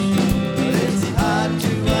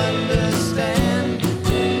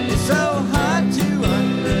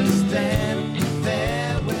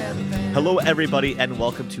Hello, everybody, and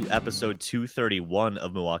welcome to episode 231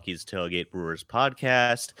 of Milwaukee's Tailgate Brewers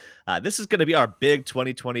podcast. This is going to be our big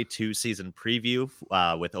 2022 season preview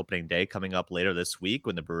with opening day coming up later this week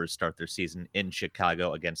when the Brewers start their season in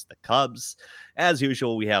Chicago against the Cubs. As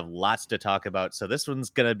usual, we have lots to talk about, so this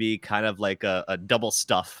one's going to be kind of like a double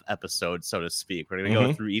stuff episode, so to speak. We're going to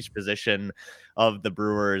go through each position of the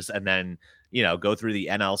Brewers and then go through the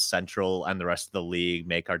NL Central and the rest of the league,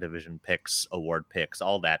 make our division picks, award picks,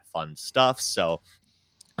 all that fun stuff. So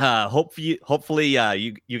hopefully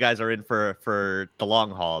you guys are in for the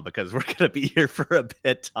long haul, because we're going to be here for a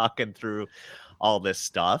bit talking through all this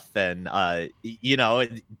stuff. And,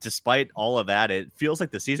 despite all of that, it feels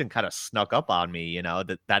like the season kind of snuck up on me,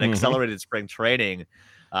 that accelerated spring training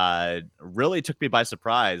really took me by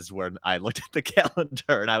surprise when I looked at the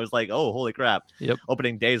calendar and I was like, oh, holy crap. Yep.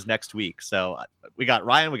 Opening days next week. So we got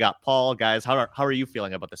Ryan, we got Paul. Guys, how are you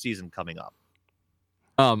feeling about the season coming up?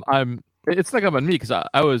 It's like up on me because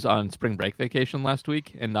I was on spring break vacation last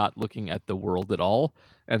week and not looking at the world at all.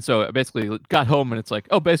 And so I basically got home and it's like,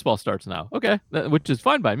 oh, baseball starts now. Okay. Which is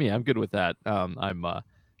fine by me. I'm good with that.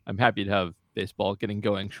 I'm happy to have baseball getting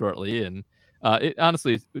going shortly. And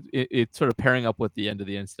it's sort of pairing up with the end of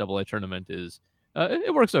the NCAA tournament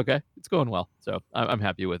it works okay. It's going well. So I'm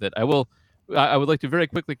happy with it. I would like to very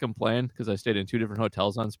quickly complain, because I stayed in 2 different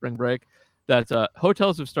hotels on spring break, that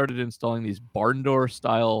hotels have started installing these barn door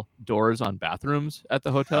style doors on bathrooms at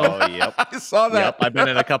the hotel. Oh, yep. I saw that. Yep, I've been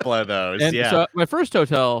in a couple of those. And yeah. So my first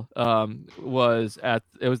hotel was the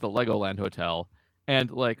Legoland Hotel.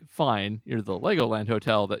 And fine, you're the Legoland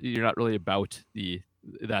Hotel, that you're not really about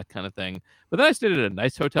that kind of thing. But then I stayed at a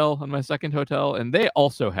nice hotel on my second hotel, and they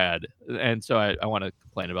also had, and so I want to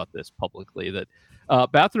complain about this publicly, that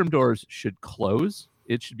bathroom doors should close.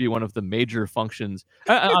 It should be one of the major functions.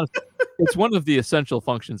 Honestly, it's one of the essential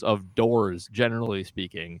functions of doors, generally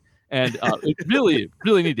speaking. And it really,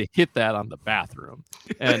 really need to hit that on the bathroom.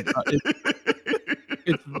 And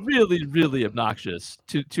it's really, really obnoxious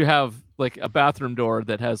to have a bathroom door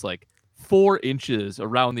that has 4 inches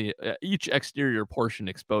around each exterior portion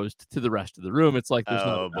exposed to the rest of the room. It's like there's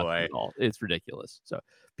no bathroom at all. It's ridiculous. So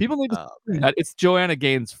people need to that. It's Joanna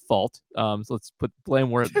Gaines' fault. So let's put blame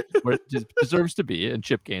where it deserves to be, and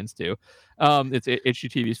Chip Gaines too. It's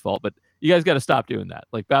HGTV's fault, but you guys got to stop doing that.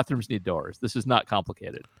 Bathrooms need doors. This is not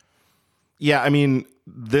complicated. Yeah, I mean,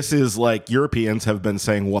 this is Europeans have been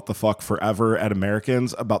saying what the fuck forever at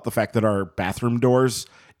Americans about the fact that our bathroom doors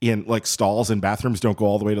in stalls and bathrooms don't go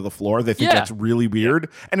all the way to the floor. They think that's really weird.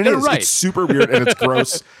 And it is. Right. It's super weird and it's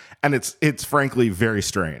gross and it's frankly very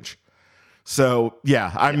strange. So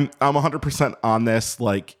yeah, I'm 100% on this.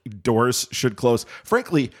 Doors should close.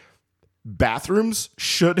 Frankly, master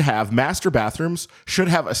bathrooms should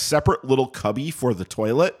have a separate little cubby for the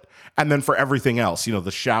toilet. And then for everything else, the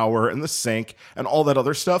shower and the sink and all that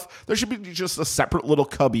other stuff, there should be just a separate little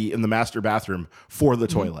cubby in the master bathroom for the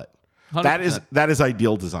toilet. 100%. That is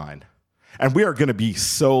ideal design. And we are going to be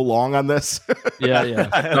so long on this. Yeah.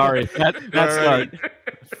 Sorry. That's already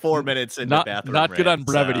 4 minutes in the bathroom. Not good on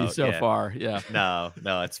brevity so far. Yeah. No,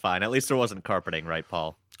 it's fine. At least there wasn't carpeting, right,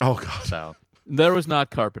 Paul? Oh, God. So there was not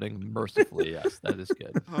carpeting, mercifully. Yes, that is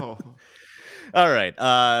good. Oh. All right.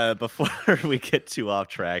 Before we get too off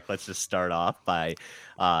track, let's just start off by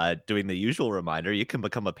doing the usual reminder. You can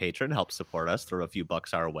become a patron, help support us, throw a few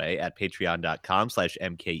bucks our way at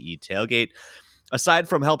patreon.com/MKE Tailgate. Aside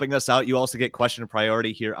from helping us out, you also get question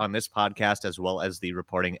priority here on this podcast, as well as the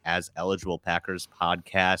Reporting as Eligible Packers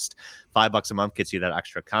podcast. $5 a month gets you that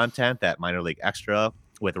extra content, that minor league extra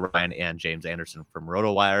with Ryan and James Anderson from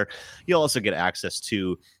RotoWire. You'll also get access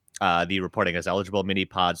to the Reporting as Eligible mini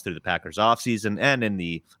pods through the Packers offseason, and in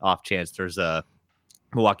the off chance there's a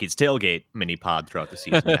Milwaukee's Tailgate mini pod throughout the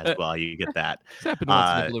season as well. You get that. It's happened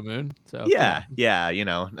once in the blue moon. So yeah,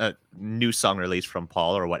 a new song release from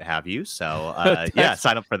Paul or what have you. So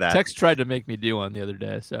sign up for that. Tex tried to make me do one the other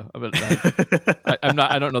day, so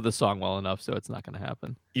I don't know the song well enough, so it's not going to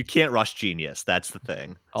happen. You can't rush genius. That's the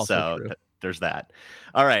thing. Also true. There's that.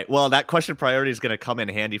 All right. Well, that question priority is going to come in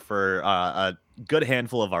handy for a good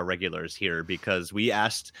handful of our regulars here, because we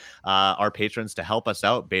asked our patrons to help us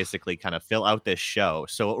out, basically kind of fill out this show.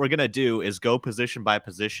 So what we're going to do is go position by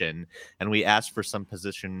position, and we asked for some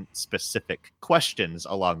position specific questions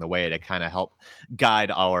along the way to kind of help guide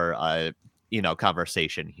our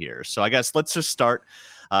conversation here. So I guess let's just start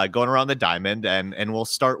going around the diamond, and we'll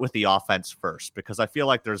start with the offense first, because I feel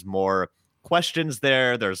like there's more questions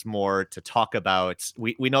there's more to talk about.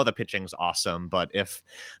 We know the pitching's awesome, but if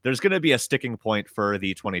there's going to be a sticking point for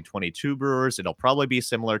the 2022 Brewers, it'll probably be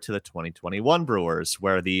similar to the 2021 Brewers,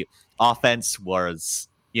 where the offense was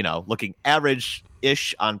looking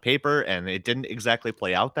average-ish on paper, and it didn't exactly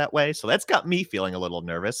play out that way. So that's got me feeling a little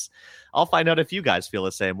nervous. I'll find out if you guys feel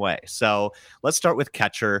the same way. So let's start with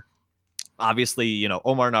catcher. Obviously,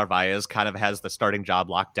 Omar Narvaez kind of has the starting job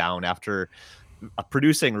locked down after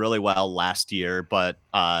producing really well last year. But,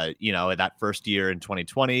 that first year in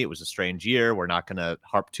 2020, it was a strange year. We're not going to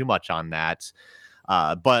harp too much on that.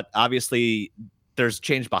 But obviously, there's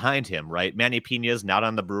change behind him, right? Manny Pena is not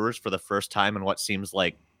on the Brewers for the first time in what seems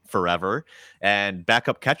like forever. And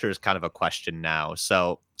backup catcher is kind of a question now.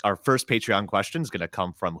 So our first Patreon question is going to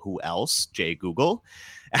come from who else? Jay Google,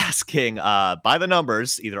 asking by the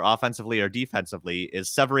numbers, either offensively or defensively, is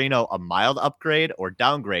Severino a mild upgrade or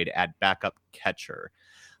downgrade at backup catcher?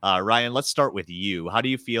 Ryan, let's start with you. How do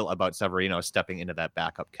you feel about Severino stepping into that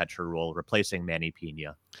backup catcher role, replacing Manny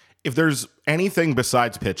Pena? If there's anything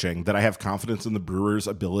besides pitching that I have confidence in the Brewers'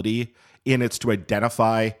 ability in, it's to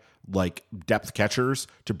identify like depth catchers,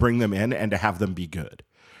 to bring them in and to have them be good.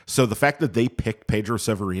 So the fact that they picked Pedro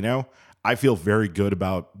Severino, I feel very good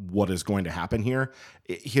about what is going to happen here.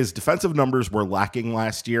 His defensive numbers were lacking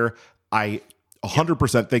last year. I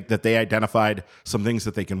 100% think that they identified some things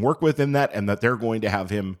that they can work with in that, and that they're going to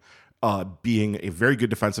have him being a very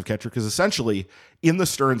good defensive catcher, because essentially in the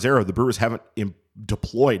Stearns era, the Brewers haven't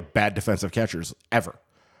deployed bad defensive catchers ever.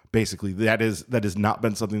 Basically, that has not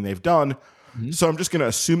been something they've done. Mm-hmm. So I'm just going to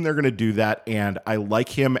assume they're going to do that, and I like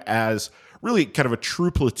him as really kind of a true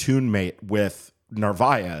platoon mate with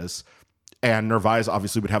Narvaez. And Narvaez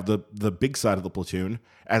obviously would have the big side of the platoon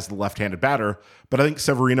as the left-handed batter, but I think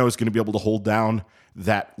Severino is going to be able to hold down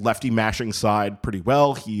that lefty mashing side pretty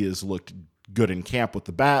well. He has looked good in camp with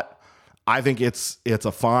the bat. I think it's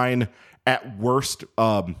a fine, at worst,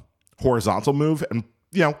 horizontal move, and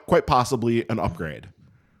quite possibly an upgrade.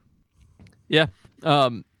 Yeah.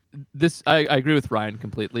 I agree with Ryan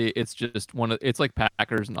completely. It's just it's like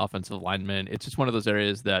Packers and offensive linemen. It's just one of those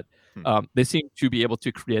areas that they seem to be able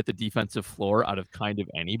to create the defensive floor out of kind of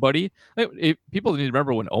anybody. People need to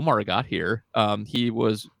remember when Omar got here, he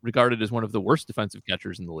was regarded as one of the worst defensive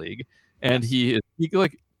catchers in the league, and he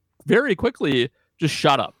like very quickly just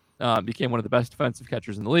shot up, became one of the best defensive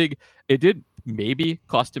catchers in the league. It did maybe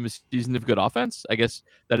cost him a season of good offense. I guess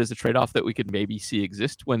that is a trade-off that we could maybe see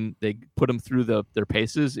exist when they put him through their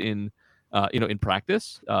paces in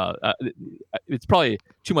practice. It's probably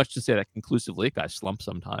too much to say that conclusively. Guys slump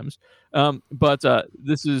sometimes. But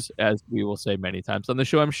this is, as we will say many times on the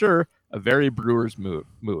show, I'm sure, a very Brewers move.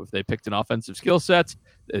 They picked an offensive skill set.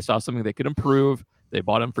 They saw something they could improve. They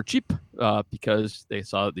bought him for cheap because they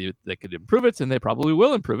saw they could improve it, and they probably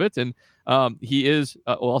will improve it. And he is,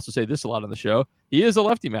 we'll also say this a lot on the show, he is a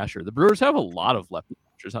lefty masher. The Brewers have a lot of lefty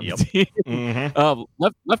mashers on the team.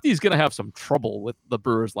 Mm-hmm. Lefty's going to have some trouble with the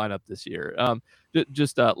Brewers lineup this year.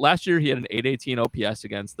 Last year, he had an 818 OPS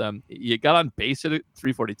against them. He got on base at a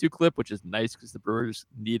 342 clip, which is nice because the Brewers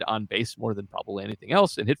need on base more than probably anything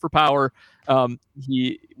else, and hit for power.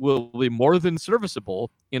 He will be more than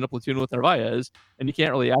serviceable in a platoon with Narvaez, and you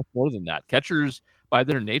can't really ask more than that. Catchers, by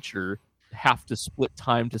their nature, have to split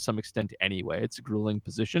time to some extent anyway. It's a grueling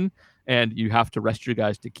position, and you have to rest your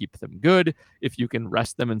guys to keep them good. If you can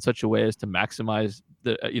rest them in such a way as to maximize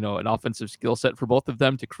an offensive skill set for both of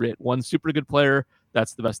them to create one super good player,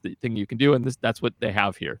 that's the best thing you can do, and that's what they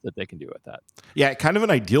have here that they can do with that. Yeah, kind of an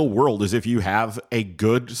ideal world is if you have a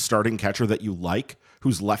good starting catcher that you like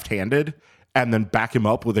who's left-handed, and then back him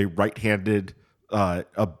up with a right-handed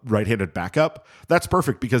backup. That's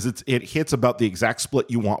perfect because it hits about the exact split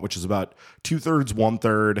you want, which is about 2/3,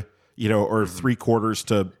 1/3, or 3/4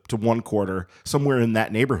 to 1/4, somewhere in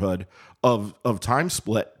that neighborhood of time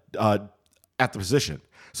split at the position.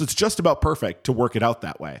 So it's just about perfect to work it out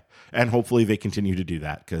that way, and hopefully they continue to do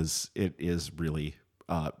that because it is really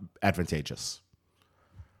advantageous.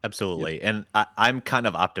 Absolutely. Yep. And I'm kind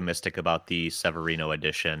of optimistic about the Severino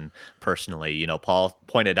edition personally. Paul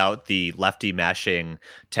pointed out the lefty mashing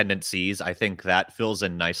tendencies. I think that fills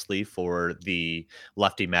in nicely for the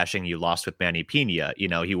lefty mashing you lost with Manny Pena.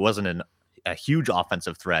 He wasn't a huge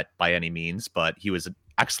offensive threat by any means, but he was an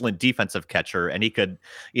excellent defensive catcher, and he could,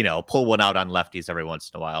 pull one out on lefties every once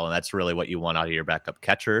in a while. And that's really what you want out of your backup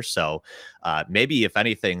catcher. So maybe, if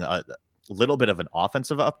anything, little bit of an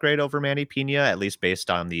offensive upgrade over Manny Pena, at least based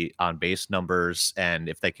on the on base numbers. And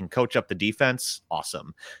if they can coach up the defense,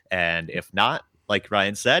 awesome. And if not, like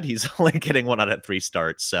Ryan said, he's only getting 1 out of 3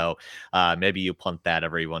 starts. So maybe you punt that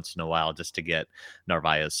every once in a while just to get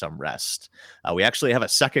Narvaez some rest. We actually have a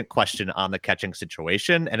second question on the catching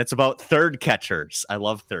situation, and it's about third catchers. I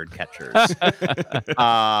love third catchers.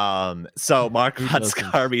 So Mark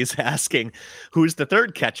Scarby is asking, who's the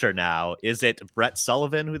third catcher now? Is it Brett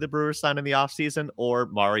Sullivan, who the Brewers signed in the offseason, or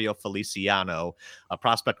Mario Feliciano, a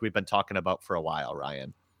prospect we've been talking about for a while,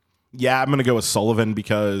 Ryan? Yeah, I'm going to go with Sullivan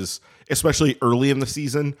because, especially early in the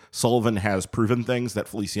season, Sullivan has proven things that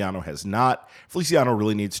Feliciano has not. Feliciano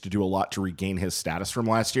really needs to do a lot to regain his status from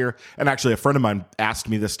last year. And actually, a friend of mine asked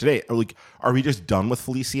me this today, like, are we just done with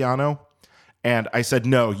Feliciano? And I said,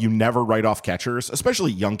 no, you never write off catchers,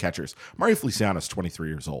 especially young catchers. Mario Feliciano is 23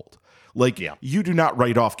 years old. Like, you do not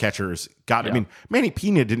write off catchers. I mean, Manny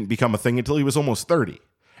Pena didn't become a thing until he was almost 30.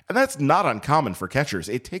 And that's not uncommon for catchers.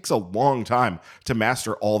 It takes a long time to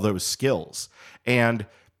master all those skills. And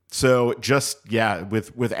so just,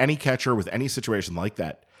 with any catcher, with any situation like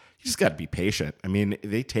that, you just got to be patient. I mean,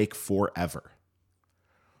 they take forever.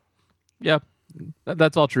 Yeah,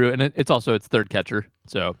 that's all true. And it's also its third catcher.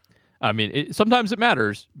 So, I mean, sometimes it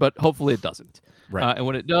matters, but hopefully it doesn't. Right. And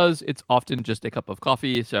when it does, it's often just a cup of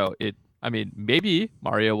coffee. So maybe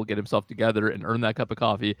Mario will get himself together and earn that cup of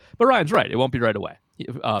coffee. But Ryan's right. It won't be right away.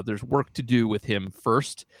 There's work to do with him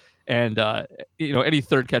first. And, any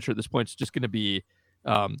third catcher at this point is just going to be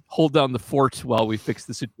hold down the fort while we fix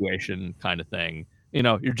the situation kind of thing.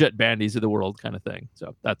 Your Jet Bandies of the world kind of thing.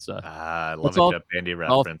 So that's I love a Jet Bandy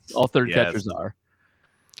reference. All third catchers are.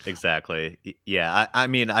 Exactly. Yeah. I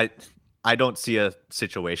mean, I don't see a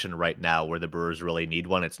situation right now where the Brewers really need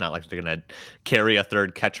one. It's not like they're going to carry a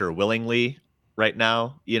third catcher willingly right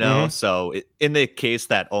now, So in the case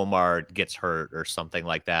that Omar gets hurt or something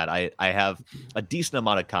like that, I have a decent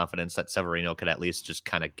amount of confidence that Severino could at least just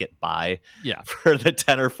kind of get by for the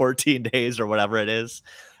 10 or 14 days or whatever it is.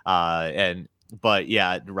 But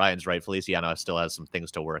Ryan's right. Feliciano still has some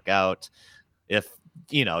things to work out. If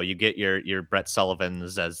you get your Brett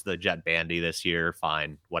Sullivans as the Jet Bandy this year,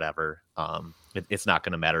 fine, whatever. It's not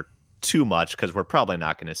going to matter too much because we're probably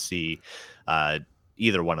not going to see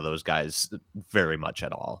either one of those guys very much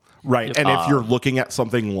at all. Right. And if you're looking at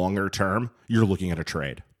something longer term, you're looking at a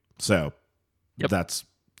trade. So that's,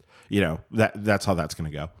 that's how that's going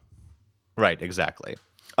to go. Right. Exactly.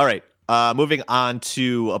 All right. Moving on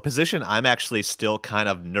to a position I'm actually still kind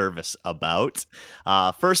of nervous about.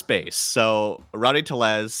 First base. So Rowdy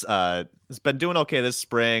Tellez has been doing okay this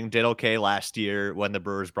spring, did okay last year when the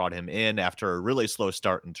Brewers brought him in after a really slow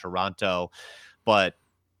start in Toronto. But,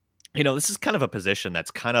 this is kind of a position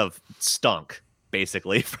that's kind of stunk,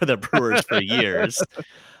 basically, for the Brewers for years.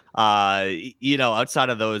 Outside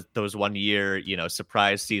of those 1 year,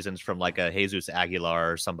 surprise seasons from like a Jesus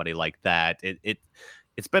Aguilar or somebody like that,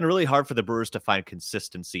 it's been really hard for the Brewers to find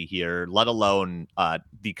consistency here, let alone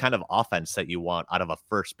the kind of offense that you want out of a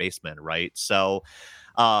first baseman, right? So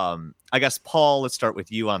I guess, Paul, let's start with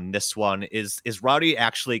you on this one. Is Rowdy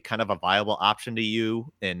actually kind of a viable option to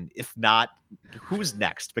you? And if not, who's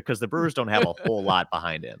next? Because the Brewers don't have a whole lot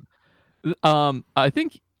behind him. I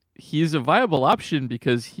think he's a viable option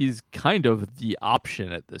because he's kind of the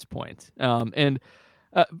option at this point.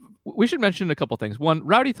 We should mention a couple things. One,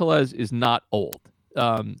 Rowdy Tellez is not old.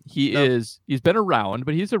 He's been around,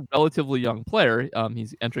 but he's a relatively young player.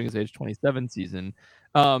 He's entering his age 27 season.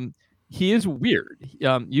 He is weird.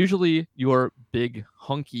 Usually your big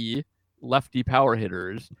hunky lefty power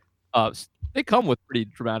hitters, they come with pretty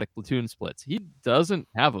dramatic platoon splits. He doesn't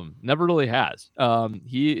have them. Never really has.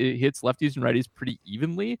 He hits lefties and righties pretty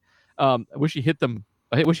evenly. I wish he hit them.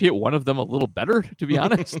 I wish he hit one of them a little better, to be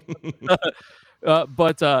honest.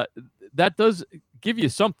 But that does give you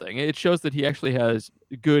something. It shows that he actually has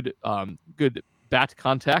good bat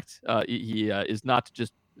contact. He is not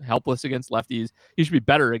just helpless against lefties. He should be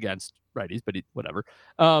better against righties, but whatever.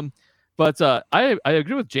 But I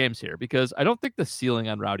agree with James here because I don't think the ceiling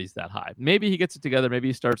on Rowdy's that high. Maybe he gets it together. Maybe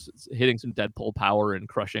he starts hitting some Deadpool power and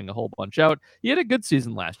crushing a whole bunch out. He had a good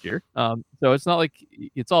season last year. So it's not like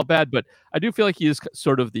it's all bad, but I do feel like he is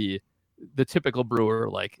sort of the typical Brewer,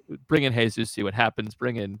 like bring in Jesus, see what happens,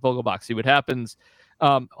 bring in Vogelbach, see what happens.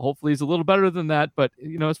 Hopefully he's a little better than that, but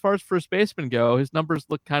as far as first baseman go, his numbers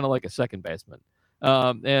look kind of like a second baseman.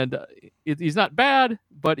 He's not bad,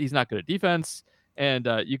 but he's not good at defense, and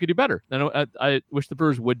you could do better. I wish the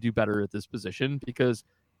Brewers would do better at this position because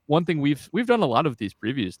one thing we've done a lot of these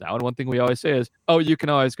previews now, and one thing we always say is, oh, you can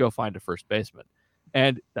always go find a first baseman.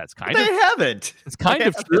 And that's they haven't. It's kind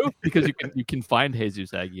of true because you can find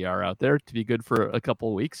Jesus Aguilar out there to be good for a couple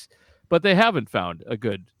of weeks, but they haven't found a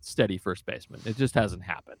good steady first baseman. It just hasn't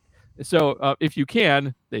happened. So if you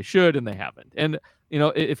can, they should, and they haven't. And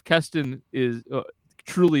if Keston is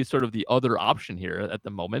truly sort of the other option here at the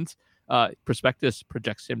moment, Prospectus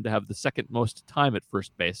projects him to have the second most time at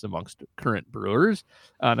first base amongst current Brewers.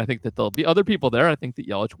 And I think that there'll be other people there. I think that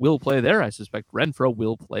Yelich will play there. I suspect Renfroe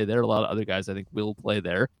will play there. A lot of other guys I think will play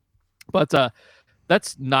there. But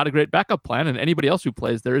that's not a great backup plan. And anybody else who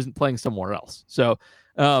plays there isn't playing somewhere else. So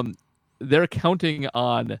they're counting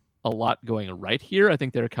on a lot going right here. I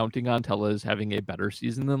think they're counting on Tellez having a better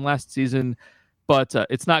season than last season. But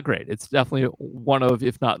it's not great. It's definitely one of,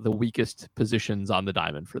 if not the weakest positions on the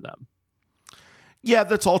diamond for them. Yeah,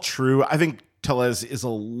 that's all true. I think Tellez is a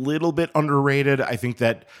little bit underrated. I think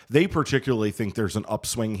that they particularly think there's an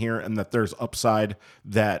upswing here and that there's upside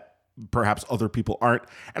that perhaps other people aren't.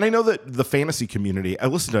 And I know that the fantasy community, I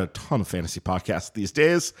listen to a ton of fantasy podcasts these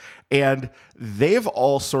days, and they've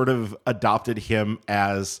all sort of adopted him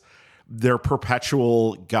as their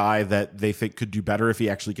perpetual guy that they think could do better if he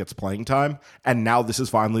actually gets playing time. And now this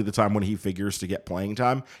is finally the time when he figures to get playing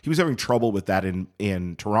time. He was having trouble with that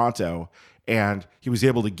in Toronto, and he was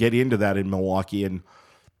able to get into that in Milwaukee. And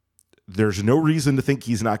there's no reason to think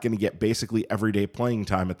he's not going to get basically everyday playing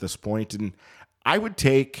time at this point. And I would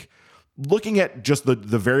take, looking at just the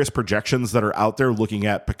various projections that are out there, looking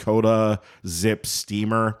at Pacoda, Zip,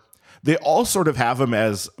 Steamer, they all sort of have him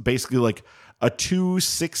as basically like a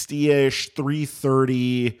 260-ish,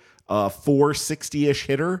 330, 460-ish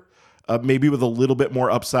hitter, maybe with a little bit more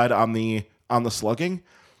upside on the slugging.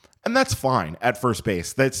 And that's fine at first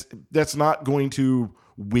base. That's not going to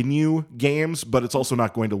win you games, but it's also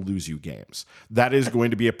not going to lose you games. That is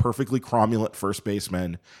going to be a perfectly cromulent first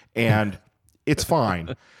baseman, and it's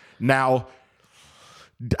fine. Now,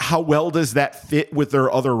 how well does that fit with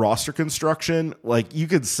their other roster construction? Like, you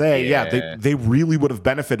could say, they really would have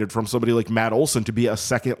benefited from somebody like Matt Olson to be a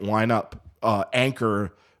second lineup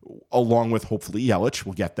anchor along with hopefully Yelich.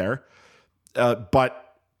 We'll get there. But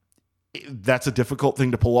that's a difficult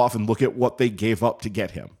thing to pull off, and look at what they gave up to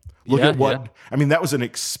get him. I mean, that was an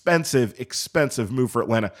expensive move for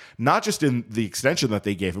Atlanta, not just in the extension that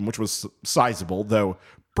they gave him, which was sizable, though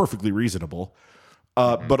perfectly reasonable,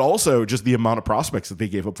 but also just the amount of prospects that they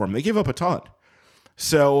gave up for him. They gave up a ton.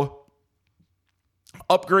 So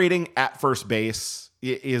upgrading at first base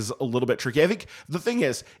is a little bit tricky. I think the thing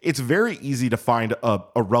is, it's very easy to find a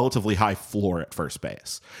relatively high floor at first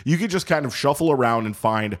base. You could just kind of shuffle around and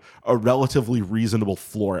find a relatively reasonable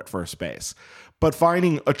floor at first base. But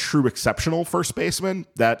finding a true exceptional first baseman,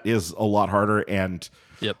 that is a lot harder, and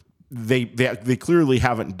they clearly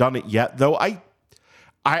haven't done it yet, though.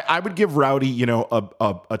 I would give Rowdy,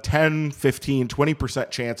 a 10, 15, 20%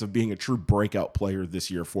 chance of being a true breakout player this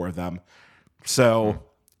year for them. So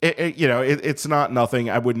it's not nothing.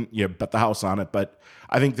 I wouldn't bet the house on it, but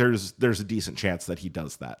I think there's a decent chance that he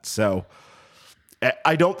does that. So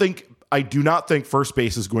I do not think first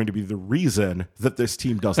base is going to be the reason that this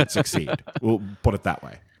team doesn't succeed. We'll put it that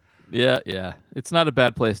way. Yeah. It's not a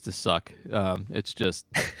bad place to suck. It's just.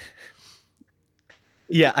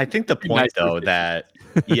 Yeah, I think the point though that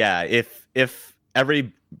if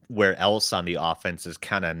everywhere else on the offense is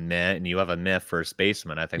kind of meh and you have a meh first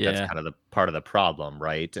baseman, I think that's kind of the part of the problem,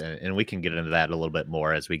 right? And we can get into that a little bit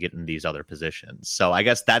more as we get in these other positions. So I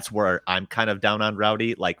guess that's where I'm kind of down on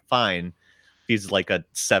Rowdy. Like, fine, he's like a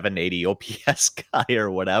 780 OPS guy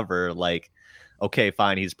or whatever. Like, okay,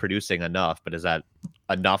 fine, he's producing enough, but is that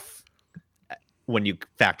enough when you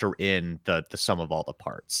factor in the sum of all the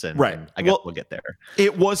parts? And I guess we'll get there.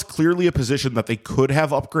 It was clearly a position that they could have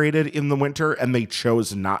upgraded in the winter, and they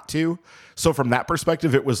chose not to. So from that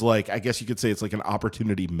perspective, it was like, I guess you could say it's like an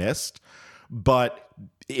opportunity missed, but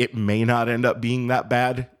it may not end up being that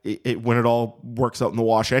bad when it all works out in the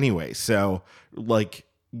wash anyway. So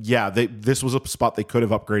this was a spot they could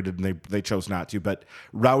have upgraded, and they chose not to. But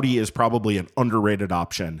Rowdy is probably an underrated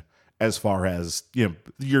option as far as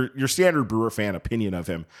your standard Brewer fan opinion of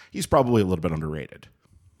him. He's probably a little bit underrated.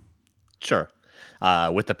 Sure,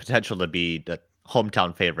 with the potential to be the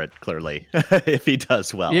hometown favorite, clearly, if he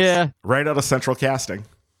does well. Yeah, right out of Central Casting.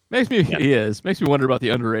 Makes me wonder about the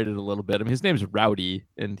underrated a little bit. I mean, his name's Rowdy,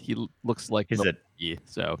 and he looks like he's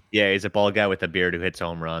he's a bald guy with a beard who hits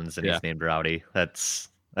home runs, and he's named Rowdy. That's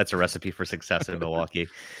a recipe for success in Milwaukee.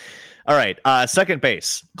 All right, second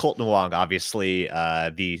base, Colton Wong, obviously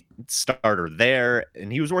the starter there,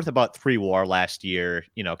 and he was worth about 3 WAR last year,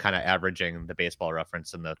 kind of averaging the Baseball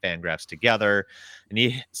Reference and the Fangraphs together, and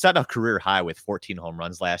he set a career high with 14 home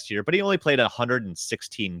runs last year, but he only played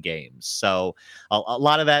 116 games, so a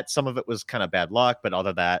lot of that, some of it was kind of bad luck, but other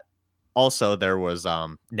than that, also there was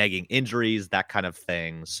nagging injuries, that kind of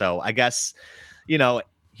thing. So I guess,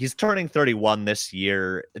 he's turning 31 this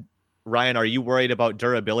year. Ryan, are you worried about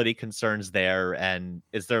durability concerns there? And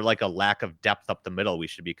is there like a lack of depth up the middle we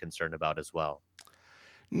should be concerned about as well?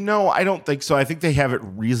 No, I don't think so. I think they have it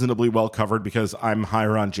reasonably well covered because I'm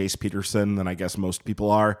higher on Jace Peterson than I guess most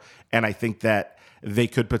people are. And I think that they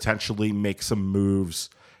could potentially make some moves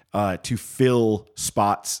to fill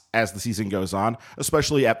spots as the season goes on,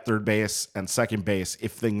 especially at third base and second base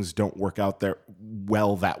if things don't work out there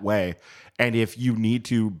well that way. And if you need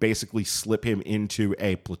to basically slip him into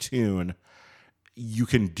a platoon, you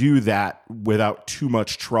can do that without too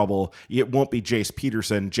much trouble. It won't be Jace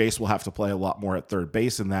Peterson. Jace will have to play a lot more at third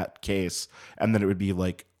base in that case. And then it would be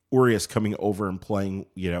like Urias coming over and playing,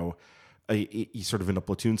 a sort of in a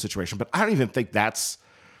platoon situation. But I don't even think that's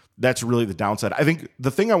really the downside. I think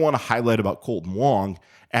the thing I want to highlight about Kolten Wong,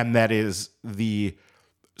 and that is the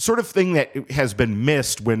sort of thing that has been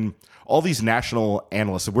missed when all these national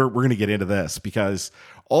analysts, we're going to get into this because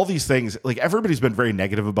all these things, like everybody's been very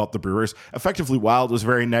negative about the Brewers. Effectively Wild was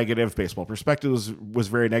very negative. Baseball Prospectus was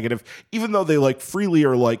very negative, even though they like freely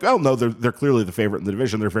are like, oh no, they're clearly the favorite in the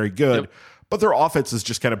division. They're very good, but their offense is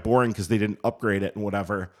just kind of boring because they didn't upgrade it and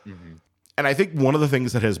whatever. Mm-hmm. And I think one of the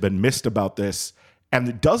things that has been missed about this, and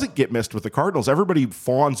it doesn't get missed with the Cardinals, everybody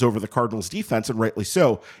fawns over the Cardinals defense, and rightly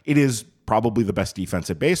so. It is probably the best defense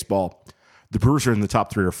in baseball. The Brewers are in the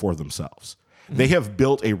top 3 or 4 themselves. They have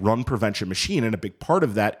built a run prevention machine, and a big part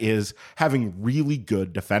of that is having really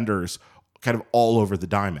good defenders kind of all over the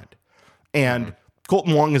diamond. And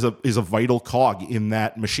Kolten Wong is a vital cog in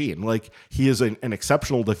that machine. Like, he is an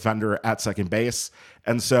exceptional defender at second base.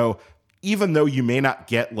 And so even though you may not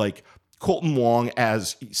get like Kolten Wong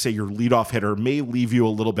as, say, your leadoff hitter, may leave you a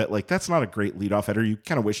little bit like, that's not a great leadoff hitter. You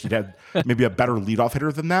kind of wish you'd had maybe a better leadoff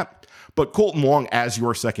hitter than that. But Kolten Wong as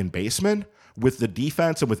your second baseman, with the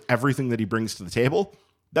defense and with everything that he brings to the table,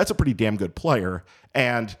 that's a pretty damn good player.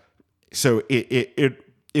 And so it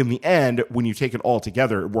in the end, when you take it all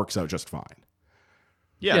together, it works out just fine.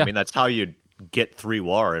 Yeah. I mean, that's how you get 3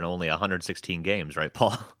 WAR in only 116 games, right,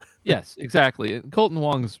 Paul? Yes, exactly. Kolten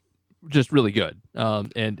Wong's just really good.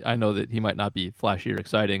 And I know that he might not be flashy or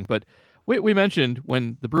exciting, but we mentioned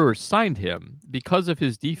when the Brewers signed him, because of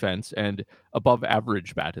his defense and above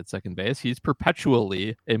average bat at second base, he's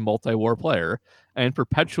perpetually a multi-WAR player and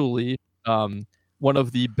perpetually one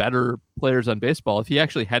of the better players on baseball. If he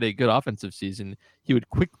actually had a good offensive season, he would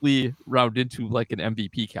quickly round into like an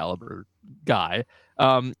MVP caliber guy.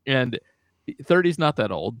 And 30 is not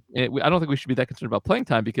that old. I don't think we should be that concerned about playing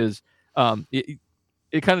time because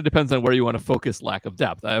it kind of depends on where you want to focus lack of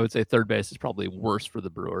depth. I would say third base is probably worse for the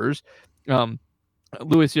Brewers.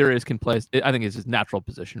 Luis Urias can play, I think, is his natural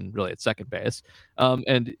position really at second base.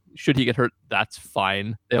 And should he get hurt, that's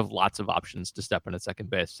fine. They have lots of options to step in at second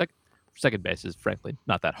base. Second base is frankly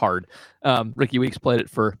not that hard. Ricky Weeks played it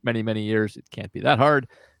for many, many years. It can't be that hard.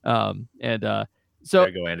 So there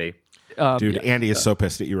you go, Andy. Dude, yeah. Andy is so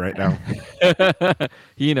pissed at you right now.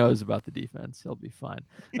 He knows about the defense. He'll be fine.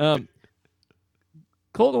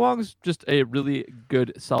 Kolten Wong's just a really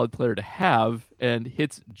good, solid player to have, and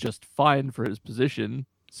hits just fine for his position.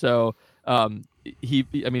 So he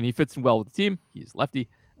fits in well with the team. He's lefty.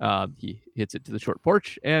 He hits it to the short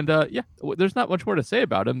porch, and there's not much more to say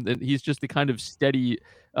about him. He's just the kind of steady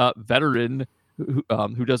veteran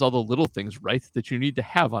who does all the little things right that you need to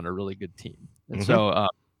have on a really good team. And so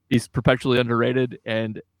he's perpetually underrated,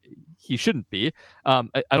 and he shouldn't be. I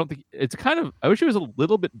don't think it's kind of. I wish he was a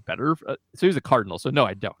little bit better. So he's a Cardinal, so no,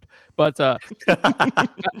 I don't. But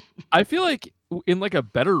I feel like in like a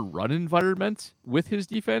better run environment with his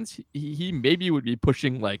defense, he maybe would be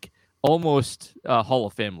pushing like almost Hall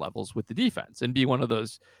of Fame levels with the defense, and be one of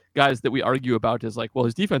those guys that we argue about is like, well,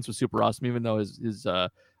 his defense was super awesome, even though his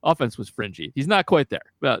offense was fringy. He's not quite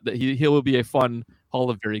there, but he will be a fun Hall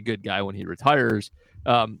of Very Good guy when he retires.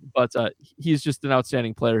 But he's just an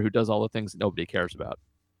outstanding player who does all the things that nobody cares about.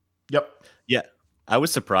 Yep. Yeah. I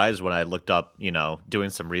was surprised when I looked up, doing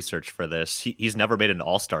some research for this. He's never made an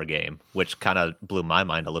all-star game, which kind of blew my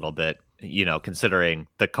mind a little bit, considering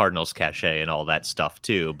the Cardinals cachet and all that stuff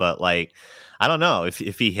too. But like, I don't know if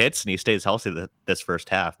he hits and he stays healthy this first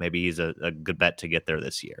half, maybe he's a good bet to get there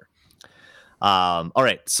this year. All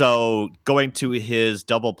right, so going to his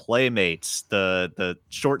double playmates, the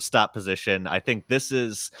shortstop position, I think this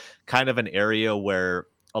is kind of an area where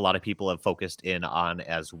a lot of people have focused in on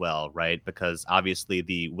as well, right? Because obviously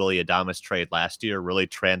the Willy Adames trade last year really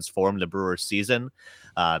transformed the Brewers season.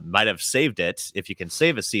 Might have saved it if you can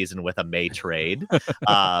save a season with a May trade.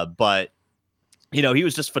 But he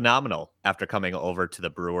was just phenomenal after coming over to the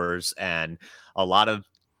Brewers, and a lot of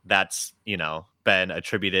that's been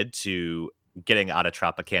attributed to getting out of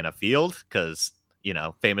Tropicana Field, because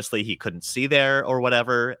famously he couldn't see there or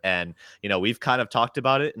whatever. And, we've kind of talked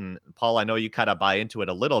about it. And Paul, I know you kind of buy into it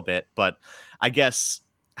a little bit, but I guess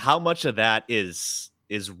how much of that is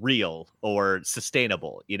real or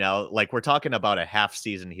sustainable? Like we're talking about a half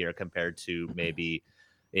season here compared to maybe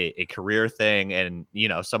a career thing. And,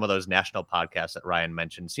 some of those national podcasts that Ryan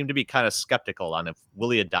mentioned seem to be kind of skeptical on if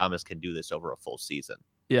Willy Adames can do this over a full season.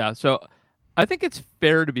 Yeah. So I think it's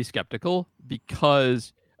fair to be skeptical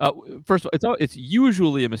because first of all, it's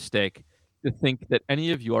usually a mistake to think that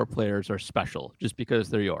any of your players are special just because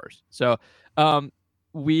they're yours. So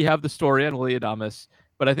we have the story on Willy Adames,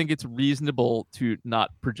 but I think it's reasonable to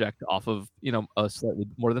not project off of, a slightly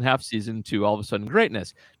more than half season to all of a sudden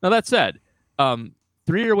greatness. Now, that said,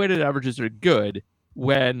 3-year weighted averages are good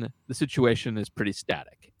when the situation is pretty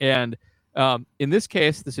static. And in this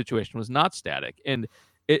case, the situation was not static. And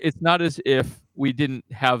it's not as if we didn't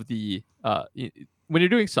have when you're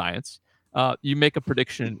doing science, you make a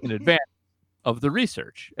prediction in advance of the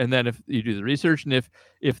research. And then if you do the research and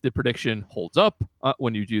if the prediction holds up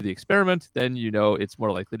when you do the experiment, then it's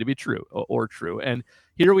more likely to be true or true. And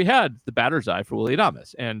here we had the batter's eye for Willy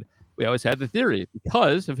Adames. And we always had the theory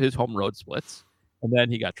because of his home road splits. And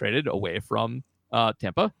then he got traded away from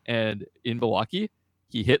Tampa. And in Milwaukee,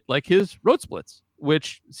 he hit like his road splits,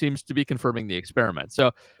 which seems to be confirming the experiment.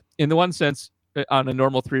 So in the one sense, on a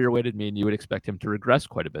normal 3-year weighted mean, you would expect him to regress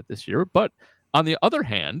quite a bit this year. But on the other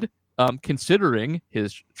hand, considering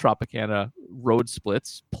his Tropicana road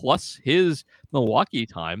splits plus his Milwaukee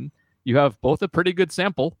time, you have both a pretty good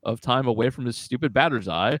sample of time away from his stupid batter's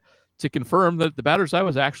eye to confirm that the batter's eye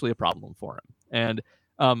was actually a problem for him. And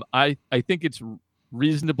I think it's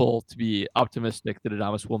reasonable to be optimistic that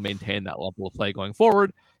Adames will maintain that level of play going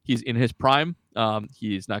forward. He's in his prime.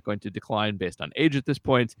 He's not going to decline based on age at this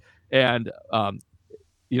point. And,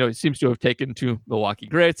 he seems to have taken to Milwaukee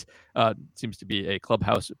greats, seems to be a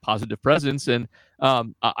clubhouse positive presence. And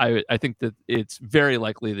I think that it's very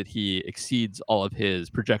likely that he exceeds all of his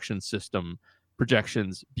projection system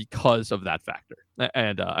projections because of that factor.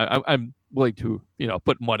 And I'm willing to,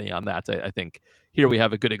 put money on that. I think here we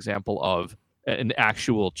have a good example of an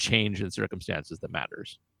actual change in circumstances that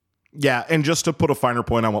matters. Yeah, and just to put a finer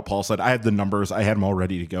point on what Paul said, I had the numbers. I had them all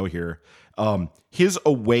ready to go here. His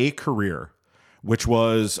away career, which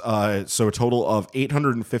was so a total of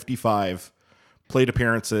 855 plate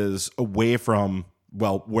appearances away from,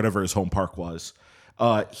 whatever his home park was.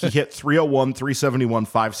 He hit 301, 371,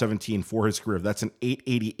 517 for his career. That's an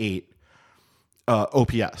 888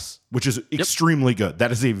 OPS, which is extremely good.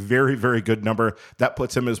 That is a very, very good number. That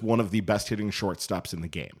puts him as one of the best hitting shortstops in the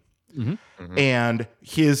game. Mm-hmm. Mm-hmm. And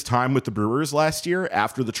his time with the Brewers last year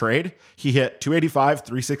after the trade, he hit 285,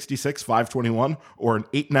 366, 521, or an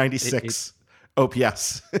 896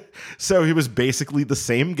 OPS. So he was basically the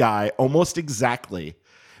same guy, almost exactly,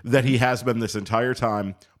 that he has been this entire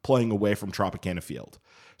time playing away from Tropicana Field.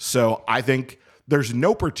 So I think there's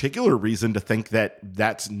no particular reason to think that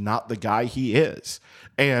that's not the guy he is.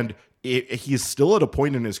 And he's still at a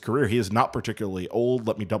point in his career. He is not particularly old.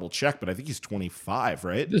 Let me double check, but I think he's 25,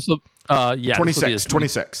 right?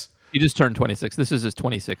 26. He just turned 26. This is his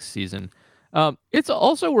 26th season. It's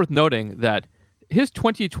also worth noting that his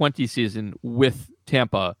 2020 season with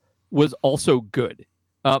Tampa was also good.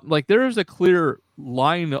 There is a clear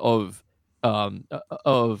line of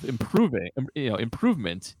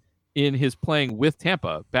improvement in his playing with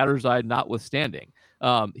Tampa, batter's eye notwithstanding.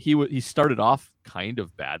 He started off kind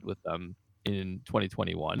of bad with them in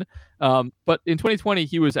 2021, but in 2020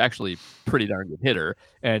 he was actually pretty darn good hitter,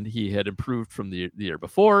 and he had improved from the year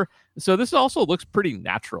before. So this also looks pretty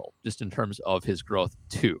natural just in terms of his growth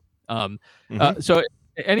too. So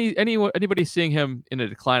anybody seeing him in a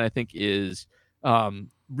decline, I think, is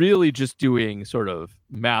really just doing sort of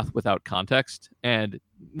math without context, and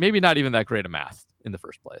maybe not even that great of math in the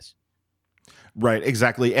first place. Right,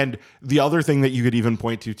 exactly. And the other thing that you could even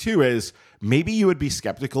point to too is maybe you would be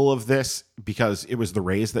skeptical of this because it was the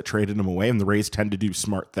Rays that traded him away, and the Rays tend to do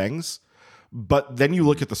smart things. But then you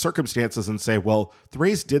look at the circumstances and say, well, the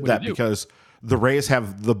Rays did that because the Rays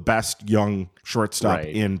have the best young shortstop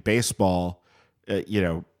in baseball,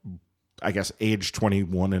 I guess age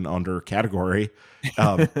 21 and under category.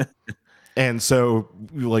 And so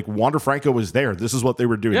Wander Franco was there. This is what they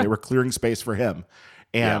were doing. Yeah. They were clearing space for him.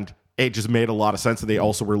 And it just made a lot of sense. And they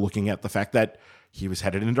also were looking at the fact that he was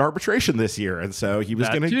headed into arbitration this year. And so he was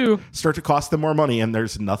going to start to cost them more money. And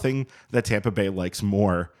there's nothing that Tampa Bay likes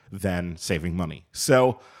more than saving money.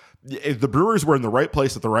 So the Brewers were in the right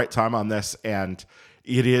place at the right time on this. And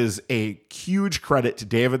it is a huge credit to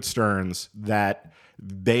David Stearns that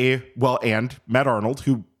and Matt Arnold,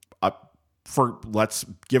 who let's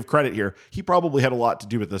give credit here, he probably had a lot to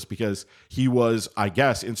do with this because he was, I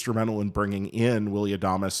guess, instrumental in bringing in Willy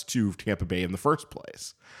Adames to Tampa Bay in the first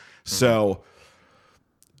place. So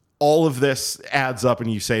all of this adds up,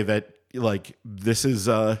 and you say that like this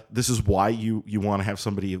is why you want to have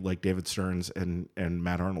somebody like David Stearns and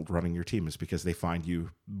Matt Arnold running your team, is because they find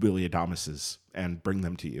you Willy Adameses and bring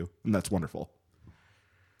them to you, and that's wonderful.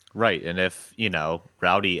 Right. And if,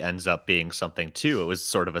 Rowdy ends up being something too, it was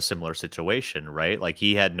sort of a similar situation, right? Like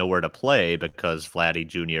he had nowhere to play because Vladdy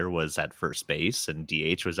Jr. was at first base and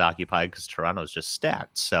DH was occupied because Toronto's just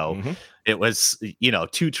stacked. So it was,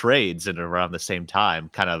 two trades in around the same time,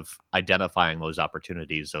 kind of identifying those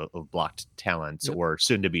opportunities of blocked talents or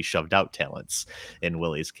soon to be shoved out talents in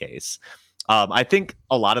Willie's case. I think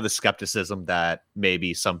a lot of the skepticism that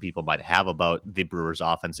maybe some people might have about the Brewers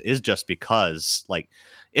offense is just because, like,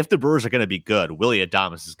 if the Brewers are going to be good, Willy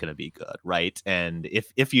Adames is going to be good, right? And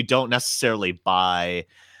if you don't necessarily buy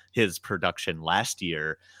his production last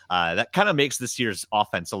year, that kind of makes this year's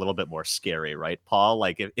offense a little bit more scary, right, Paul?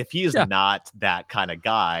 Like, if he is not that kind of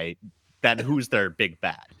guy, then who's their big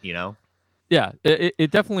bat, Yeah,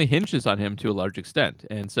 it definitely hinges on him to a large extent.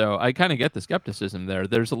 And so I kind of get the skepticism there.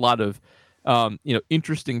 There's a lot of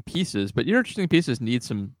interesting pieces, but your interesting pieces need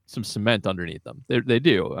some cement underneath them. They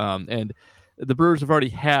do. And the Brewers have already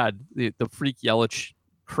had the freak Yelich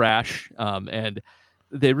crash, and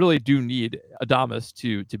they really do need Adames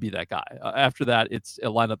to be that guy. After that, it's a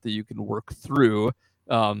lineup that you can work through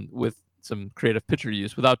with some creative pitcher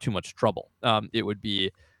use without too much trouble. It would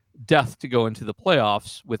be death to go into the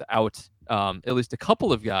playoffs without at least a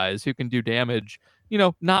couple of guys who can do damage,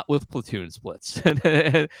 not with platoon splits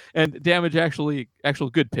and damage actual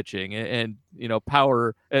good pitching and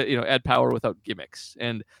power, add power without gimmicks.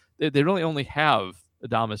 And they really only have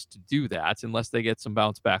Adames to do that unless they get some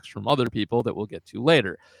bounce backs from other people that we'll get to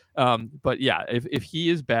later. But yeah, if he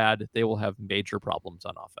is bad, they will have major problems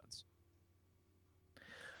on offense.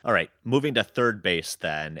 All right, moving to third base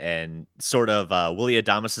then, and sort of Willy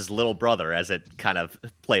Adames' little brother, as it kind of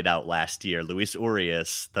played out last year, Luis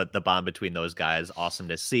Urias, the bond between those guys, awesome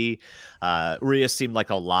to see. Urias seemed like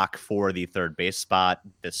a lock for the third base spot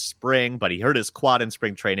this spring, but he hurt his quad in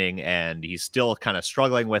spring training, and he's still kind of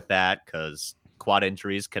struggling with that because quad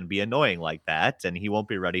injuries can be annoying like that, and he won't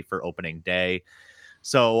be ready for opening day.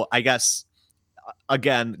 So I guess,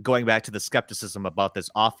 again, going back to the skepticism about this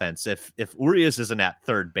offense, if Urias isn't at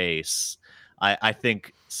third base, I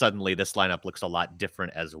think suddenly this lineup looks a lot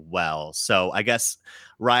different as well. So I guess,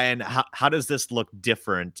 Ryan, how does this look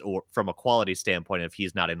different or from a quality standpoint if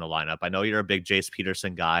he's not in the lineup? I know you're a big Jace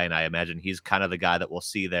Peterson guy, and I imagine he's kind of the guy that we'll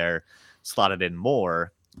see there slotted in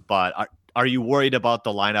more. But are you worried about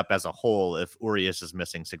the lineup as a whole if Urias is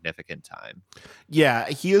missing significant time? Yeah,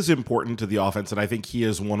 he is important to the offense, and I think he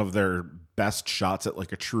is one of their best shots at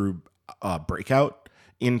like a true breakout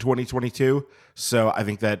in 2022. So I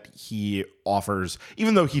think that he offers,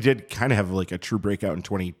 even though he did kind of have like a true breakout in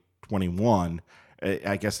 2021,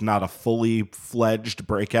 I guess not a fully fledged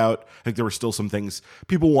breakout. I think there were still some things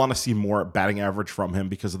people want to see more batting average from him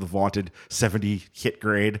because of the vaunted 70 hit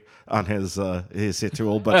grade on his hit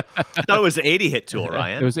tool. But I thought it was 80 hit tool,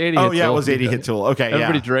 Ryan. It was 80. Oh yeah, it was 80 hit tool. Okay,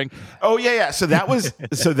 everybody yeah. drink. Oh yeah. So that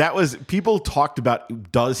was people talked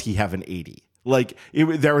about, does he have an 80? Like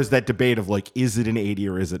there was that debate of like, is it an 80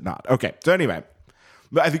 or is it not? Okay. So anyway,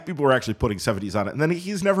 but I think people were actually putting 70s on it. And then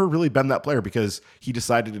he's never really been that player because he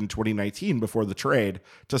decided in 2019 before the trade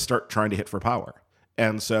to start trying to hit for power.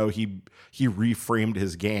 And so he reframed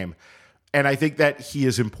his game. And I think that he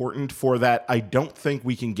is important for that. I think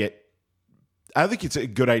it's a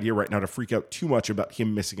good idea right now to freak out too much about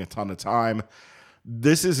him missing a ton of time.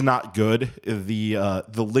 This is not good. The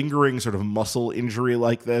lingering sort of muscle injury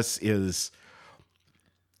like this it's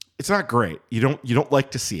not great. You don't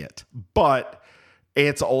like to see it. But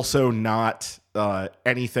it's also not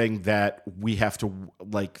anything that we have to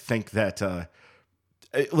like think that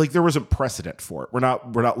like there wasn't precedent for it. We're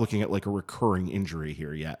not looking at like a recurring injury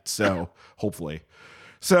here yet. So hopefully,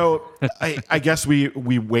 I guess we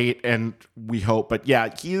wait and we hope. But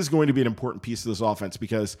yeah, he is going to be an important piece of this offense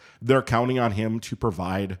because they're counting on him to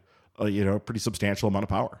provide a pretty substantial amount of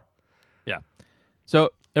power. Yeah.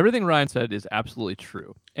 So everything Ryan said is absolutely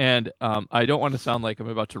true. And I don't want to sound like I'm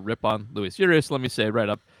about to rip on Luis Urias. Let me say right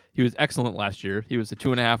up, he was excellent last year. He was a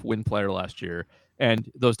 2.5 win player last year, and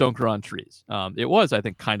those don't grow on trees. It was, I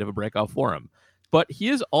think, kind of a breakout for him. But he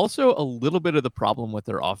is also a little bit of the problem with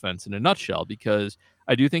their offense in a nutshell, because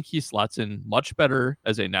I do think he slots in much better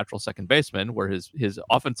as a natural second baseman, where his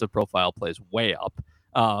offensive profile plays way up.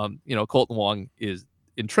 Colton Wong is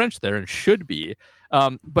entrenched there and should be.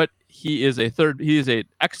 But he is an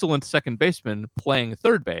excellent second baseman playing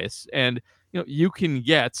third base, and you can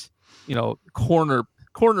get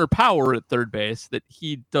corner power at third base that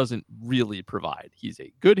he doesn't really provide. He's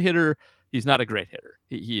a good hitter. He's not a great hitter.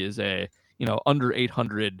 He is a under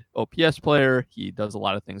 800 OPS player. He does a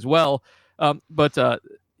lot of things well, but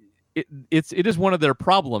it is one of their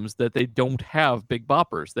problems that they don't have big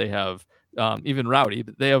boppers. They have even Rowdy,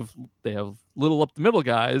 but they have little up the middle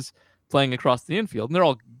guys playing across the infield, and they're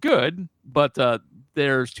all good, but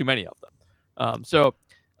there's too many of them. So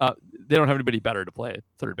they don't have anybody better to play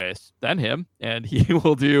third base than him, and he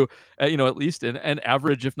will do at least an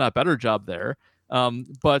average, if not better, job there.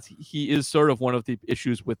 But he is sort of one of the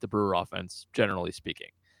issues with the Brewer offense, generally speaking.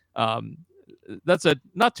 That's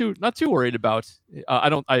not too worried about.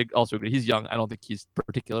 I also agree. He's young. I don't think he's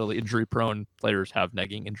particularly injury prone. Players have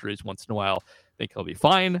nagging injuries once in a while. I think he'll be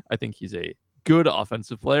fine. I think he's a good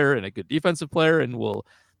offensive player and a good defensive player, and will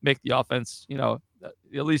make the offense,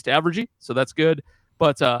 at least averagey. So that's good.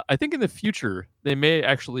 But I think in the future they may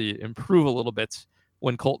actually improve a little bit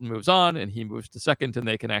when Colton moves on and he moves to second, and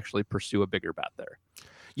they can actually pursue a bigger bat there.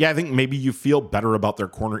 Yeah, I think maybe you feel better about their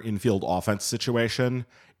corner infield offense situation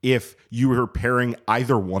if you were pairing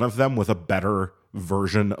either one of them with a better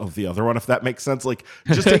version of the other one, if that makes sense. Like,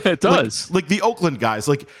 just take, it does. Like the Oakland guys.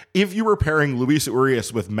 Like, if you were pairing Luis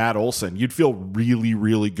Urias with Matt Olson, you'd feel really,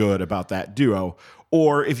 really good about that duo.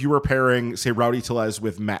 Or if you were pairing, say, Rowdy Tellez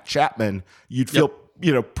with Matt Chapman, you'd feel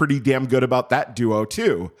pretty damn good about that duo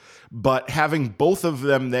too. But having both of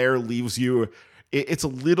them there leaves you, it's a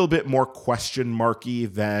little bit more question marky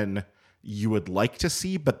than you would like to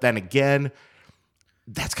see. But then again,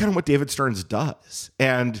 that's kind of what David Stearns does.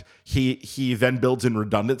 And he then builds in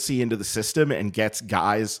redundancy into the system and gets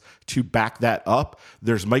guys to back that up.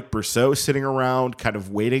 There's Mike Brousseau sitting around kind of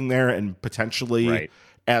waiting there and potentially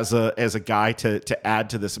as a guy to add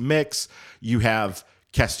to this mix. You have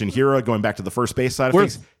Keston Hiura going back to the first base side of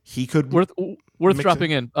things. He could worth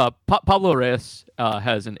dropping in. Pablo Reyes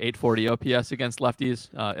has an 840 OPS against lefties,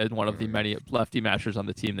 and one of the many lefty mashers on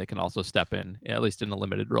the team that can also step in, at least in a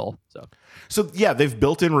limited role. So yeah, they've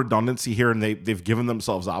built in redundancy here, and they've given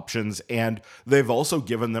themselves options, and they've also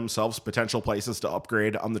given themselves potential places to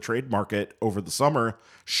upgrade on the trade market over the summer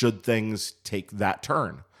should things take that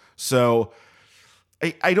turn. So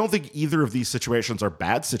I don't think either of these situations are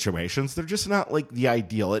bad situations. They're just not like the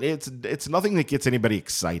ideal. It's nothing that gets anybody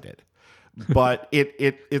excited. But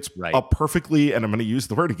it's a perfectly, and I'm going to use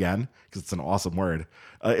the word again because it's an awesome word.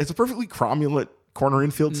 It's a perfectly cromulent corner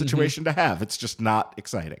infield situation to have. It's just not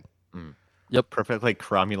exciting. Yep, perfectly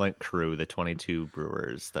cromulent crew, the 22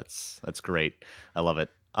 Brewers. That's great. I love it.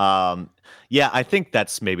 Yeah, I think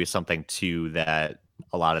that's maybe something too that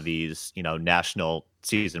a lot of these, national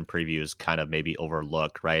season previews kind of maybe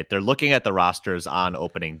overlook, right? They're looking at the rosters on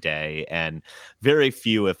opening day, and very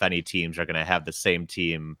few, if any, teams are going to have the same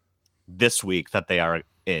team this week that they are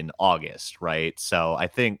in August, right? So I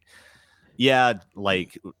think,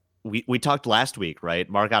 like we talked last week, right?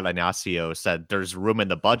 Mark Ignacio said there's room in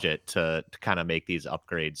the budget to kind of make these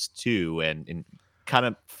upgrades too, and kind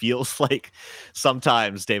of feels like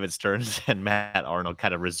sometimes David Stearns and Matt Arnold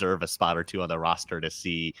kind of reserve a spot or two on the roster to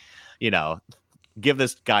see, give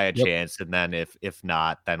this guy a chance, and then if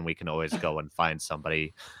not, then we can always go and find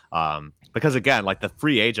somebody. Because again, like the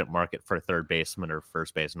free agent market for third baseman or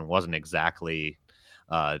first baseman wasn't exactly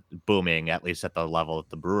booming, at least at the level that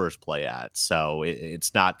the Brewers play at. So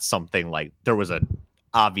it's not something like there was an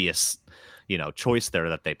obvious, choice there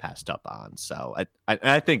that they passed up on. So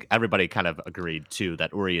I think everybody kind of agreed too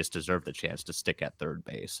that Urias deserved the chance to stick at third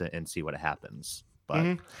base and see what happens.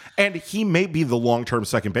 But and he may be the long-term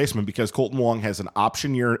second baseman because Colton Wong has an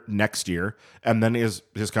option year next year, and then his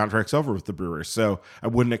contract's over with the Brewers. So I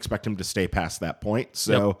wouldn't expect him to stay past that point.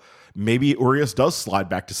 So maybe Urias does slide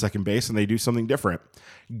back to second base and they do something different.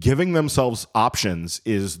 Giving themselves options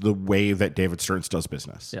is the way that David Stearns does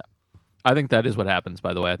business. Yeah, I think that is what happens,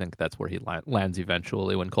 by the way. I think that's where he lands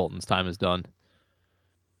eventually when Colton's time is done.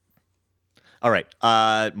 All right.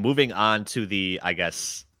 Moving on to the, I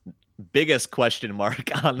guess, biggest question mark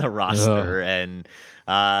on the roster, and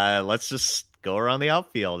let's just go around the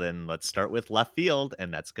outfield, and let's start with left field,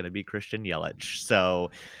 and that's going to be Christian Yelich. So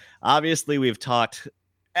obviously we've talked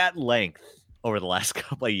at length over the last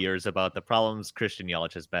couple of years about the problems Christian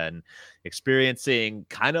Yelich has been experiencing,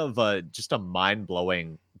 kind of just a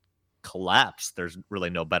mind-blowing collapse. There's really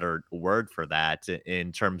no better word for that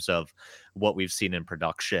in terms of what we've seen in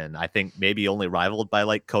production. I think maybe only rivaled by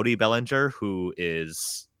like Cody Bellinger, who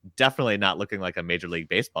is definitely not looking like a Major League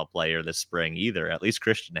Baseball player this spring either. At least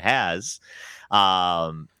Christian has.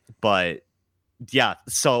 But Yeah,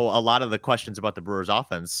 so a lot of the questions about the Brewers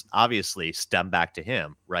offense obviously stem back to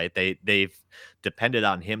him, right? They've depended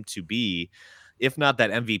on him to be, if not that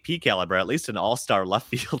MVP caliber, at least an all-star left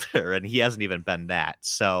fielder, and he hasn't even been that.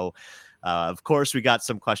 So, of course, we got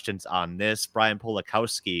some questions on this. Brian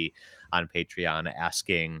Polakowski on Patreon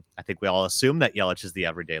asking, I think we all assume that Yelich is the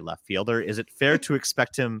everyday left fielder. Is it fair to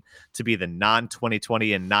expect him to be the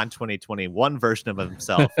non-2020 and non-2021 version of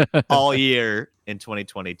himself all year in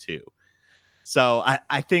 2022? So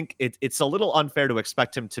I think it's a little unfair to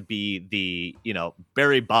expect him to be the,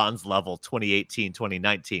 Barry Bonds level 2018,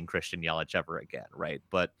 2019 Christian Yelich ever again, right?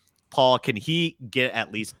 But Paul, can he get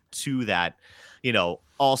at least to that,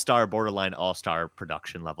 all-star, borderline all-star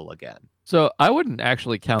production level again? So I wouldn't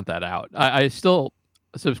actually count that out. I still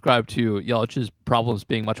subscribe to Yelich's problems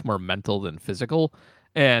being much more mental than physical.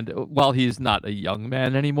 And while he's not a young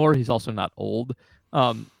man anymore, he's also not old.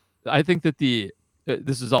 I think that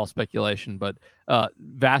this is all speculation, but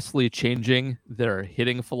vastly changing their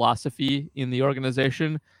hitting philosophy in the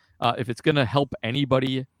organization. If it's going to help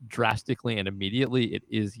anybody drastically and immediately, it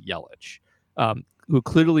is Yelich, who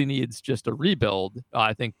clearly needs just a rebuild,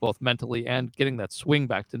 I think, both mentally and getting that swing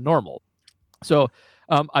back to normal. So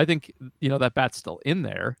I think, that bat's still in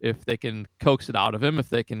there. If they can coax it out of him, if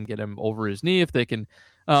they can get him over his knee, if they can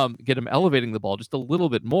get him elevating the ball just a little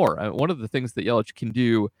bit more. One of the things that Yelich can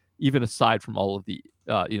do, even aside from all of the,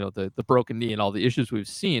 the broken knee and all the issues we've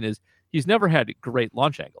seen, is he's never had a great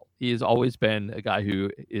launch angle. He has always been a guy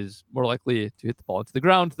who is more likely to hit the ball into the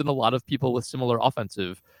ground than a lot of people with similar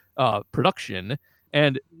offensive production.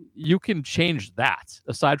 And you can change that.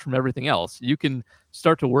 Aside from everything else, you can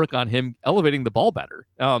start to work on him elevating the ball better.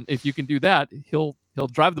 If you can do that, he'll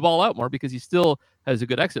drive the ball out more because he still has a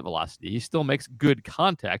good exit velocity. He still makes good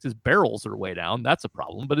contact. His barrels are way down. That's a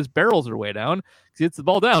problem. But his barrels are way down because he hits the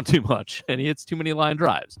ball down too much and he hits too many line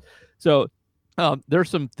drives. So there are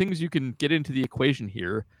some things you can get into the equation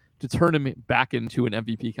here to turn him back into an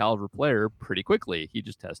MVP caliber player pretty quickly. He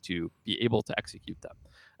just has to be able to execute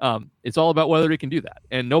them. It's all about whether he can do that.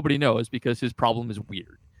 And nobody knows because his problem is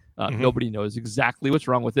weird. Nobody knows exactly what's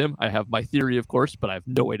wrong with him. I have my theory, of course, but I have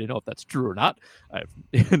no way to know if that's true or not. I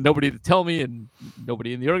have nobody to tell me, and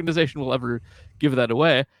nobody in the organization will ever give that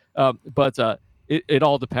away. But it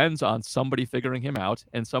all depends on somebody figuring him out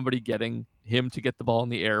and somebody getting him to get the ball in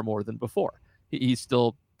the air more than before. He's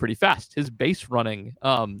still pretty fast. His base running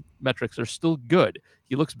metrics are still good.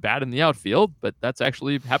 He looks bad in the outfield, but that's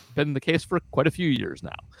actually been the case for quite a few years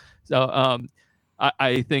now. So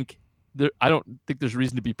I think I don't think there's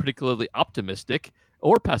reason to be particularly optimistic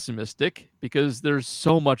or pessimistic because there's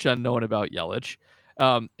so much unknown about Yelich.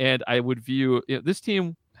 And I would view this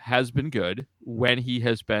team has been good when he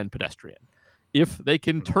has been pedestrian. If they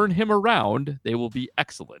can turn him around, they will be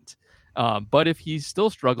excellent. But if he still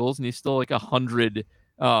struggles and he's still like 100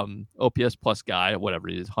 OPS plus guy, whatever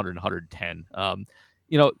he is, 100, 110,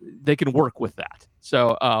 they can work with that.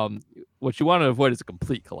 So what you want to avoid is a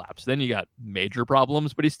complete collapse. Then you got major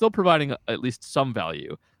problems, but he's still providing at least some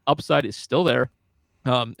value. Upside is still there.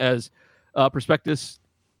 As Prospectus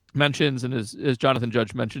mentions, and as Jonathan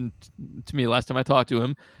Judge mentioned to me last time I talked to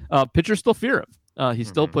him, pitchers still fear him. He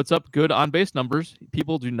still puts up good on-base numbers.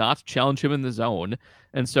 People do not challenge him in the zone.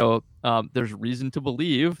 And so there's reason to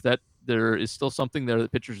believe that there is still something there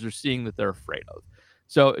that pitchers are seeing that they're afraid of.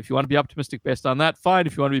 So if you want to be optimistic based on that, fine.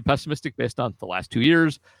 If you want to be pessimistic based on the last 2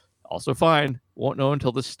 years, also fine. Won't know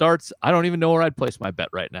until this starts. I don't even know where I'd place my bet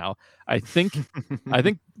right now. I think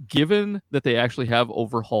given that they actually have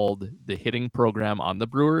overhauled the hitting program on the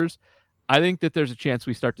Brewers, I think that there's a chance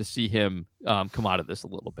we start to see him come out of this a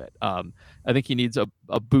little bit. I think he needs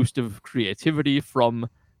a boost of creativity from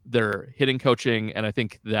their hitting coaching, and I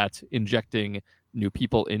think that injecting new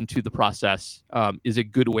people into the process is a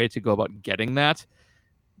good way to go about getting that.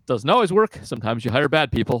 Doesn't always work. Sometimes you hire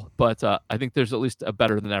bad people, but I think there's at least a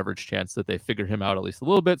better than average chance that they figure him out at least a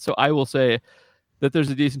little bit. So I will say that there's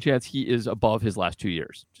a decent chance he is above his last 2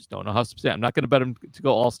 years. Just don't know how substantial. I'm not going to bet him to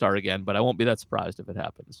go all-star again, but I won't be that surprised if it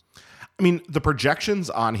happens. I mean, the projections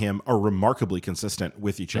on him are remarkably consistent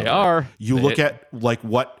with each other. They are. You look at like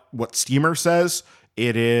what Steamer says.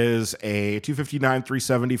 It is a 259,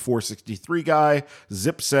 370, 463 guy.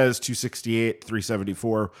 Zip says 268,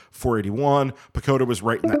 374, 481. Pacoda was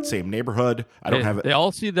right in that same neighborhood. I don't have it. They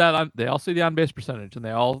all see that. They all see the on-base percentage, and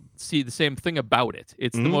they all see the same thing about it.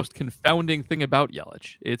 It's the most confounding thing about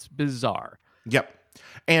Yelich. It's bizarre. Yep.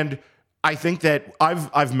 And I think that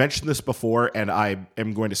I've mentioned this before, and I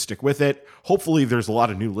am going to stick with it. Hopefully, there's a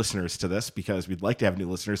lot of new listeners to this because we'd like to have new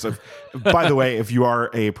listeners. So, by the way, if you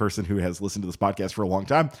are a person who has listened to this podcast for a long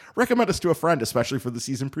time, recommend us to a friend, especially for the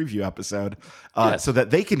season preview episode, so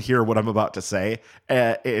that they can hear what I'm about to say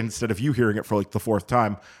instead of you hearing it for like the fourth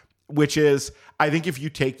time. Which is, I think if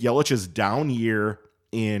you take Yelich's down year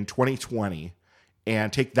in 2020.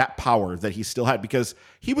 And take that power that he still had, because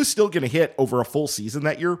he was still going to hit over a full season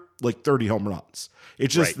that year, like 30 home runs.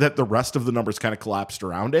 It's just that the rest of the numbers kind of collapsed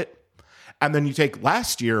around it. And then you take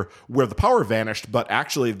last year where the power vanished, but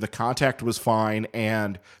actually the contact was fine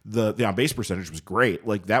and the on-base percentage was great.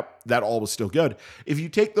 Like that all was still good. If you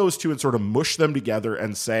take those two and sort of mush them together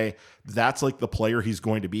and say that's like the player he's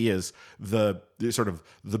going to be, is the sort of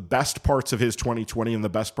the best parts of his 2020 and the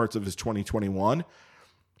best parts of his 2021,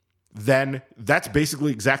 then that's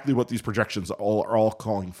basically exactly what these projections are all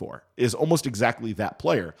calling for, is almost exactly that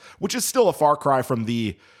player, which is still a far cry from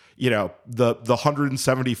the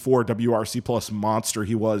 174 WRC plus monster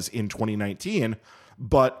he was in 2019.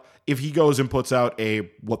 But if he goes and puts out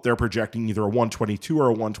what they're projecting, either a 122 or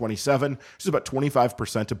a 127, which is about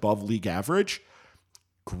 25% above league average,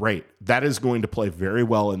 great. That is going to play very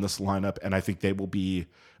well in this lineup, and I think they will be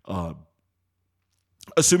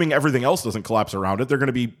assuming everything else doesn't collapse around it, they're going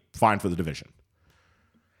to be fine for the division.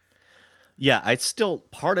 Yeah,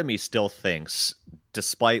 part of me still thinks,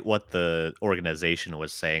 despite what the organization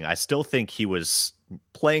was saying, I still think he was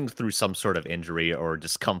playing through some sort of injury or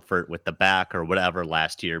discomfort with the back or whatever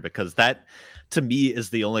last year, because that, to me, is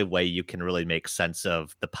the only way you can really make sense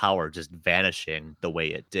of the power just vanishing the way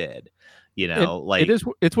it did.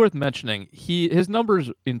 It's worth mentioning. His numbers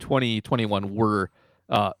in 2021 were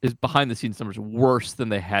his behind the scenes numbers worse than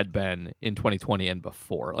they had been in 2020 and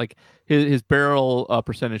before. Like his barrel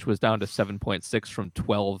percentage was down to 7.6 from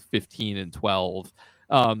 12, 15, and 12.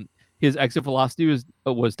 His exit velocity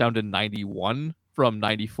was down to 91 from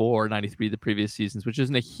 94, 93 the previous seasons, which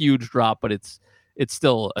isn't a huge drop, but it's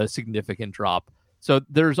still a significant drop. So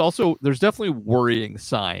there's definitely worrying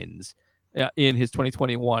signs in his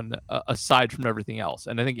 2021 aside from everything else.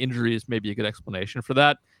 And I think injuries may be a good explanation for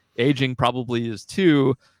that. Aging probably is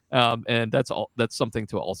too, and that's something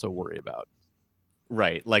to also worry about.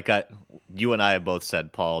 Right, like you and I have both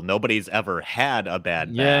said, Paul, nobody's ever had a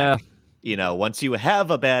bad back. Once you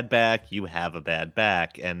have a bad back, you have a bad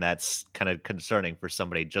back, and that's kind of concerning for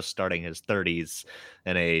somebody just starting his 30s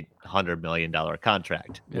in a $100 million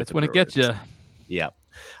contract. It's when it gets you. Yeah.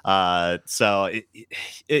 So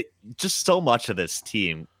it just so much of this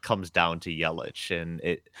team comes down to Yelich, and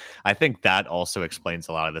I think that also explains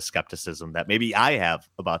a lot of the skepticism that maybe I have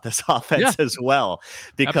about this offense as well,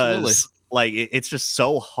 because it's just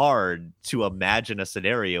so hard to imagine a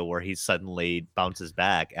scenario where he suddenly bounces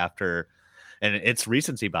back after, and it's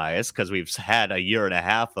recency bias because we've had a year and a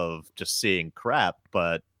half of just seeing crap.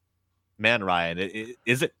 But man, Ryan,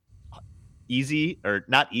 is it easy, or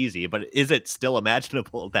not easy, but is it still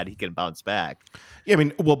imaginable that he can bounce back? Yeah, I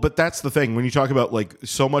mean, well, but that's the thing. When you talk about like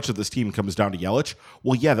so much of this team comes down to Yelich,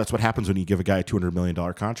 well, yeah, that's what happens when you give a guy a $200 million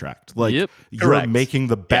contract. Like you're making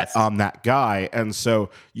the bet on that guy. And so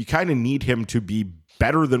you kind of need him to be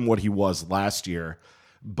better than what he was last year.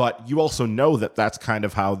 But you also know that that's kind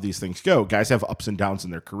of how these things go. Guys have ups and downs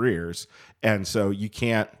in their careers. And so you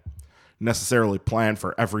can't necessarily plan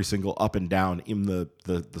for every single up and down in the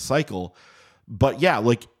cycle. But yeah,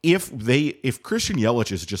 like if Christian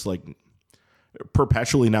Yelich is just like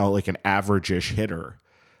perpetually now like an average-ish hitter,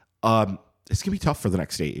 it's gonna be tough for the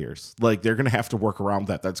next 8 years. Like they're gonna have to work around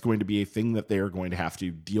that. That's going to be a thing that they are going to have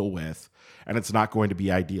to deal with, and it's not going to be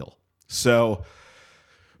ideal. So,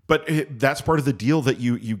 but that's part of the deal that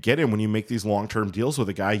you get in when you make these long-term deals with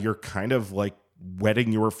a guy. You're kind of like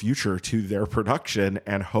wedding your future to their production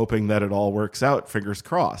and hoping that it all works out. Fingers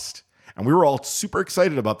crossed. And we were all super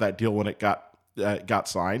excited about that deal when it got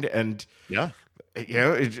signed, and so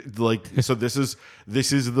this is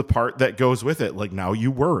the part that goes with it. Like now you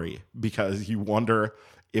worry because you wonder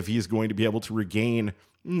if he's going to be able to regain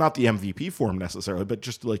not the MVP form necessarily, but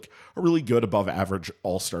just like a really good above average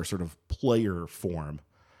all-star sort of player form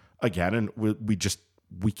again. And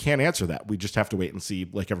we can't answer that. We just have to wait and see,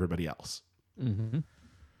 like everybody else. Mm-hmm.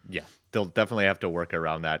 Yeah, they'll definitely have to work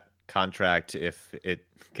around that contract if it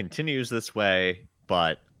continues this way,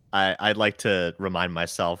 but I'd like to remind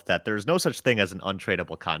myself that there's no such thing as an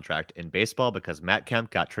untradeable contract in baseball, because Matt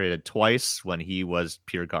Kemp got traded twice when he was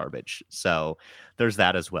pure garbage. So there's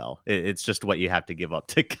that as well. It's just what you have to give up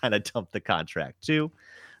to kind of dump the contract too.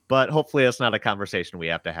 but hopefully that's not a conversation we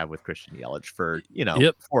have to have with Christian Yelich for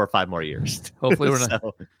 4 or 5 more years. Hopefully we're not.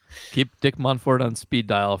 Keep Dick Monfort on speed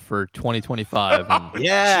dial for 2025. And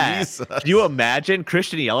yeah. Can you imagine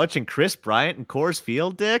Christian Yelich and Chris Bryant and Coors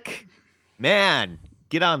Field, Dick? Man,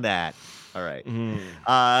 get on that. All right.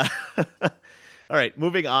 All right.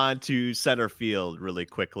 Moving on to center field really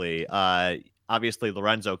quickly. Obviously,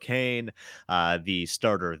 Lorenzo Cain, the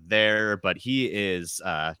starter there, but he is,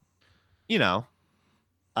 long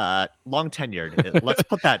tenured. Let's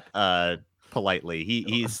put that politely.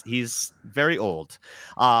 He's very old,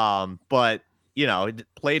 but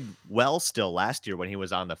played well still last year when he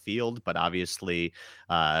was on the field. But obviously,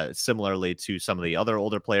 similarly to some of the other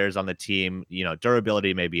older players on the team,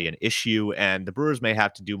 durability may be an issue, and the Brewers may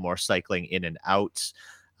have to do more cycling in and out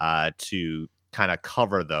to kind of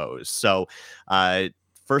cover those. So,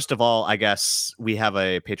 first of all, I guess we have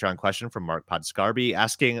a Patreon question from Mark Podscarby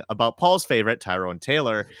asking about Paul's favorite, Tyrone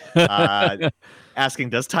Taylor, asking,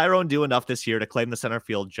 does Tyrone do enough this year to claim the center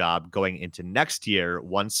field job going into next year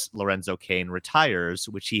once Lorenzo Cain retires,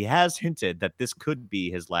 which he has hinted that this could be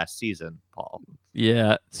his last season, Paul?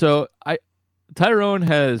 Yeah. So Tyrone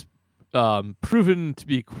has proven to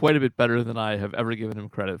be quite a bit better than I have ever given him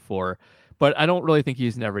credit for, but I don't really think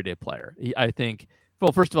he's an everyday player. I think,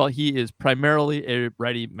 well, first of all, he is primarily a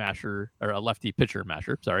righty masher or a lefty pitcher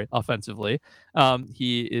masher, offensively.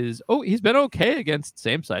 He's been okay against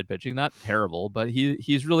same side pitching, not terrible, but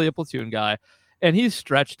he's really a platoon guy, and he's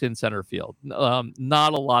stretched in center field.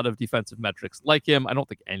 Not a lot of defensive metrics like him. I don't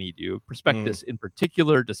think any do. Prospectus in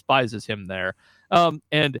particular despises him there.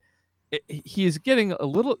 And he's getting a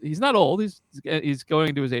little, he's not old. He's going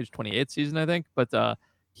into his age 28 season, I think, but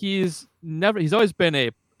he's always been a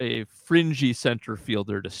fringy center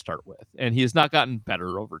fielder to start with, and he has not gotten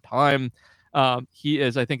better over time. He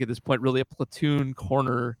is, I think, at this point, really a platoon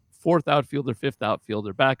corner, 4th outfielder, 5th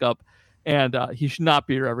outfielder backup, and he should not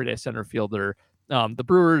be your everyday center fielder. The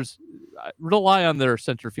Brewers rely on their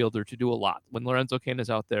center fielder to do a lot. When Lorenzo Cain is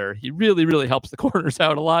out there, he really, really helps the corners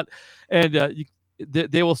out a lot, and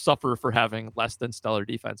they will suffer for having less than stellar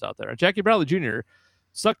defense out there. And Jackie Bradley Jr.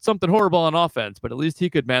 sucked something horrible on offense, but at least he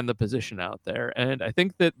could man the position out there. And I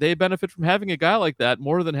think that they benefit from having a guy like that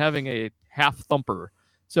more than having a half thumper.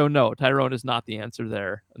 So no, Tyrone is not the answer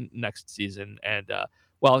there next season. And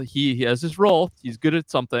while he has his role, he's good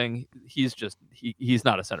at something. He's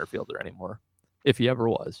not a center fielder anymore, if he ever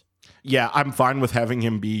was. Yeah, I'm fine with having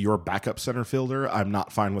him be your backup center fielder. I'm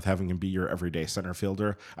not fine with having him be your everyday center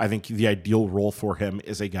fielder. I think the ideal role for him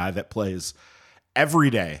is a guy that plays every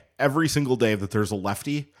day, every single day that there's a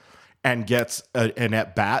lefty, and gets an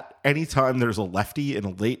at-bat. Anytime there's a lefty in a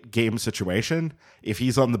late game situation, if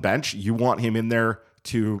he's on the bench, you want him in there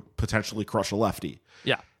to potentially crush a lefty.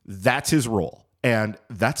 Yeah. That's his role, and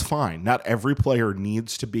that's fine. Not every player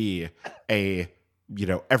needs to be a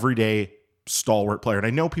everyday stalwart player, and I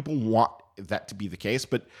know people want that to be the case,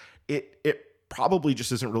 but it probably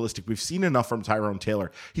just isn't realistic. We've seen enough from Tyrone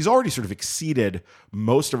Taylor. He's already sort of exceeded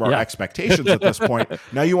most of our expectations at this point.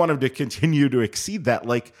 Now you want him to continue to exceed that.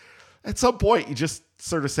 Like, at some point, you just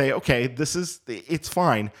sort of say, okay, it's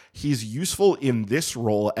fine. He's useful in this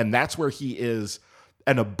role, and that's where he is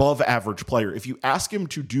an above average player. If you ask him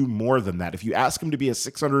to do more than that, if you ask him to be a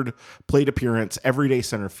 600 plate appearance, everyday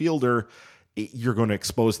center fielder, you're going to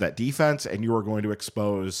expose that defense, and you are going to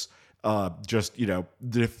expose the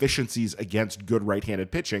deficiencies against good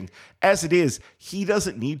right-handed pitching. As it is, he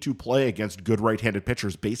doesn't need to play against good right-handed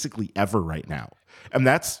pitchers basically ever right now. And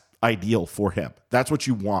that's ideal for him. That's what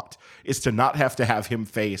you want, is to not have to have him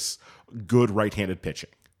face good right-handed pitching.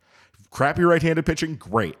 Crappy right-handed pitching,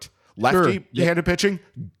 great. Lefty-handed pitching,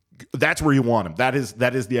 that's where you want him. That is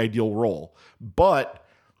the ideal role. But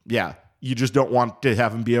yeah, you just don't want to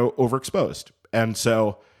have him be overexposed. And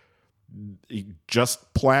so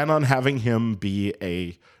just plan on having him be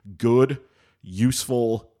a good,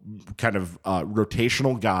 useful kind of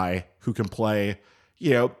rotational guy who can play,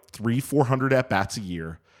 300-400 at bats a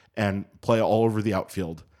year and play all over the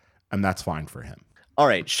outfield. And that's fine for him. All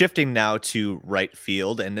right. Shifting now to right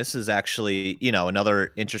field. And this is actually,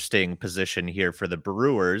 another interesting position here for the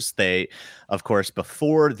Brewers. They, of course,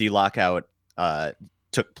 before the lockout,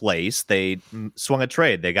 took place, they swung a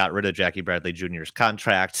trade. They got rid of Jackie Bradley Jr.'s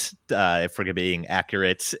contract, if we're being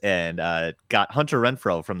accurate, and got Hunter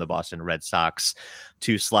Renfroe from the Boston Red Sox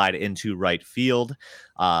to slide into right field.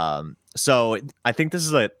 So I think this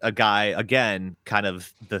is a guy, again, kind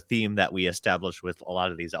of the theme that we established with a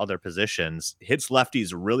lot of these other positions. Hits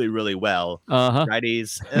lefties really, really well.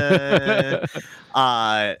 Righties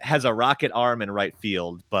has a rocket arm in right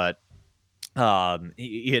field, but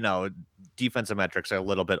defensive metrics are a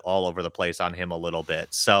little bit all over the place on him a little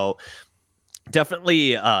bit. So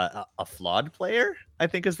definitely a flawed player, I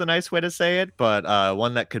think is the nice way to say it, but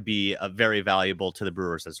one that could be very valuable to the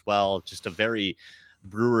Brewers as well. Just a very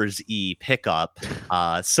Brewers-y pickup.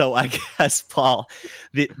 So I guess, Paul,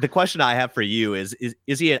 the question I have for you is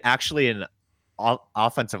he actually an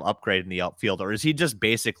offensive upgrade in the outfield, or is he just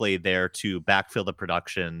basically there to backfill the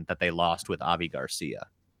production that they lost with Avi Garcia?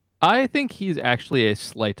 I think he's actually a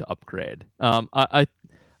slight upgrade.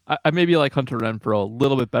 I maybe like Hunter Renfroe a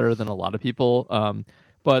little bit better than a lot of people,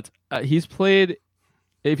 but he's played.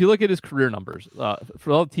 If you look at his career numbers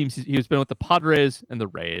for all the teams, he's been with the Padres and the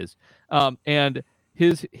Rays, and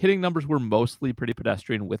his hitting numbers were mostly pretty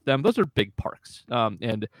pedestrian with them. Those are big parks,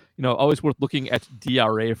 and always worth looking at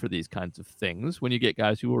DRA for these kinds of things. When you get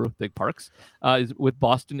guys who are with big parks, is with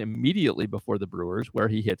Boston immediately before the Brewers, where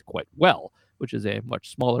he hit quite well, which is a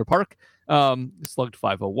much smaller park. Slugged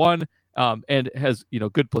 .501. And has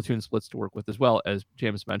good platoon splits to work with as well, as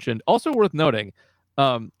James mentioned. Also worth noting,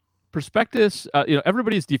 Prospectus,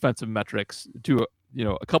 everybody's defensive metrics do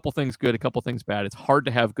a couple things good, a couple things bad. It's hard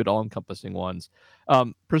to have good all-encompassing ones.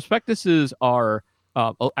 Prospectuses are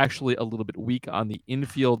actually a little bit weak on the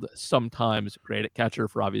infield, sometimes great at catcher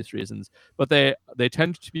for obvious reasons, but they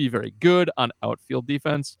tend to be very good on outfield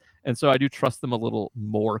defense, and so I do trust them a little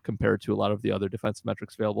more compared to a lot of the other defensive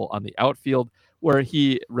metrics available on the outfield, where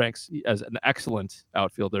he ranks as an excellent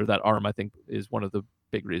outfielder. That arm, I think, is one of the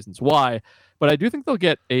big reasons why, but I do think they'll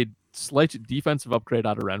get a slight defensive upgrade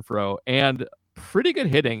out of Renfroe and pretty good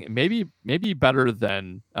hitting, maybe better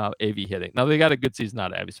than AV hitting. Now they got a good season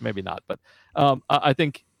out of AV, so maybe not. But I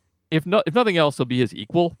think if nothing else, he'll be his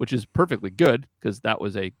equal, which is perfectly good because that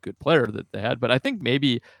was a good player that they had. But I think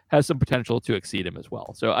maybe has some potential to exceed him as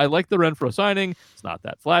well. So I like the Renfroe signing. It's not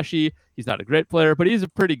that flashy. He's not a great player, but he's a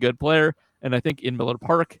pretty good player. And I think in Miller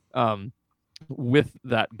Park, with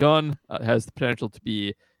that gun, has the potential to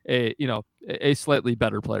be a slightly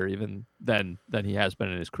better player even than he has been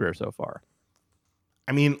in his career so far.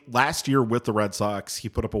 I mean, last year with the Red Sox, he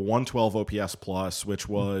put up a 112 OPS plus, which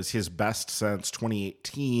was his best since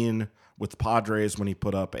 2018 with the Padres when he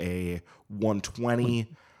put up a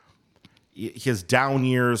 120. His down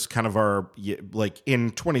years kind of are like in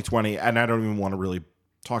 2020, and I don't even want to really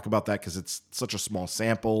talk about that because it's such a small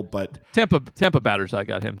sample, but Tampa batters, I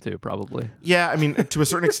got him too, probably. Yeah, I mean, to a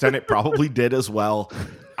certain extent, it probably did as well.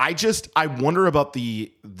 I wonder about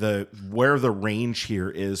the where the range here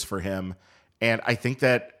is for him. And I think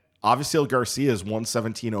that obviously Garcia's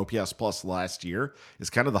 117 OPS plus last year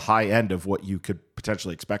is kind of the high end of what you could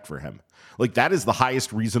potentially expect for him. Like that is the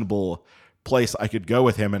highest reasonable place I could go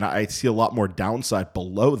with him. And I see a lot more downside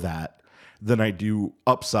below that than I do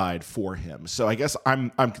upside for him. So I guess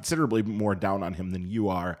I'm considerably more down on him than you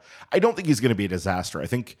are. I don't think he's going to be a disaster. I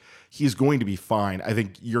think he's going to be fine. I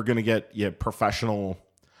think you're going to get professional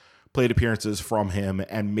plate appearances from him,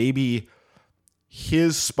 and maybe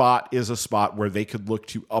his spot is a spot where they could look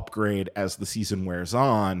to upgrade as the season wears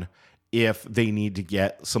on if they need to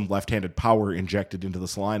get some left-handed power injected into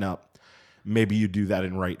this lineup. Maybe you do that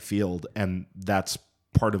in right field, and that's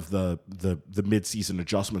part of the mid-season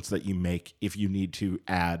adjustments that you make if you need to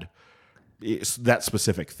add that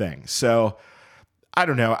specific thing. So I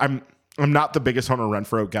don't know. I'm not the biggest Hunter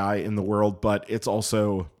Renfroe guy in the world, but it's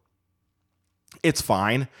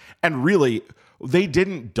fine. And really, they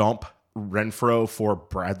didn't dump Renfroe for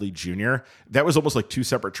Bradley Jr. That was almost like two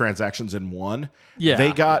separate transactions in one. Yeah.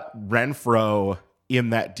 They got Renfroe in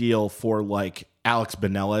that deal for like Alex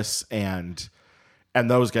Benelis and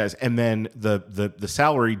those guys. And then the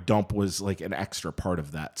salary dump was like an extra part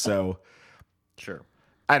of that. So sure.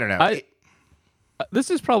 I don't know.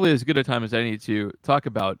 This is probably as good a time as any to talk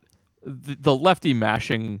about the lefty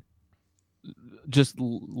mashing just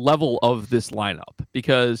level of this lineup,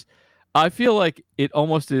 because I feel like it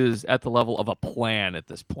almost is at the level of a plan at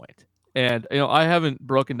this point. And, I haven't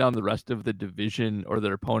broken down the rest of the division or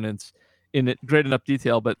their opponents in great enough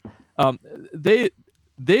detail, but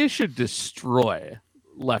they should destroy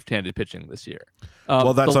left-handed pitching this year.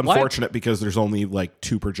 Well, that's unfortunate because there's only like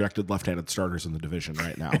two projected left-handed starters in the division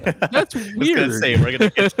right now. That's weird. I was gonna say, we're going to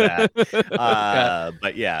get to that.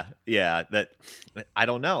 But yeah, that I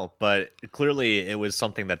don't know. But clearly it was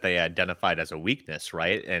something that they identified as a weakness,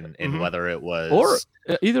 right? And whether it was... Or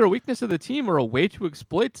either a weakness of the team or a way to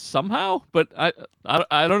exploit somehow. But I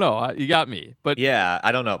don't know. You got me. But yeah,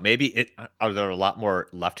 I don't know. Maybe are there a lot more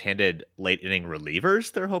left-handed late-inning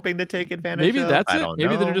relievers they're hoping to take advantage of? Maybe that's it.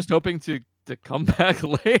 Maybe know. They're just hoping to come back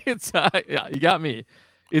late. Yeah, you got me.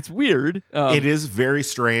 It's weird. It is very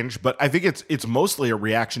strange, but I think it's mostly a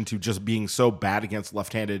reaction to just being so bad against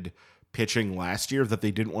left-handed pitching last year that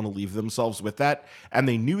they didn't want to leave themselves with that. And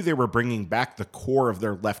they knew they were bringing back the core of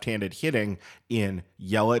their left-handed hitting in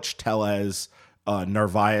Yelich, Tellez,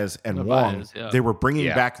 Narvaez, and Wong. Yeah. They were bringing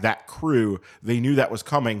back that crew. They knew that was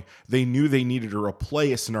coming. They knew they needed to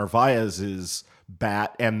replace Narvaez's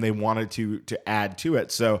bat, and they wanted to add to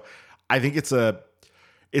it. So I think it's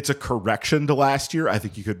a correction to last year. I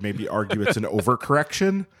think you could maybe argue it's an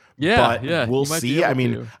overcorrection. But we'll see. I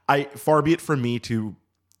mean, far be it from me to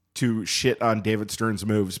shit on David Stern's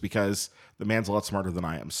moves, because the man's a lot smarter than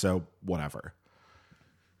I am. So whatever.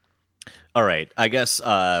 All right. I guess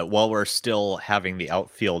while we're still having the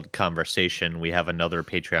outfield conversation, we have another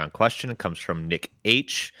Patreon question. It comes from Nick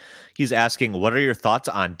H. He's asking, what are your thoughts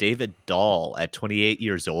on David Dahl at 28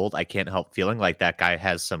 years old? I can't help feeling like that guy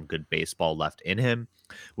has some good baseball left in him.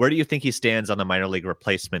 Where do you think he stands on the minor league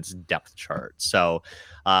replacements depth chart? So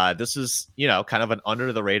this is, kind of an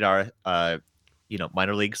under the radar,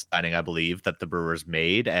 minor league signing, I believe, that the Brewers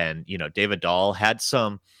made. And, David Dahl had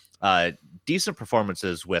some decent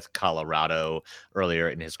performances with Colorado earlier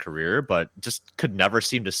in his career, but just could never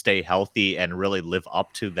seem to stay healthy and really live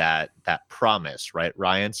up to that promise, right,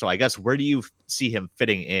 Ryan? So I guess where do you see him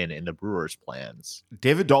fitting in the Brewers' plans?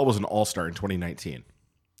 David Dahl was an all-star in 2019.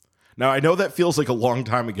 Now, I know that feels like a long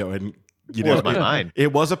time ago, and my mind.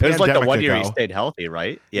 It was a pandemic. It was like the 1 year ago. He stayed healthy,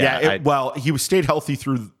 right? He stayed healthy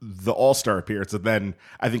through the All-Star appearance, and then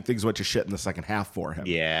I think things went to shit in the second half for him.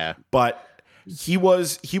 Yeah, but he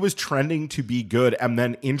was trending to be good, and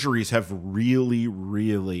then injuries have really,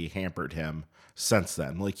 really hampered him since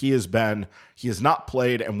then. Like he has not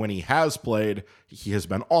played, and when he has played, he has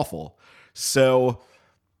been awful. So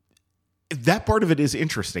that part of it is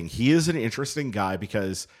interesting. He is an interesting guy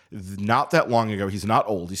because not that long ago, he's not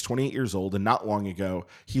old. He's 28 years old, and not long ago,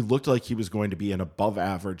 he looked like he was going to be an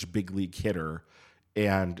above-average big league hitter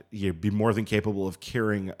and be more than capable of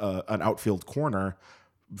carrying an outfield corner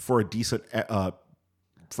for a decent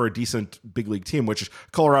big league team, which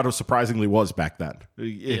Colorado surprisingly was back then.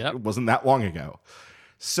 It wasn't that long ago.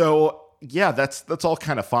 So yeah, that's all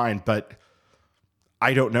kind of fine, but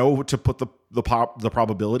I don't know. To put the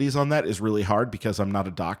probabilities on that is really hard because I'm not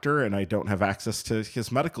a doctor and I don't have access to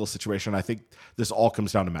his medical situation. I think this all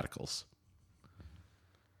comes down to medicals.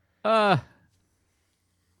 Not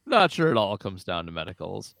sure it all comes down to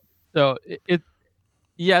medicals. So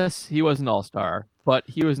yes, he was an all-star, but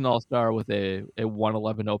he was an all-star with a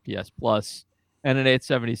 111 OPS plus and an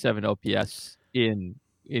 877 OPS in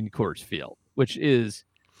Coors Field, which is,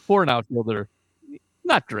 for an outfielder,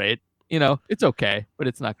 not great. It's okay, but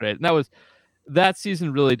it's not great. And that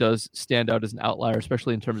season really does stand out as an outlier,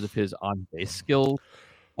 especially in terms of his on-base skill.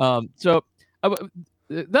 So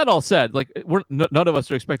that all said, like none of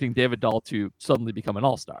us are expecting David Dahl to suddenly become an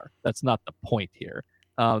all-star. That's not the point here.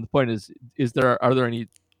 The point is are there any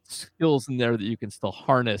skills in there that you can still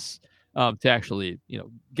harness to actually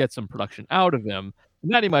get some production out of him?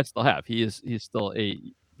 And that he might still have. He's still a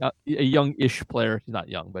young-ish player. He's not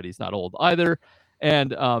young, but he's not old either.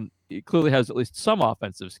 And he clearly has at least some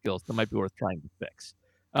offensive skills that might be worth trying to fix.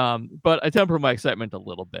 But I temper my excitement a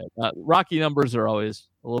little bit. Rocky numbers are always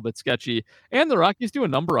a little bit sketchy, and the Rockies do a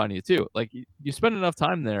number on you too. Like you spend enough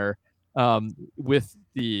time there with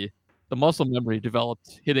the muscle memory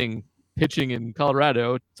developed pitching in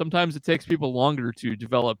Colorado. Sometimes it takes people longer to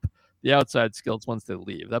develop the outside skills once they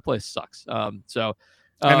leave. That place sucks. And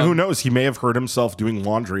who knows? He may have hurt himself doing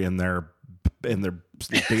laundry in their basement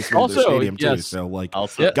of the stadium too. So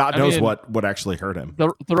God knows what actually hurt him.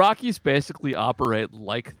 The Rockies basically operate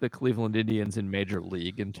like the Cleveland Indians in Major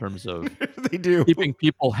League in terms of they do keeping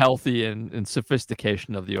people healthy and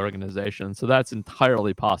sophistication of the organization. So that's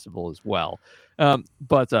entirely possible as well.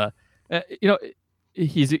 But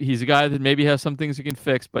he's a guy that maybe has some things he can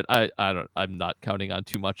fix, but I'm not counting on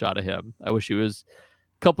too much out of him. I wish he was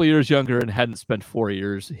a couple years younger and hadn't spent 4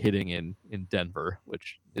 years hitting in Denver,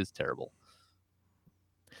 which is terrible.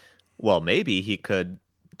 Well, maybe he could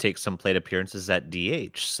take some plate appearances at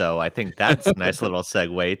DH. So I think that's a nice little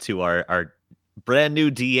segue to our brand new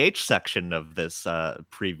DH section of this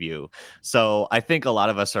preview. So I think a lot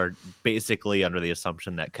of us are basically under the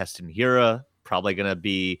assumption that Keston Hiura probably going to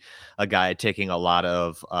be a guy taking a lot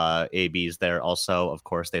of ABs there. Also, of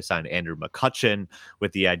course, they signed Andrew McCutchen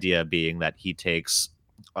with the idea being that he takes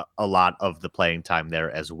a lot of the playing time there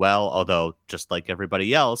as well. Although, just like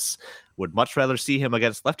everybody else, would much rather see him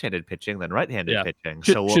against left-handed pitching than right-handed pitching.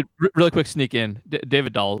 Should really quick sneak in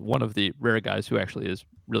David Dahl, one of the rare guys who actually is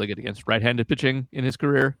really good against right-handed pitching in his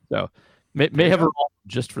career. So may have a role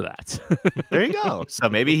just for that. There you go. So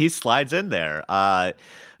maybe he slides in there.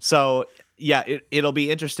 So yeah, it'll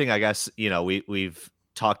be interesting. I guess we've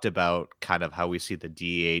talked about kind of how we see the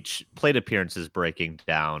DH plate appearances breaking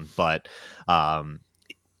down, but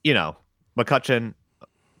McCutchen,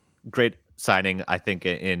 great signing, I think,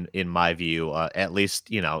 in my view, at least,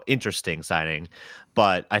 interesting signing.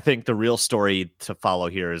 But I think the real story to follow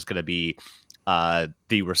here is going to be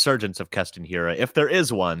the resurgence of Keston Hiura. If there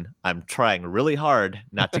is one, I'm trying really hard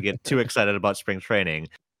not to get too excited about spring training.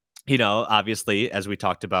 Obviously, as we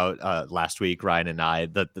talked about last week, Ryan and I,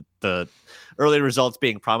 the early results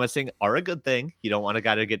being promising are a good thing. You don't want a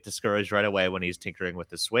guy to get discouraged right away when he's tinkering with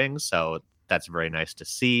his swing. So that's very nice to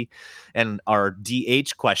see. And our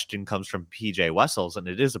DH question comes from PJ Wessels, and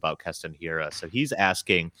it is about Keston Hiura. So he's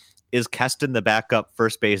asking, is Keston the backup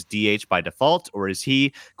first base DH by default, or is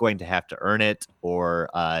he going to have to earn it, or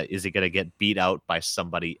is he going to get beat out by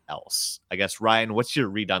somebody else? I guess, Ryan, what's your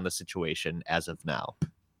read on the situation as of now?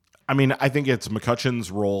 I mean, I think it's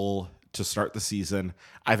McCutchen's role to start the season.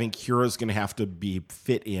 I think Hiura's going to have to be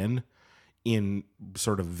fit in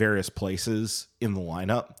sort of various places in the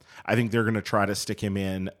lineup. I think they're going to try to stick him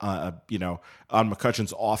in, on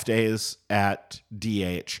McCutchen's off days at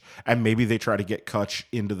DH, and maybe they try to get Kutch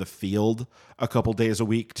into the field a couple days a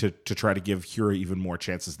week to try to give Hiura even more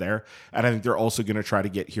chances there. And I think they're also going to try to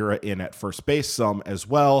get Hiura in at first base some as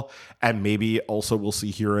well, and maybe also we'll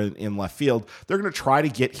see Hiura in left field. They're going to try to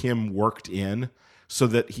get him worked in so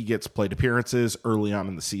that he gets plate appearances early on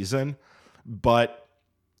in the season. But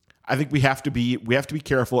I think we have to be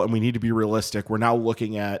careful, and we need to be realistic. We're now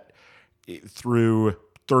looking at through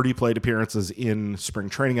 30 plate appearances in spring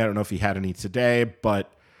training. I don't know if he had any today,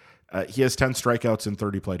 but he has 10 strikeouts in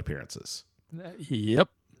 30 plate appearances. Yep.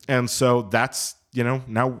 And so that's, now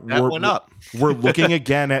that went up. We're looking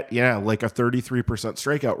again at, like a 33%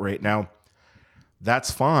 strikeout rate. Now,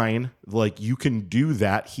 that's fine. Like, you can do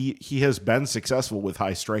that. He has been successful with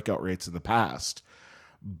high strikeout rates in the past,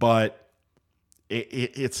 but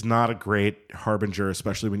it's not a great harbinger,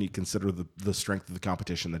 especially when you consider the strength of the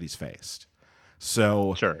competition that he's faced.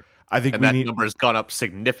 So sure. I think that number has gone up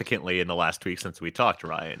significantly in the last week since we talked,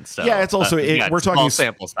 Ryan. So yeah, it's also we're talking small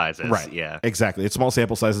sample sizes, right? Yeah, exactly. It's small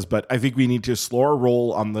sample sizes, but I think we need to slow our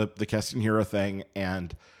roll on the Keston Hiura thing,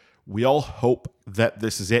 and we all hope that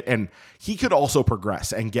this is it. And he could also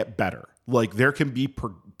progress and get better. Like, there can be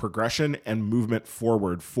progression and movement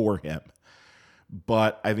forward for him,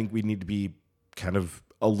 but I think we need to be kind of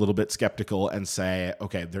a little bit skeptical and say,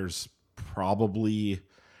 okay,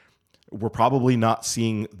 we're probably not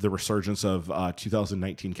seeing the resurgence of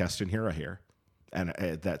 2019 Keston Hiura here, and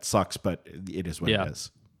that sucks, but it is what it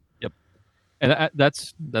is. Yep, and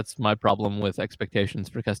that's my problem with expectations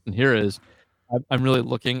for Keston Hiura is I'm really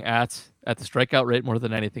looking at the strikeout rate more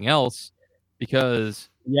than anything else, because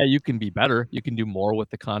you can be better, you can do more with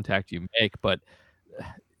the contact you make, but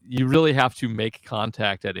you really have to make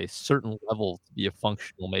contact at a certain level to be a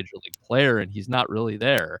functional major league player, and he's not really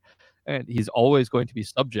there. And he's always going to be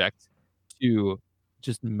subject to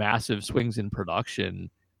just massive swings in production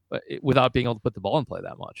without being able to put the ball in play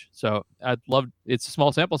that much. So it's a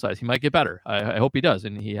small sample size. He might get better. I hope he does.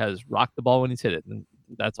 And he has rocked the ball when he's hit it. And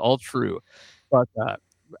that's all true. But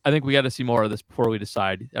I think we got to see more of this before we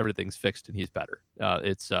decide everything's fixed and he's better.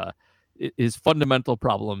 His fundamental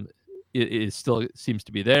problem it still seems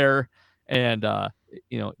to be there, and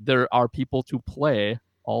there are people to play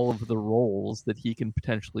all of the roles that he can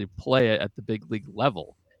potentially play at the big league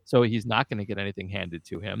level. So he's not going to get anything handed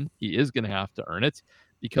to him. He is going to have to earn it,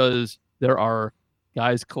 because there are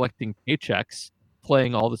guys collecting paychecks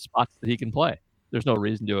playing all the spots that he can play. There's no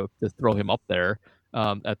reason to throw him up there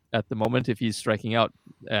at the moment if he's striking out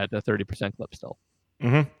at a 30% clip still.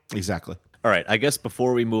 Mm-hmm. Exactly. All right, I guess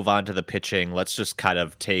before we move on to the pitching, let's just kind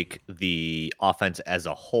of take the offense as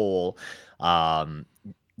a whole. I'm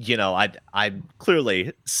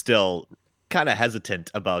clearly still kind of hesitant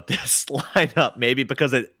about this lineup, maybe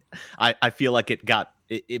because I feel like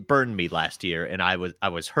it burned me last year, and I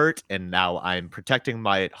was hurt, and now I'm protecting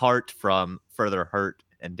my heart from further hurt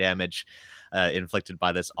and damage inflicted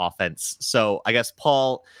by this offense. So I guess,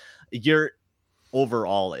 Paul, your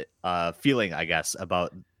overall feeling, I guess,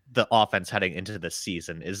 about the offense heading into the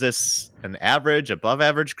season, is this an average, above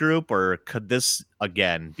average group, or could this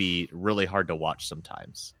again be really hard to watch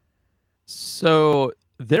sometimes? So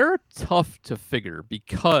they're tough to figure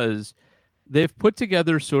because they've put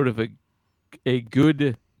together sort of a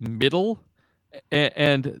good middle,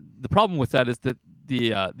 and the problem with that is that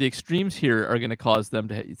the extremes here are going to cause them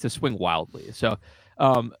to swing wildly. So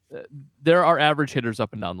there are average hitters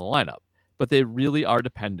up and down the lineup, but they really are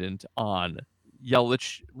dependent on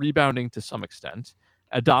Yelich rebounding to some extent,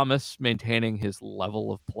 Adames maintaining his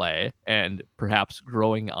level of play and perhaps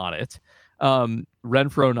growing on it,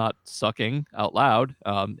 Renfroe not sucking out loud,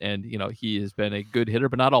 and he has been a good hitter,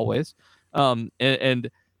 but not always. And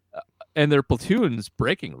their platoon's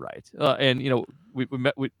breaking right. And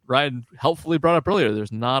Ryan helpfully brought up earlier,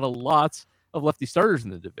 there's not a lot of lefty starters in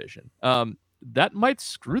the division. That might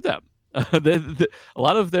screw them. A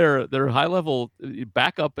lot of their high level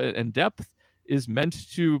backup and depth is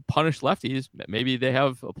meant to punish lefties. Maybe they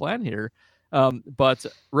have a plan here. But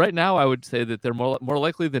right now, I would say that they're more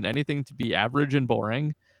likely than anything to be average and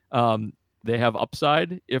boring. They have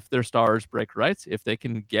upside if their stars break right. If they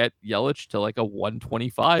can get Yelich to like a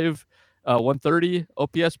 125, 130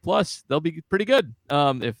 OPS plus, they'll be pretty good.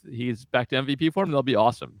 If he's back to MVP form, they'll be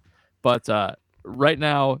awesome. But right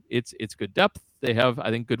now, it's good depth. They have, I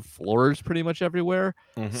think, good floors pretty much everywhere.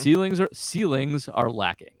 Mm-hmm. Ceilings are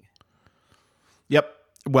lacking. Yep.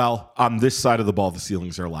 Well, on this side of the ball, the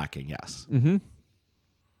ceilings are lacking. Yes. Mm-hmm.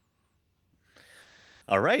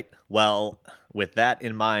 All right. Well, with that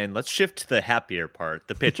in mind, let's shift to the happier part,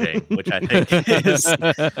 the pitching, which I think is.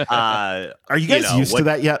 Are you guys used to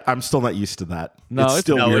that yet? I'm still not used to that. No, it's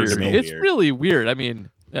still weird to me. It's really weird. I mean,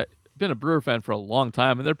 I've been a Brewer fan for a long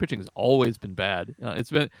time, and their pitching has always been bad.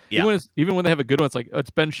 It's been even when they have a good one, it's like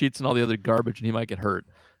it's Ben Sheets and all the other garbage, and he might get hurt.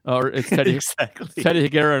 Or it's Teddy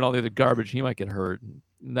Higuera and all the other garbage, and he might get hurt. And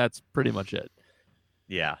that's pretty much it.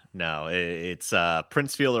 Yeah, no, it's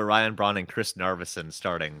Prince Fielder, Ryan Braun, and Chris Narveson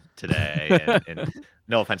starting today. And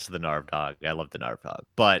no offense to the Narv dog, I love the Narv dog,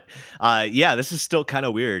 but this is still kind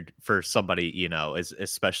of weird for somebody,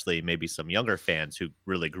 especially maybe some younger fans who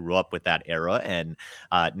really grew up with that era and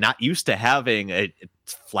not used to having a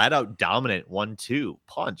flat out dominant 1-2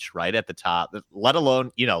 punch right at the top, let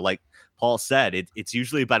alone like Paul said, it's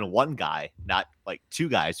usually been one guy, not like two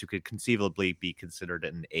guys who could conceivably be considered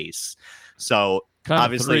an ace. So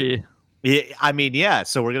obviously,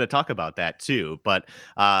 so we're going to talk about that too, but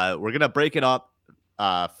we're going to break it up.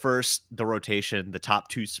 First, the rotation, the top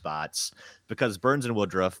two spots, because Burnes and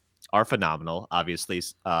Woodruff are phenomenal. Obviously,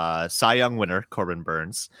 Cy Young winner Corbin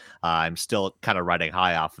Burnes. I'm still kind of riding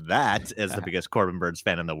high off of that as the biggest Corbin Burnes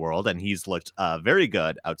fan in the world, and he's looked very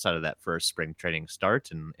good outside of that first spring training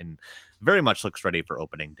start, and very much looks ready for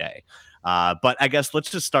opening day. But I guess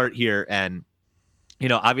let's just start here. And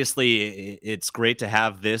obviously it's great to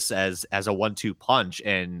have this as a 1-2 punch.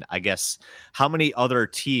 And I guess how many other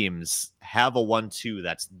teams have a 1-2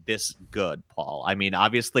 that's this good, Paul? I mean,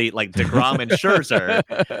 obviously like DeGrom and Scherzer,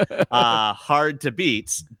 hard to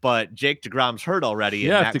beat, but Jake DeGrom's hurt already.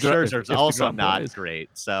 And Max Scherzer's also not great.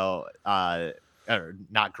 So, or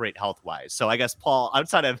not great health-wise. So I guess, Paul,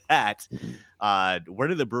 outside of that, where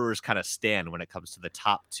do the Brewers kind of stand when it comes to the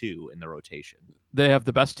top two in the rotation? They have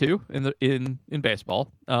the best two in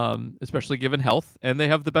baseball, especially given health, and they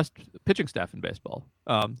have the best pitching staff in baseball,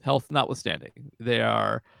 health notwithstanding. They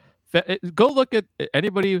are. Go look at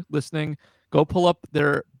anybody listening. Go pull up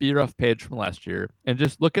their BRF page from last year and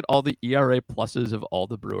just look at all the ERA pluses of all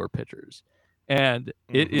the Brewer pitchers, and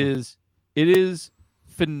it is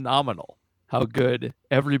phenomenal how good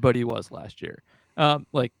everybody was last year.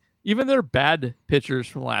 Like even their bad pitchers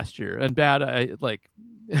from last year, and bad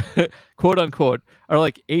quote unquote, are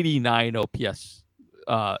like 89 OPS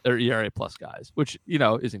or ERA plus guys, which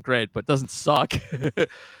isn't great, but doesn't suck.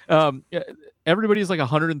 Everybody's like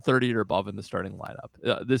 130 or above in the starting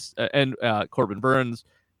lineup. Corbin Burnes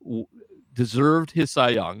deserved his Cy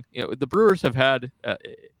Young. The Brewers have had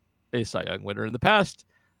a Cy Young winner in the past.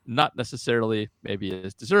 Not necessarily maybe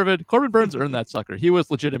as deserved. Corbin Burnes earned that sucker. He was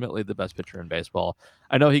legitimately the best pitcher in baseball.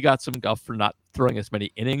 I know he got some guff for not throwing as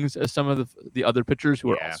many innings as some of the other pitchers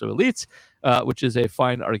who are also elites, which is a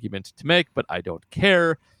fine argument to make, but I don't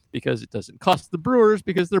care because it doesn't cost the Brewers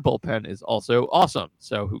because their bullpen is also awesome.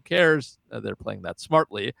 So who cares? They're playing that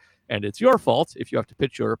smartly, and it's your fault if you have to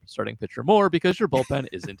pitch your starting pitcher more because your bullpen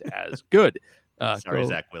isn't as good. Sorry,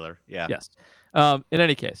 Zach Wheeler. Yeah. Yes. In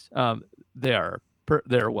any case,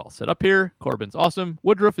 they're well set up here. Corbin's awesome.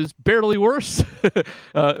 Woodruff is barely worse.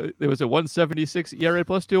 There was a 176 ERA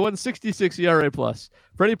plus to a 166 ERA plus.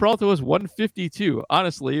 Freddie Peralta was 152.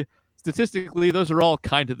 Honestly, statistically, those are all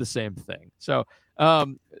kind of the same thing. So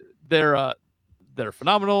they're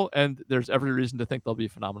phenomenal, and there's every reason to think they'll be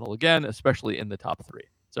phenomenal again, especially in the top three.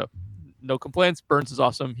 So no complaints. Burnes is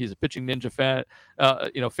awesome. He's a pitching ninja fan,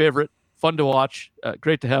 favorite, fun to watch,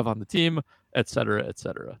 great to have on the team, et cetera, et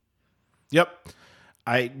cetera. Yep.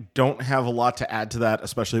 I don't have a lot to add to that,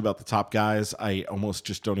 especially about the top guys. I almost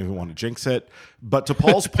just don't even want to jinx it. But to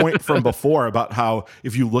Paul's point from before about how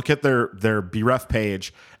if you look at their BREF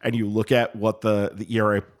page and you look at what the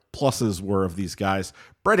ERA pluses were of these guys.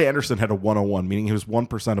 Brett Anderson had a 101, meaning he was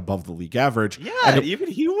 1% above the league average. Yeah, and even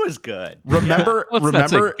he was good. Remember,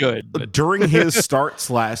 good, but... during his starts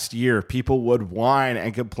last year, people would whine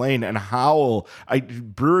and complain and howl.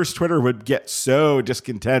 Brewers Twitter would get so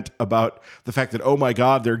discontent about the fact that, oh my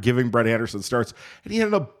God, they're giving Brett Anderson starts. And he had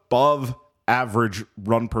an above average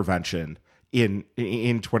run prevention in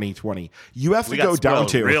 2020. You have to go down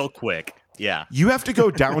to real quick. Yeah. You have to go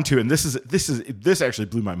down to, and this actually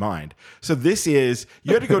blew my mind. So you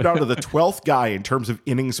had to go down to the 12th guy in terms of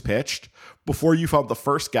innings pitched before you found the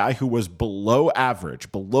first guy who was below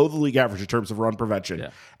the league average in terms of run prevention. Yeah.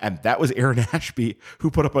 And that was Aaron Ashby, who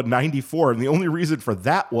put up a 94. And the only reason for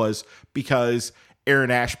that was because Aaron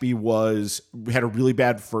Ashby had a really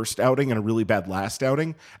bad first outing and a really bad last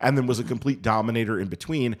outing, and then was a complete dominator in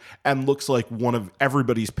between, and looks like one of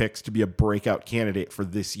everybody's picks to be a breakout candidate for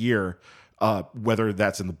this year. Whether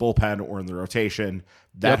that's in the bullpen or in the rotation,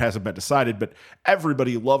 that hasn't been decided, but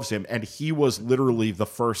everybody loves him. And he was literally the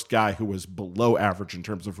first guy who was below average in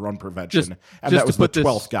terms of run prevention. And that was the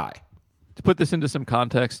 12th guy. To put this into some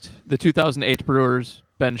context, the 2008 Brewers,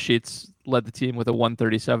 Ben Sheets led the team with a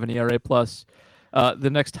 137 ERA plus. The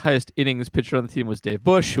next highest innings pitcher on the team was Dave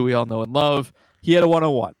Bush, who we all know and love. He had a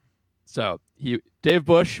 101. So Dave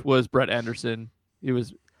Bush was Brett Anderson.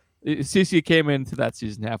 CC came into that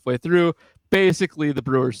season halfway through. Basically, the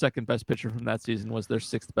Brewers' second best pitcher from that season was their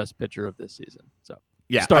sixth best pitcher of this season. So,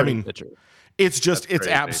 yeah, starting pitcher. It's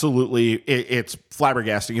absolutely, it's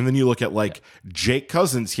flabbergasting. And then you look at Jake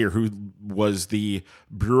Cousins here, who was the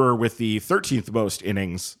Brewer with the 13th most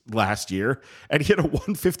innings last year, and he had a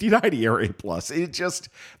 159 ERA plus.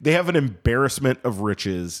 They have an embarrassment of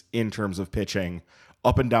riches in terms of pitching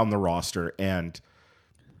up and down the roster, and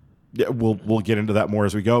we'll get into that more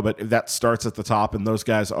as we go, but that starts at the top, and those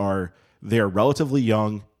guys are relatively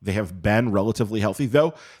young. They have been relatively healthy,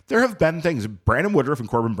 though there have been things. Brandon Woodruff and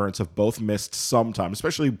Corbin Burns have both missed some time,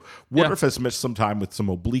 especially Woodruff has missed some time with some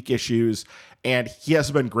oblique issues, and he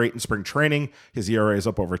hasn't been great in spring training. His ERA is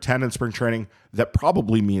up over 10 in spring training. That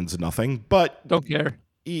probably means nothing, but don't care.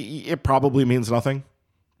 It probably means nothing,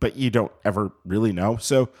 but you don't ever really know.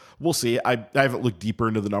 So we'll see. I haven't looked deeper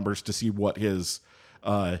into the numbers to see what his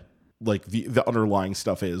the underlying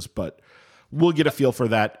stuff is, but we'll get a feel for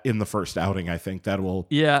that in the first outing. I think that will,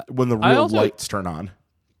 when the real lights turn on.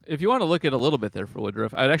 If you want to look at a little bit there for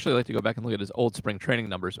Woodruff, I'd actually like to go back and look at his old spring training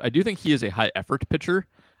numbers. I do think he is a high effort pitcher,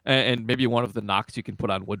 and maybe one of the knocks you can put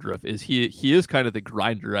on Woodruff is he is kind of the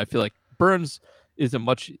grinder. I feel like Burns is a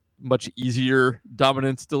much easier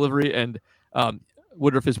dominance delivery, and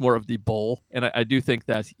Woodruff is more of the bull. And I do think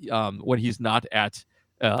that when he's not at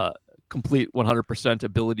complete 100%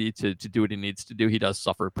 ability to do what he needs to do, he does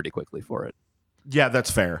suffer pretty quickly for it. Yeah,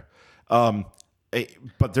 that's fair.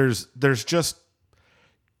 But there's just,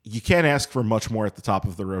 you can't ask for much more at the top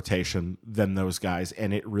of the rotation than those guys,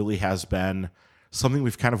 and it really has been something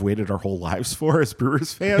we've kind of waited our whole lives for as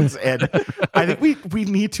Brewers fans, and I think we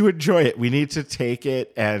need to enjoy it. We need to take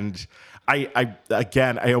it, and I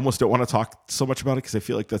almost don't want to talk so much about it because I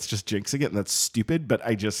feel like that's just jinxing it, and that's stupid, but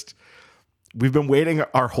we've been waiting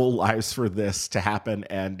our whole lives for this to happen,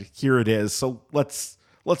 and here it is. So let's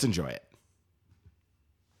enjoy it.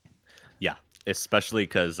 Yeah, especially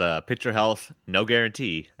because pitcher health, no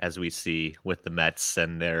guarantee, as we see with the Mets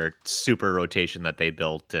and their super rotation that they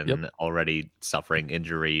built and already suffering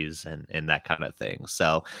injuries and that kind of thing.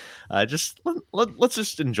 So let's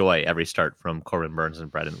just enjoy every start from Corbin Burns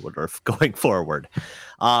and Brandon Woodruff going forward.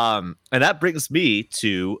 And that brings me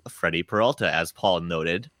to Freddie Peralta, as Paul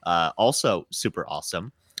noted, also super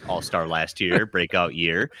awesome. All-star last year, breakout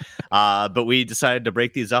year. But we decided to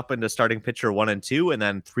break these up into starting pitcher 1 and 2, and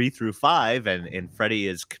then 3 through 5. And Freddie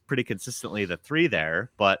is pretty consistently the 3 there.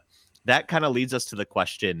 But that kind of leads us to the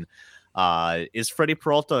question, is Freddie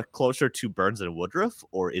Peralta closer to Burns and Woodruff,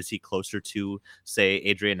 or is he closer to, say,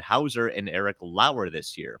 Adrian Hauser and Eric Lauer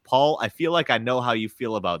this year? Paul, I feel like I know how you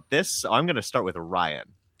feel about this, so I'm going to start with Ryan.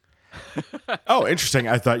 Oh, interesting.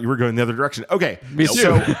 I thought you were going the other direction. Okay. Me too.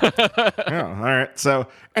 So, all right. So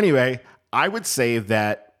anyway, I would say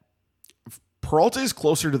that Peralta is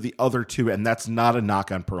closer to the other two, and that's not a knock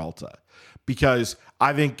on Peralta, because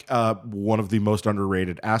I think one of the most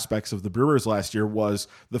underrated aspects of the Brewers last year was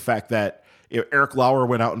the fact that Eric Lauer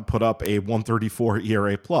went out and put up a 134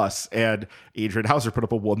 ERA plus, and Adrian Hauser put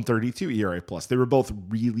up a 132 ERA plus. They were both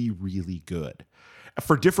really, really good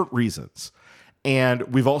for different reasons. And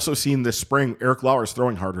we've also seen this spring, Eric Lauer is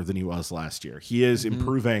throwing harder than he was last year. He is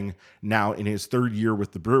improving now in his third year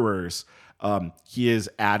with the Brewers. He is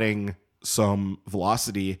adding some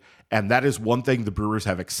velocity, And that is one thing the Brewers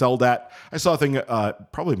have excelled at. I saw a thing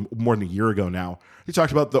probably more than a year ago now. He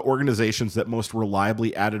talked about the organizations that most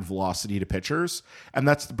reliably added velocity to pitchers, and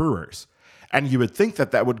that's the Brewers. And you would think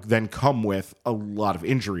that that would then come with a lot of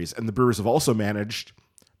injuries. And the Brewers have also managed,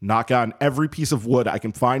 knock on every piece of wood I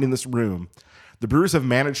can find in this room, the Brewers have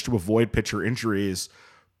managed to avoid pitcher injuries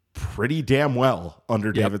pretty damn well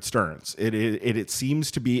under David Stearns. It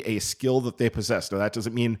seems to be a skill that they possess. Now, that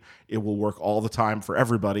doesn't mean it will work all the time for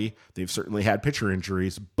everybody. They've certainly had pitcher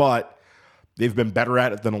injuries, but they've been better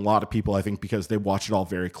at it than a lot of people, I think, because they watch it all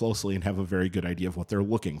very closely and have a very good idea of what they're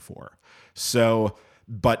looking for. So,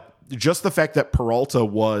 but just the fact that Peralta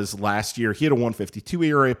was last year, he had a 152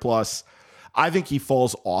 ERA plus. I think he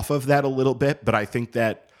falls off of that a little bit, but I think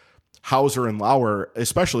that Hauser and Lauer,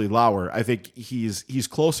 especially Lauer, I think he's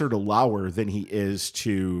closer to Lauer than he is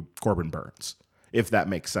to Corbin Burns, if that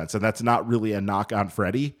makes sense. And that's not really a knock on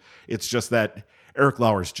Freddie. It's just that Eric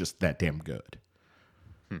Lauer's just that damn good.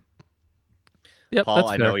 Yep, Paul,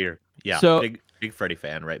 I know you're big Freddie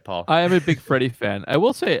fan, right, Paul? I am a big Freddie fan. I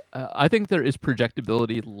will say I think there is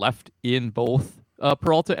projectability left in both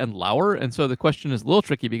Peralta and Lauer, and so the question is a little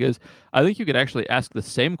tricky because I think you could actually ask the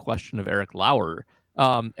same question of Eric Lauer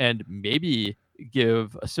and maybe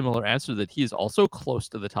give a similar answer that he's also close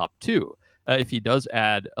to the top two. If he does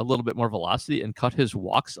add a little bit more velocity and cut his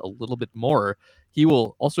walks a little bit more, he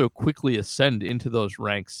will also quickly ascend into those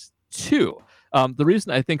ranks too. The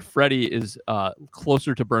reason I think Freddie is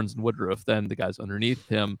closer to Burns and Woodruff than the guys underneath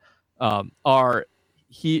him are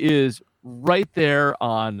he is right there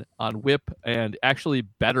on whip and actually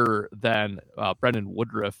better than Brendan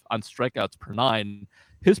Woodruff on strikeouts per nine.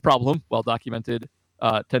 His problem, well documented,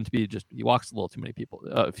 tend to be just he walks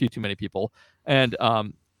a few too many people, and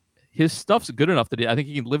his stuff's good enough that I think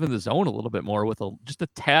he can live in the zone a little bit more with just a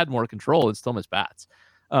tad more control and still miss bats.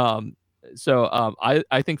 So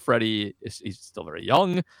I think Freddie he's still very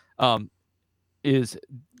young, is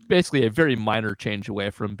basically a very minor change away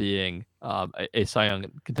from being a Cy Young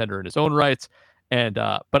contender in his own rights. And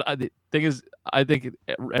but the thing is, I think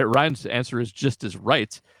Ryan's answer is just as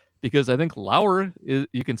right, because I think Lauer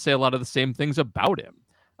you can say a lot of the same things about him.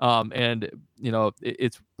 And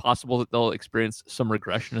it's possible that they'll experience some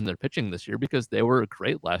regression in their pitching this year because they were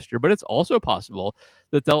great last year, but it's also possible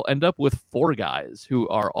that they'll end up with four guys who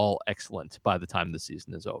are all excellent by the time the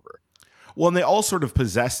season is over. Well, and they all sort of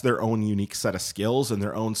possess their own unique set of skills and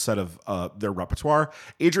their own set of their repertoire.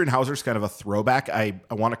 Adrian Hauser's kind of a throwback. I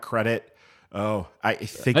want to credit. I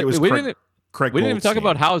think it was Craig. We didn't even talk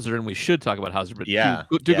about Hauser, and we should talk about Hauser, but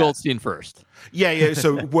do Goldstein first. Yeah.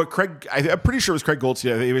 So what Craig? I'm pretty sure it was Craig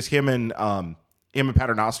Goldstein. It was him and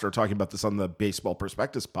Paternoster talking about this on the Baseball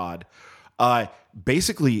Prospectus pod.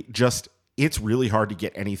 Basically, just it's really hard to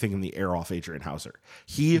get anything in the air off Adrian Hauser.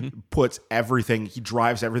 He puts everything, he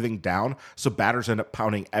drives everything down, so batters end up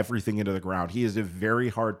pounding everything into the ground. He is a very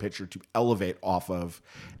hard pitcher to elevate off of,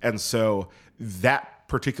 and so that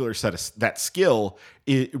particular set of that skill,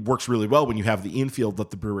 it works really well when you have the infield that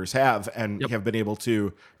the Brewers have and have been able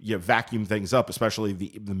to vacuum things up, especially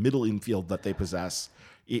the middle infield that they possess.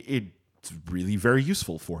 It's really very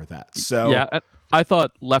useful for that. So yeah, I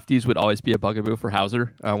thought lefties would always be a bugaboo for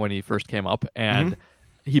Hauser when he first came up, and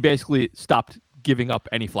he basically stopped giving up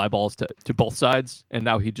any fly balls to both sides, and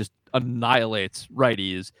now he just annihilates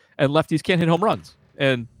righties, and lefties can't hit home runs.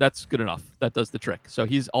 And that's good enough. That does the trick. So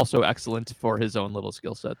he's also excellent for his own little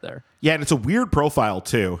skill set there. Yeah, and it's a weird profile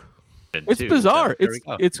too. It's bizarre.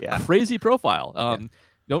 It's crazy profile.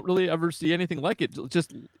 Don't really ever see anything like it.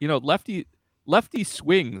 Just lefty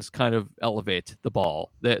swings kind of elevate the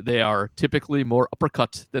ball. They are typically more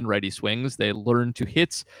uppercut than righty swings. They learn to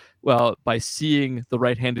hit by seeing the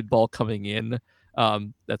right-handed ball coming in.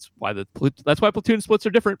 That's why platoon splits are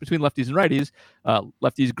different between lefties and righties.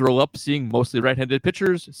 Lefties grow up seeing mostly right-handed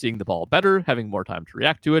pitchers, seeing the ball better, having more time to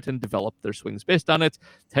react to it and develop their swings based on it,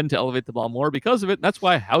 tend to elevate the ball more because of it. And that's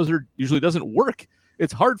why Hauser usually doesn't work.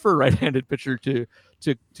 It's hard for a right-handed pitcher to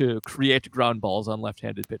create ground balls on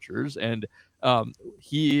left-handed pitchers, and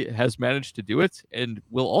he has managed to do it, and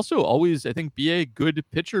will also always, I think, be a good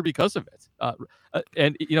pitcher because of it.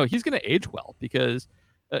 And he's going to age well because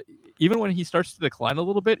even when he starts to decline a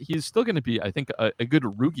little bit, he's still going to be, I think, a good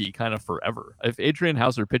Rugi kind of forever. If Adrian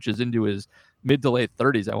Hauser pitches into his mid to late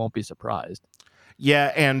 30s, I won't be surprised.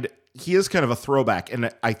 Yeah, and he is kind of a throwback, and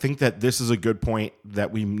I think that this is a good point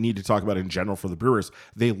that we need to talk about in general for the Brewers.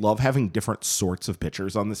 They love having different sorts of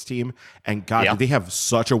pitchers on this team, and God, they have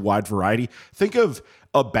such a wide variety. Think of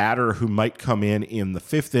a batter who might come in the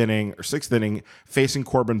 5th inning or 6th inning facing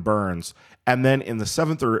Corbin Burns, and then in the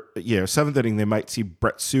 7th inning they might see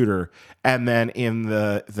Brett Suter, and then in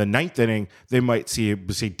the 9th inning they might see,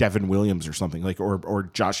 say, Devin Williams or something like, or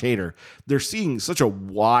Josh Hader. They're seeing such a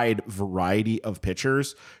wide variety of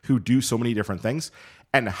pitchers who do so many different things,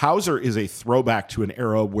 and Hauser is a throwback to an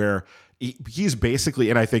era where he's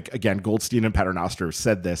basically, and I think, again, Goldstein and Paternoster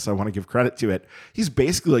said this, so I want to give credit to it. He's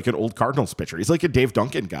basically like an old Cardinals pitcher. He's like a Dave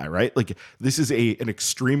Duncan guy, right? Like, this is an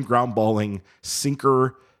extreme ground balling,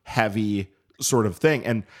 sinker heavy sort of thing.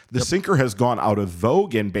 And the sinker has gone out of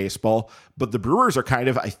vogue in baseball, but the Brewers are kind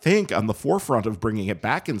of, I think, on the forefront of bringing it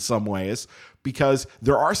back in some ways, because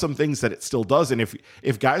there are some things that it still does. And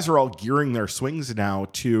if guys are all gearing their swings now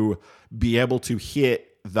to be able to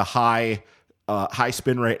hit the high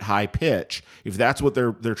spin rate, high pitch, if that's what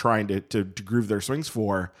they're trying to groove their swings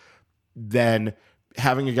for, then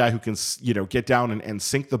having a guy who can, get down and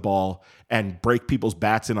sink the ball and break people's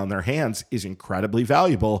bats in on their hands is incredibly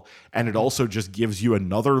valuable. And it also just gives you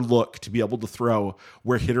another look to be able to throw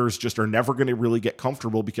where hitters just are never going to really get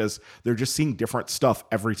comfortable, because they're just seeing different stuff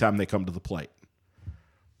every time they come to the plate.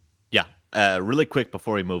 Yeah. Really quick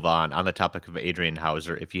before we move on the topic of Adrian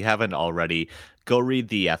Hauser, if you haven't already, go read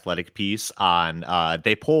the Athletic piece on,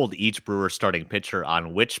 they polled each Brewer starting pitcher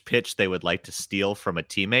on which pitch they would like to steal from a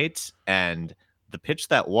teammate, and the pitch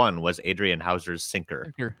that won was Adrian Hauser's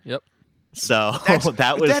sinker. Yep. So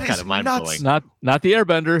that was kind of mind-blowing. Not the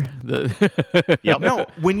airbender. Yep. No,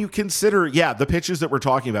 when you consider, the pitches that we're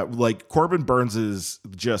talking about, like Corbin Burns is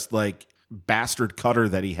just like bastard cutter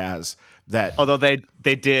that he has. That, although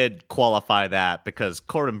they did qualify that because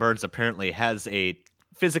Corbin Burns apparently has a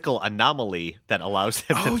physical anomaly that allows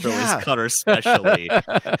him to throw his cutter specially.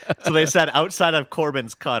 So they said, outside of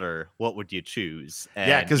Corbin's cutter, what would you choose?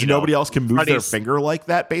 And, because nobody else can move their finger like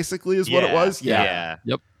that, basically, is what it was. Yeah.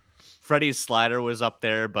 Yep. Freddie's slider was up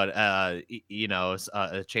there, but a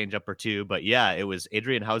changeup or two. But yeah, it was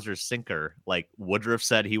Adrian Hauser's sinker. Like, Woodruff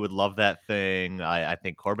said he would love that thing. I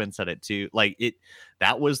think Corbin said it too. Like,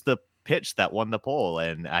 that was the pitch that won the poll,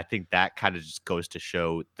 and I think that kind of just goes to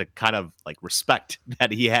show the kind of like respect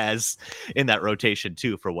that he has in that rotation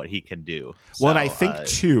too for what he can do. Well, and I think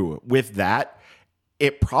too with that,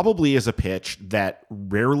 it probably is a pitch that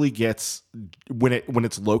rarely gets, when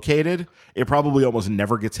it's located, it probably almost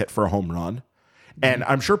never gets hit for a home run. And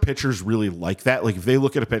I'm sure pitchers really like that. Like, if they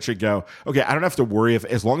look at a pitch and go, okay, I don't have to worry,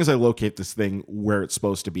 as long as I locate this thing where it's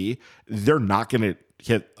supposed to be, they're not going to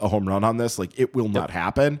hit a home run on this. Like, it will not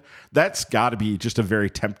happen. That's got to be just a very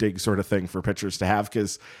tempting sort of thing for pitchers to have,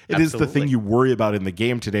 because it is the thing you worry about in the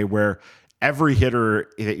game today, where every hitter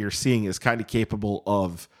that you're seeing is kind of capable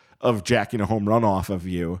of jacking a home run off of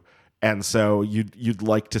you. And so you'd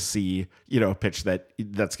like to see, a pitch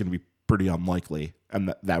that's going to be pretty unlikely,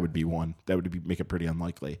 and that would be one that would make it pretty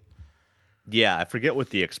unlikely. Yeah, I forget what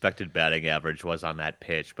the expected batting average was on that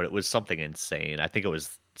pitch, but it was something insane. I think it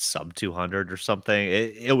was sub 200 or something.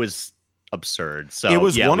 It was absurd. So it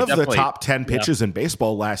was one of the top 10 pitches in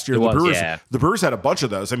baseball last year. The Brewers had a bunch of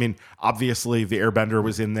those. I mean, obviously the airbender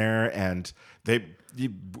was in there, and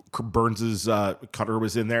Burns's cutter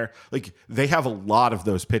was in there. Like, they have a lot of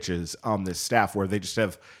those pitches on this staff where they just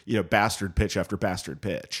have, bastard pitch after bastard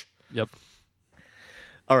pitch. Yep.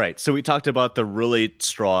 All right. So we talked about the really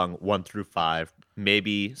strong 1 through 5,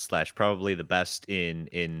 maybe / probably the best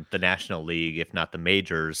in the National League, if not the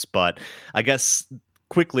majors. But I guess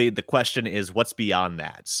quickly, the question is, what's beyond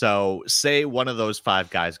that? So say one of those 5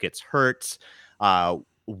 guys gets hurt.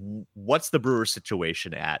 What's the Brewers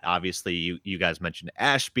situation at? Obviously, you guys mentioned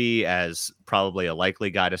Ashby as probably a likely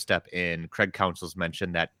guy to step in. Craig Counsell's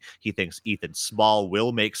mentioned that he thinks Ethan Small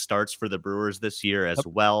will make starts for the Brewers this year as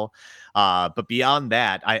well. But beyond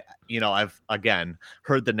that, I've again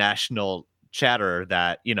heard the national chatter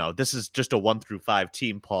that, this is just a 1 through 5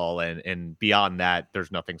 team, Paul, and beyond that,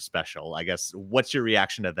 there's nothing special. I guess, what's your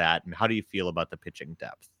reaction to that, and how do you feel about the pitching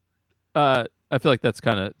depth? I feel like that's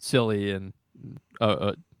kind of silly and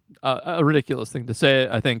a ridiculous thing to say.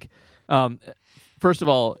 I think, first of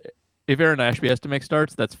all, if Aaron Ashby has to make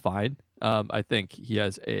starts, that's fine. I think he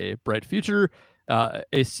has a bright future,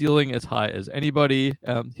 a ceiling as high as anybody.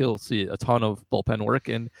 He'll see a ton of bullpen work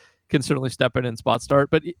and can certainly step in and spot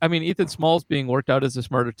start. But I mean, Ethan Small's being worked out as a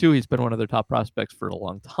starter too. He's been one of their top prospects for a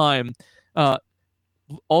long time.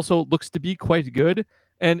 Also looks to be quite good,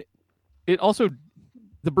 and it also,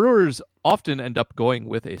 the Brewers often end up going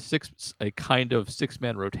with a kind of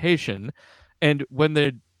 6-man rotation, and when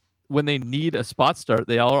they need a spot start,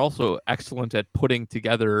 they are also excellent at putting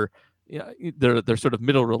together their sort of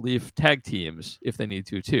middle relief tag teams if they need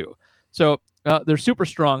to too. So they're super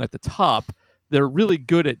strong at the top, they're really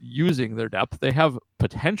good at using their depth. They have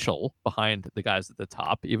potential behind the guys at the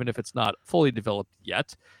top, even if it's not fully developed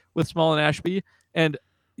yet with Small and Ashby. And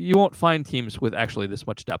you won't find teams with actually this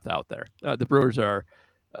much depth out there. The Brewers are,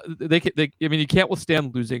 you can't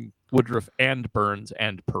withstand losing Woodruff and Burns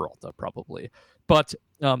and Peralta probably, but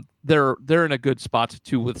they're in a good spot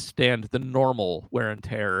to withstand the normal wear and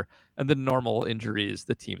tear and the normal injuries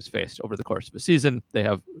the teams faced over the course of a season. They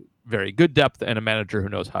have very good depth and a manager who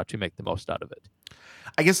knows how to make the most out of it.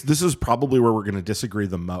 I guess this is probably where we're going to disagree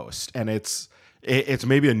the most, and it's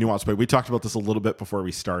maybe a nuance, but we talked about this a little bit before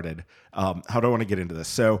we started. How do I want to get into this?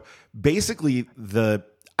 So basically,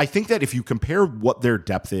 I think that if you compare what their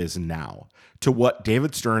depth is now to what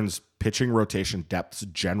David Stearns' pitching rotation depths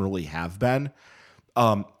generally have been,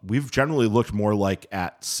 we've generally looked more like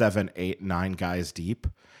at 7, 8, 9 guys deep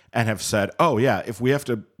and have said, oh yeah, if we have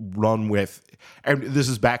to run with, and this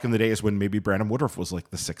is back in the days when maybe Brandon Woodruff was like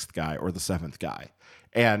the 6th guy or the 7th guy.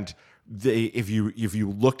 And if you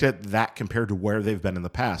looked at that compared to where they've been in the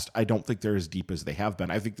past, I don't think they're as deep as they have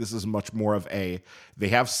been. I think this is much more of they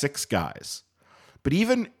have 6 guys. But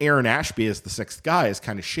even Aaron Ashby as the 6th guy is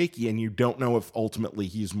kind of shaky, and you don't know if ultimately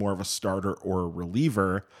he's more of a starter or a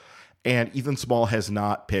reliever. And Ethan Small has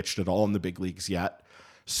not pitched at all in the big leagues yet.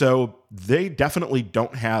 So they definitely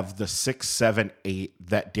don't have the 6, 7, 8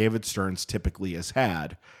 that David Stearns typically has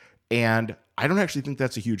had. And I don't actually think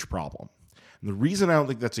that's a huge problem. And the reason I don't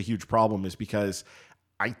think that's a huge problem is because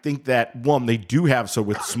I think that, one, they do have, so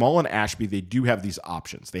with Small and Ashby, they do have these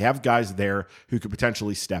options. They have guys there who could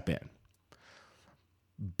potentially step in.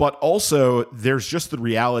 But also, there's just the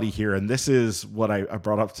reality here, and this is what I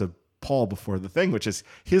brought up to Paul before the thing, which is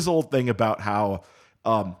his old thing about how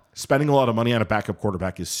spending a lot of money on a backup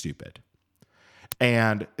quarterback is stupid.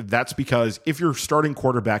 And that's because if you're starting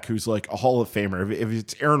quarterback who's like a Hall of Famer, if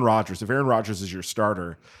it's Aaron Rodgers, if Aaron Rodgers is your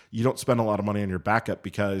starter, you don't spend a lot of money on your backup,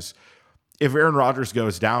 because if Aaron Rodgers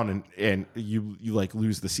goes down and you like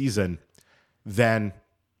lose the season, then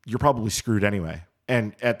you're probably screwed anyway.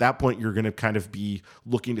 And at that point, you're going to kind of be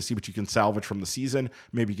looking to see what you can salvage from the season,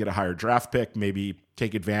 maybe get a higher draft pick, maybe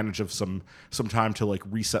take advantage of some time to like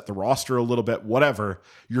reset the roster a little bit, whatever.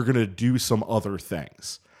 You're going to do some other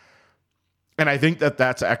things. And I think that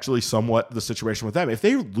that's actually somewhat the situation with them. If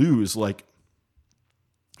they lose, like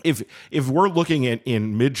if we're looking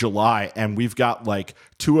in mid-July and we've got like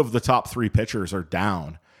 2 of the top 3 pitchers are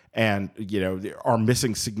down and, are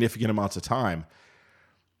missing significant amounts of time,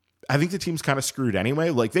 I think the team's kind of screwed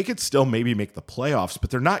anyway. Like, they could still maybe make the playoffs, but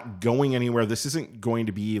they're not going anywhere. This isn't going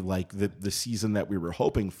to be like the season that we were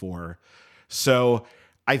hoping for. So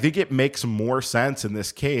I think it makes more sense in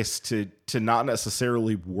this case to not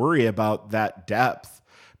necessarily worry about that depth,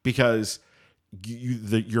 because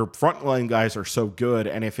your frontline guys are so good.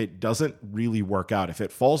 And if it doesn't really work out, if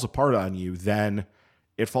it falls apart on you, then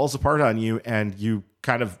it falls apart on you and you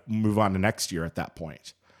kind of move on to next year at that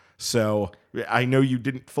point. So I know you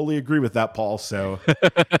didn't fully agree with that, Paul, so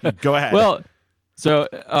go ahead. Well, so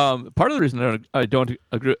part of the reason I don't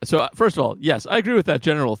agree. So first of all, yes, I agree with that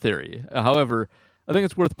general theory. However, I think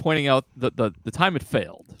it's worth pointing out the time it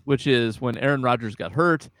failed, which is when Aaron Rodgers got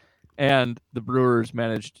hurt and the Brewers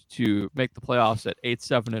managed to make the playoffs at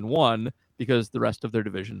 8-7-1 because the rest of their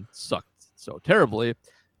division sucked so terribly,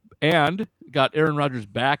 and got Aaron Rodgers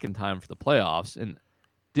back in time for the playoffs and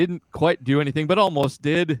didn't quite do anything, but almost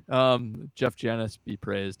did. Jeff Janis be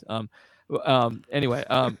praised. Anyway,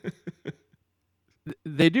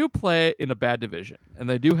 they do play in a bad division, and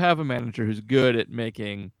they do have a manager who's good at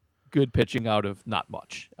making good pitching out of not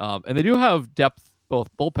much. And they do have depth, both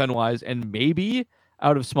bullpen-wise and maybe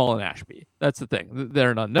out of Small and Ashby. That's the thing.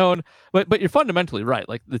 They're an unknown, but you're fundamentally right.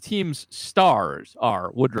 Like, the team's stars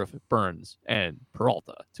are Woodruff, Burns, and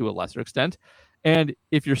Peralta to a lesser extent. And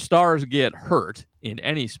if your stars get hurt in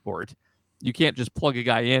any sport, you can't just plug a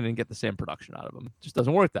guy in and get the same production out of him. It just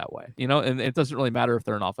doesn't work that way, and it doesn't really matter if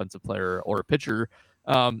they're an offensive player or a pitcher.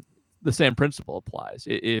 The same principle applies.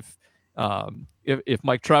 If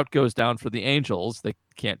Mike Trout goes down for the Angels, they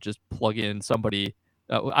can't just plug in somebody.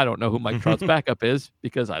 I don't know who Mike Trout's backup is,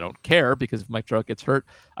 because I don't care, because if Mike Trout gets hurt,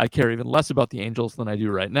 I care even less about the Angels than I do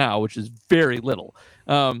right now, which is very little.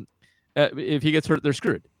 If he gets hurt, they're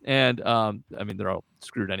screwed. And they're all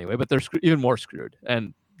screwed anyway, but they're even more screwed.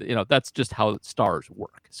 And that's just how stars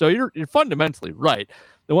work. So you're fundamentally right.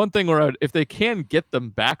 The one thing where if they can get them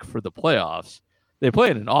back for the playoffs, they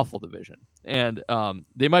play in an awful division, and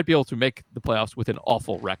they might be able to make the playoffs with an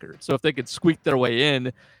awful record. So if they could squeak their way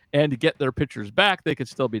in and get their pitchers back, they could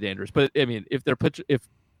still be dangerous. But if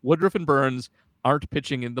Woodruff and Burns aren't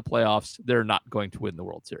pitching in the playoffs, they're not going to win the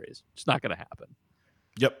World Series. It's not going to happen.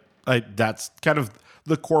 Yep. That's kind of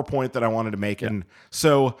the core point that I wanted to make. Yeah. And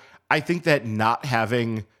so I think that not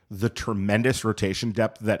having the tremendous rotation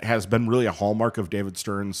depth that has been really a hallmark of David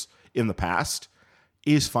Stearns in the past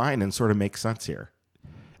is fine and sort of makes sense here.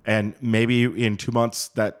 And maybe in 2 months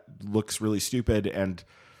that looks really stupid and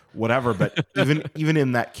whatever, but even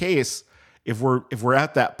in that case, if we're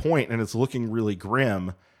at that point and it's looking really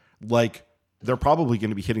grim, like they're probably going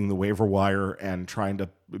to be hitting the waiver wire and trying to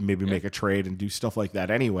maybe make a trade and do stuff like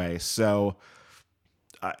that anyway. So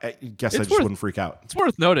I guess I just wouldn't freak out. It's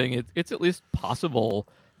worth noting it's at least possible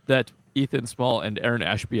that Ethan Small and Aaron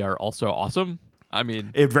Ashby are also awesome. I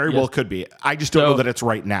mean, it very well could be. I just don't know that it's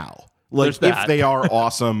right now. Like if they are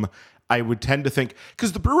awesome, I would tend to think,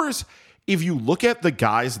 because the Brewers, if you look at the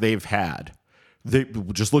guys they've had, they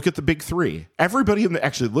just look at the big three.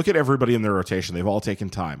 Look at everybody in their rotation. They've all taken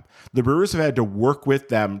time. The Brewers have had to work with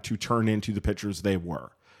them to turn into the pitchers they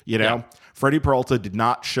were. You know, Freddie Peralta did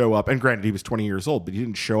not show up, and granted, he was 20 years old, but he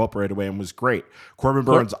didn't show up right away and was great. Corbin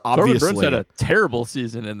Burns had a terrible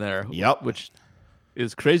season in there. Yep, which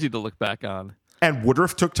is crazy to look back on. And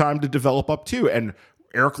Woodruff took time to develop up too. And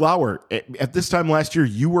Eric Lauer, at this time last year,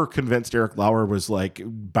 you were convinced Eric Lauer was like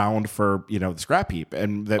bound for, the scrap heap,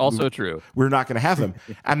 and that true. We're not going to have him.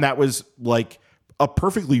 And that was like a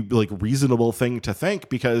perfectly reasonable thing to think,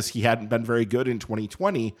 because he hadn't been very good in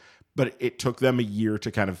 2020, but it took them a year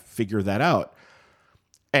to kind of figure that out.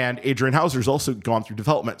 And Adrian Hauser's also gone through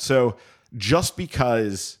development. So just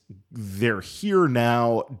because they're here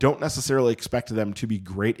now, don't necessarily expect them to be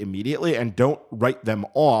great immediately, and don't write them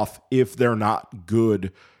off if they're not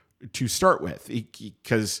good to start with.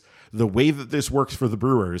 Because the way that this works for the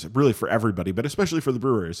Brewers, really for everybody, but especially for the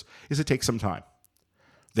Brewers, is it takes some time.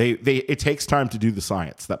 It takes time to do the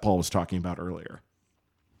science that Paul was talking about earlier.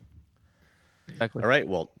 Exactly. All right.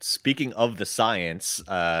 Well, speaking of the science,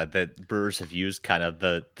 that Brewers have used kind of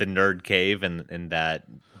the nerd cave and that,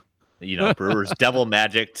 Brewers devil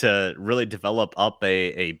magic to really develop up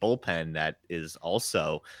a bullpen that is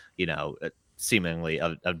also, seemingly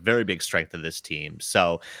a very big strength of this team.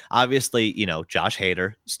 So obviously, Josh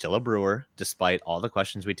Hader, still a Brewer, despite all the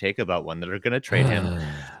questions we take about when they're going to trade him.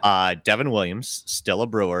 Devin Williams, still a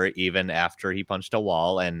Brewer, even after he punched a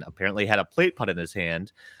wall and apparently had a plate put in his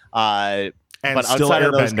hand. And but still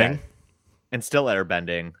airbending. And still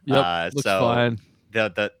airbending. Yep, looks fine.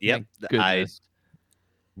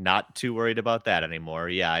 Not too worried about that anymore.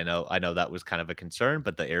 Yeah, I know that was kind of a concern,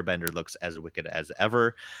 but the airbender looks as wicked as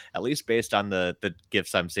ever, at least based on the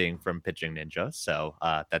gifs I'm seeing from Pitching Ninja. So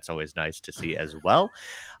that's always nice to see as well.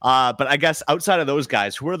 But I guess outside of those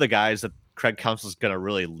guys, who are the guys that Craig Counsell is going to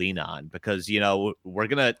really lean on? Because, we're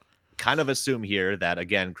going to kind of assume here that,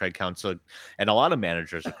 again, Craig Counsell and a lot of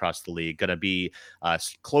managers across the league going to be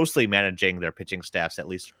closely managing their pitching staffs, at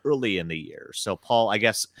least early in the year. So, Paul, I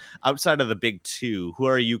guess outside of the big two, who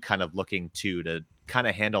are you kind of looking to kind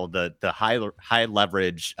of handle the high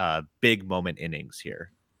leverage, big moment innings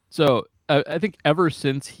here? So I think ever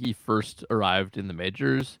since he first arrived in the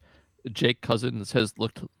majors, Jake Cousins has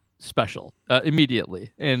looked special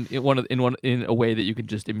immediately, and in a way that you can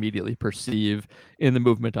just immediately perceive in the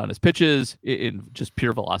movement on his pitches, in just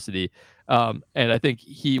pure velocity. And I think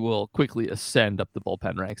he will quickly ascend up the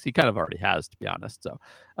bullpen ranks. He kind of already has, to be honest. So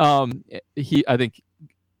I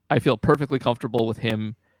feel perfectly comfortable with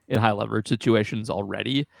him in high leverage situations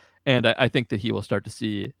already. And I think that he will start to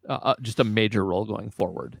see just a major role going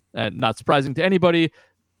forward. And not surprising to anybody,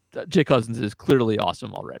 Jake Cousins is clearly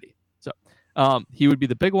awesome already. So he would be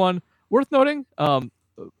the big one. Worth noting, lost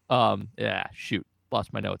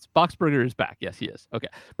my notes. Boxberger is back. Yes, he is. Okay.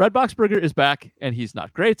 Brad Boxberger is back, and he's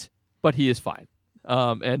not great, but he is fine.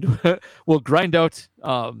 And will grind out,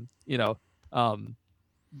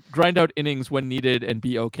 grind out innings when needed and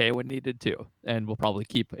be okay when needed too. And we'll probably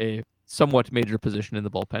keep a somewhat major position in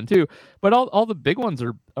the bullpen too. But all the big ones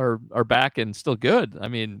are back and still good. I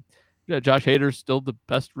mean, Josh Hader's still the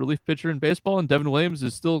best relief pitcher in baseball, and Devin Williams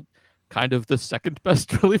is still kind of the second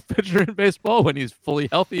best relief pitcher in baseball when he's fully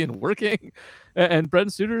healthy and working. And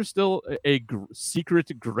Brent Suter is still a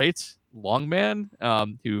secret great long man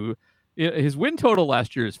who his win total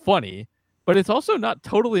last year is funny, but it's also not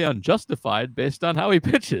totally unjustified based on how he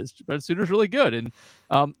pitches. Brent Suter's really good, and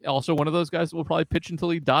also one of those guys that will probably pitch until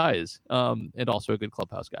he dies, and also a good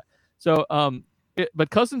clubhouse guy. So, but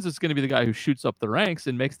Cousins is going to be the guy who shoots up the ranks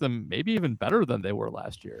and makes them maybe even better than they were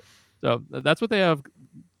last year. So that's what they have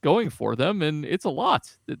going for them, and it's a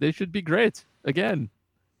lot. They should be great again.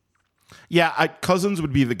 Yeah, Cousins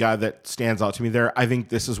would be the guy that stands out to me there. I think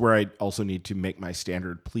this is where I also need to make my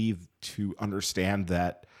standard plea to understand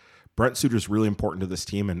that Brent Suter is really important to this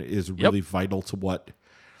team and is really vital to what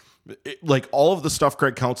like all of the stuff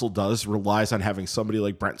Craig Counsell does relies on having somebody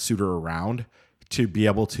like Brent Suter around to be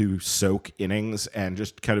able to soak innings and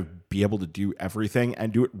just kind of be able to do everything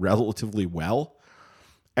and do it relatively well.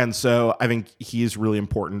 And so I think he's really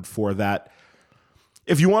important for that.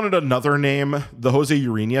 If you wanted another name, the Jose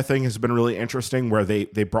Urena thing has been really interesting, where they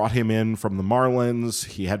brought him in from the Marlins.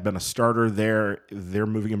 He had been a starter there. They're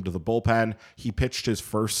moving him to the bullpen. He pitched his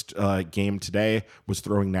first game today, was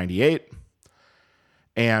throwing 98.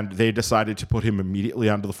 And they decided to put him immediately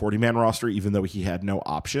onto the 40-man roster, even though he had no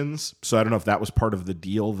options. So I don't know if that was part of the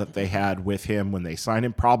deal that they had with him when they signed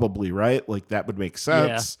him. Probably, right? Like, that would make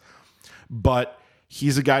sense. Yeah. But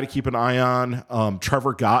he's a guy to keep an eye on.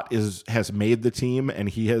 Trevor Gott has made the team, and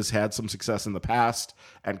he has had some success in the past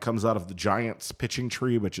and comes out of the Giants pitching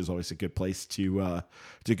tree, which is always a good place to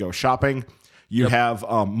go shopping. You have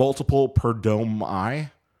multiple Perdomos.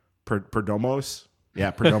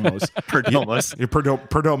 Yeah, Perdomos.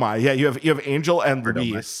 Perdomi. Yeah, you have Angel and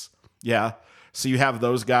Luis. Yeah. So you have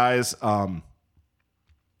those guys.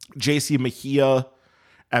 JC Mejia,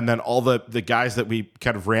 and then all the guys that we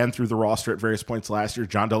kind of ran through the roster at various points last year,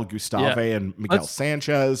 John Del Gustave and Miguel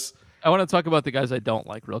Sanchez. I want to talk about the guys I don't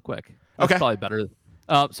like real quick. That's probably better.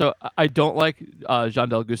 So I don't like Jean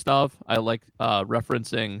Del Gustave. I like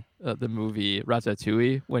referencing the movie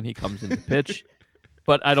Ratatouille when he comes into pitch.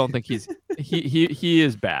 But I don't think he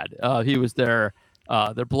is bad. He was their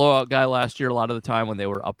blowout guy last year a lot of the time when they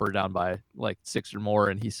were up or down by like 6 or more,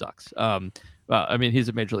 and he sucks. I mean, he's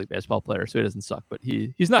a Major League Baseball player, so he doesn't suck, but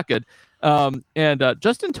he's not good. And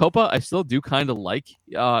Justin Topa, I still do kind of like.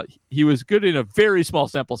 He was good in a very small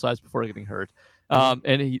sample size before getting hurt,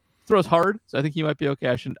 and he throws hard, so I think he might be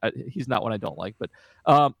okay. He's not one I don't like, but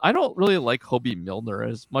I don't really like Hobie Milner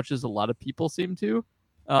as much as a lot of people seem to.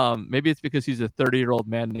 Maybe it's because he's a 30-year-old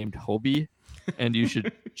man named Hobie, and you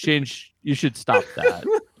should change. You should stop that.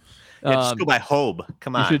 Just go by Hobe.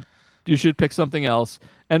 Come on. You should pick something else.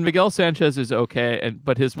 And Miguel Sanchez is okay,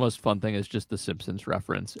 but his most fun thing is just the Simpsons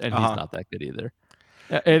reference, and he's not that good either.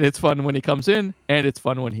 And it's fun when he comes in, and it's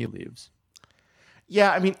fun when he leaves.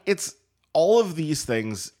 Yeah, I mean, it's all of these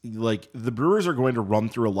things. Like, the Brewers are going to run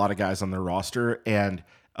through a lot of guys on their roster, and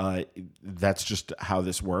that's just how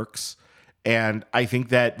this works. And I think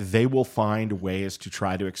that they will find ways to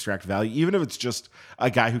try to extract value, even if it's just a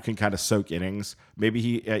guy who can kind of soak innings. Maybe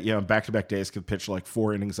he, back-to-back days could pitch like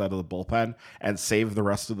 4 innings out of the bullpen and save the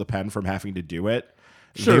rest of the pen from having to do it.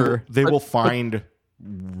 Sure. They will find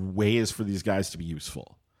ways for these guys to be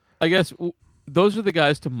useful. I guess those are the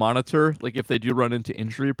guys to monitor. Like, if they do run into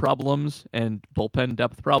injury problems and bullpen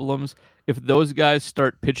depth problems, if those guys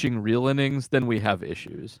start pitching real innings, then we have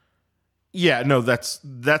issues. Yeah, no, that's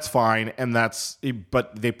fine,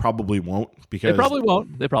 but they probably won't, because they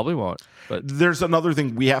probably won't. But there's another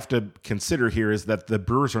thing we have to consider here, is that the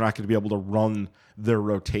Brewers are not going to be able to run their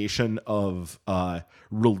rotation of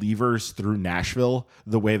relievers through Nashville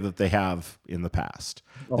the way that they have in the past.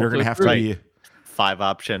 They're going to have to be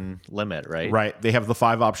 5-option limit, right? Right. They have the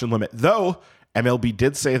 5-option limit, though MLB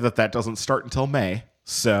did say that doesn't start until May.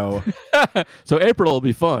 So April will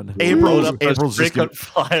be fun. April's just frequent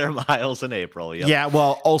flyer miles in April. Yep. Yeah,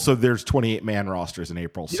 well, also there's 28-man rosters in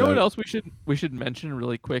April. You know what else we should mention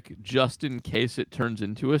really quick, just in case it turns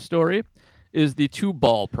into a story, is the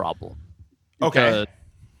 2-ball problem. Okay.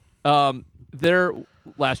 There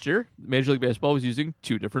last year, Major League Baseball was using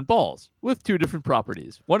 2 different balls with 2 different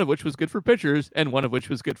properties, one of which was good for pitchers and one of which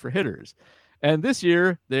was good for hitters. And this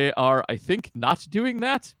year they are, I think, not doing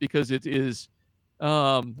that because it is.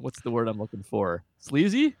 What's the word I'm looking for?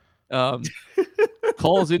 Sleazy?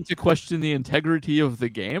 Calls into question the integrity of the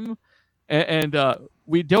game. And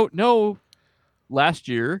we don't know last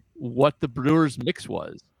year what the Brewers mix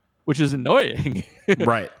was, which is annoying.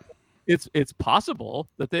 Right. It's possible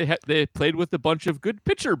that they played with a bunch of good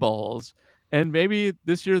pitcher balls, and maybe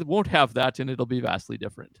this year won't have that, and it'll be vastly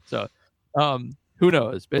different. So, who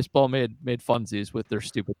knows? Baseball made funsies with their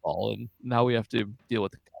stupid ball, and now we have to deal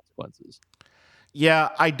with the consequences. Yeah,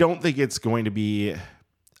 I don't think it's going to be.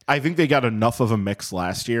 I think they got enough of a mix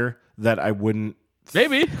last year that I wouldn't.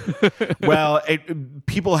 Maybe. Well,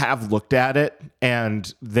 people have looked at it,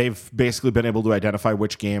 and they've basically been able to identify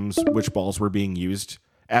which balls were being used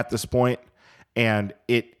at this point, and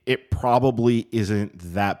it probably isn't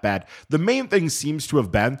that bad. The main thing seems to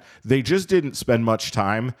have been they just didn't spend much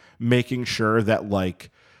time making sure that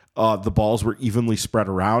the balls were evenly spread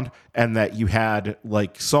around, and that you had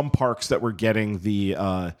some parks that were getting the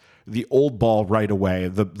old ball right away,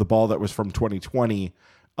 the ball that was from 2020,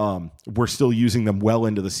 were still using them well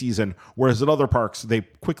into the season, whereas at other parks they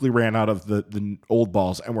quickly ran out of the old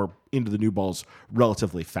balls and were into the new balls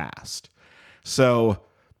relatively fast. So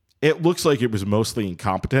It looks like it was mostly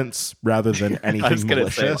incompetence rather than anything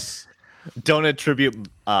malicious. Don't attribute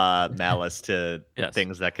malice to Yes.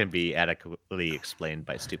 things that can be adequately explained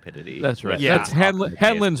by stupidity. That's right. Yeah. That's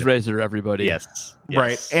Hanlon's razor, everybody. Yes.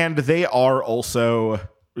 Right. And they are also,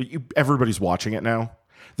 everybody's watching it now.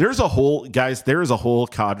 There is a whole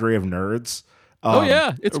cadre of nerds. Oh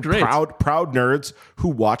yeah, it's great. Proud nerds who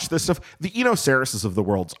watch this stuff. The Eno Sarises of the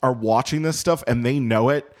world are watching this stuff, and they know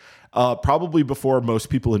it probably before most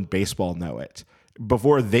people in baseball know it.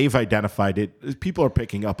 Before they've identified it, people are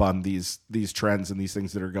picking up on these trends and these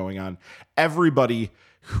things that are going on. Everybody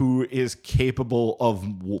who is capable of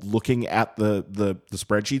looking at the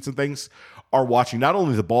spreadsheets and things are watching not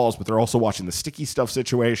only the balls, but they're also watching the sticky stuff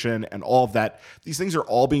situation and all of that. These things are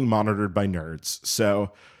all being monitored by nerds.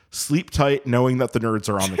 So sleep tight knowing that the nerds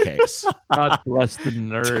are on the case. God bless the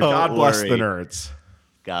nerds. God bless the nerds.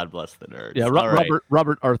 God bless the nerds. Yeah,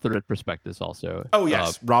 Robert Arthur at Prospectus also. Oh,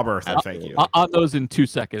 yes. Rob Arthur, thank you. On those in 2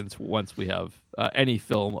 seconds once we have any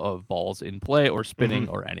film of balls in play or spinning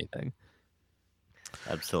or anything.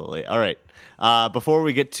 Absolutely. All right. Before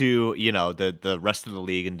we get to, the rest of the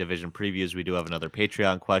league and division previews, we do have another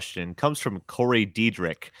Patreon question. Comes from Corey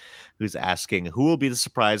Diedrich, who's asking, who will be the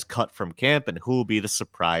surprise cut from camp and who will be the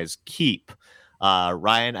surprise keep?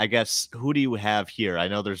 Ryan, I guess, who do you have here? I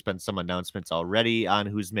know there's been some announcements already on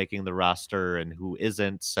who's making the roster and who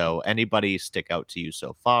isn't. So anybody stick out to you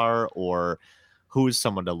so far, or who's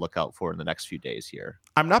someone to look out for in the next few days here?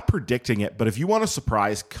 I'm not predicting it, but if you want a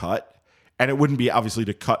surprise cut, and it wouldn't be obviously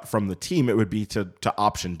to cut from the team, it would be to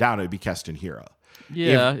option down. It would be Keston Hiura.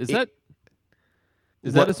 Yeah,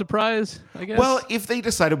 is that a surprise? I guess. Well, if they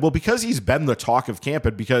decided, because he's been the talk of camp,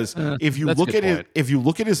 and because if you look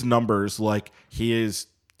at his numbers, like he's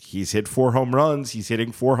hit 4 home runs, he's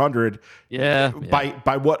hitting 400. Yeah.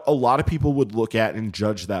 By what a lot of people would look at and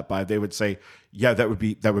judge that by, they would say, yeah, that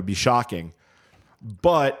would be shocking.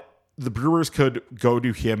 But the Brewers could go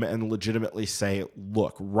to him and legitimately say,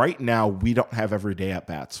 look, right now we don't have everyday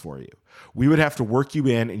at-bats for you. We would have to work you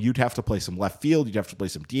in, and you'd have to play some left field, you'd have to play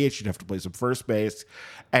some DH, you'd have to play some first base,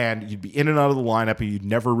 and you'd be in and out of the lineup, and you'd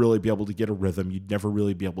never really be able to get a rhythm. You'd never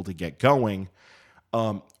really be able to get going.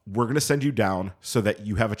 We're going to send you down so that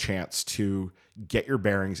you have a chance to get your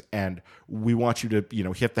bearings, and we want you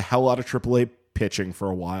to, hit the hell out of AAA pitching for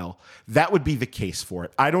a while. That would be the case for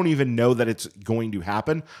it. I don't even know that it's going to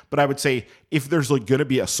happen, but I would say if there's going to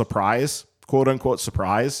be a surprise, quote unquote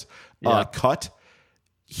surprise cut,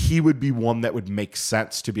 he would be one that would make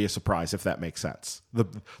sense to be a surprise, if that makes sense.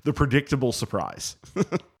 The predictable surprise.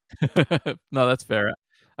 No, that's fair.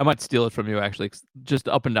 I might steal it from you, actually. Just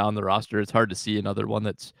up and down the roster, it's hard to see another one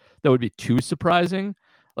that would be too surprising.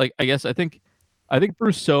 Like, I think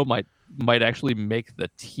Brousseau might actually make the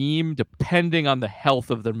team depending on the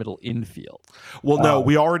health of their middle infield. Well, no,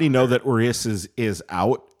 we already know that Urias is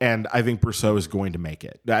out, and I think Brousseau is going to make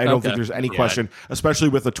it. I don't think there's any question, especially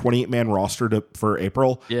with a 28-man roster for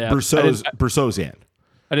April. Yeah, Brousseau's in.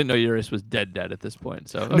 I didn't know Urias was dead at this point.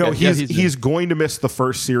 So no, he's going to miss the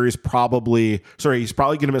first series. He's probably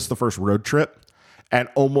going to miss the first road trip, and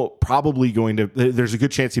almost probably going to. There's a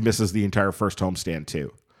good chance he misses the entire first homestand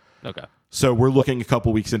too. Okay. So we're looking a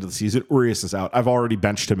couple weeks into the season. Urias is out. I've already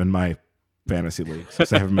benched him in my fantasy league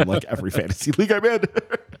since I have him in like every fantasy league I'm in.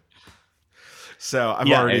 So I've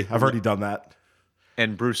already done that.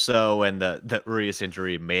 And Brousseau and the Urias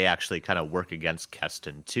injury may actually kind of work against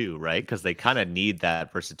Keston too, right? Because they kind of need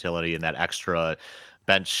that versatility and that extra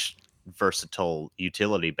bench versatile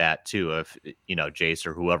utility bat too. If Jace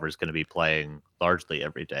or whoever is going to be playing largely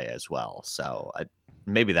every day as well, so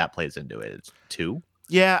maybe that plays into it too.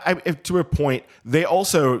 Yeah, to a point.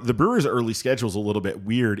 The Brewers' early schedule is a little bit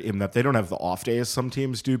weird in that they don't have the off day as some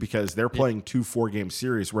teams do, because they're playing 2 4-game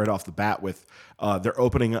series right off the bat with they're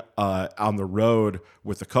opening on the road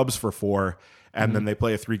with the Cubs for 4, and then they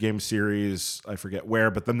play a 3-game series, I forget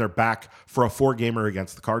where, but then they're back for a 4-gamer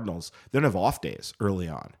against the Cardinals. They don't have off days early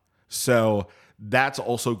on. So that's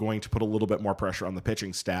also going to put a little bit more pressure on the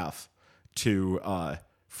pitching staff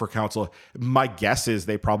for Counsell. My guess is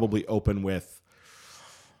they probably open with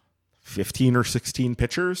 15 or 16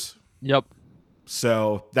 pitchers. Yep.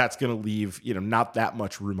 So that's going to leave, not that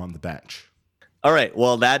much room on the bench. All right.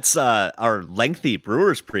 Well, that's our lengthy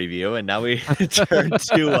Brewers preview. And now we turn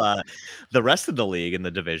to the rest of the league in the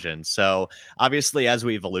division. So obviously, as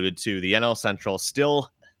we've alluded to, the NL Central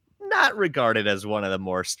still not regarded as one of the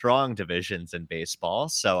more strong divisions in baseball.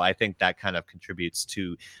 So I think that kind of contributes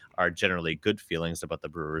to our generally good feelings about the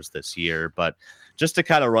Brewers this year. But just to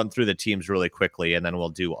kind of run through the teams really quickly, and then we'll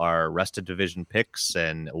do our rest of division picks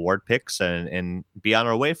and award picks and be on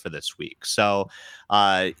our way for this week. So,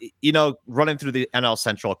 running through the NL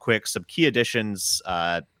Central quick, some key additions,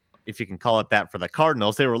 if you can call it that, for the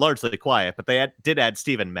Cardinals. They were largely quiet, but they did add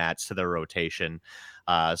Steven Matz to their rotation.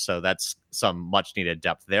 So that's some much needed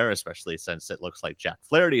depth there, especially since it looks like Jack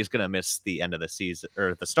Flaherty is going to miss the end of the season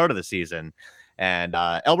or the start of the season. And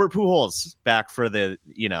Albert Pujols back for the,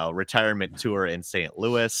 retirement tour in St.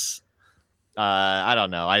 Louis. I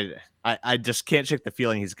don't know. I just can't shake the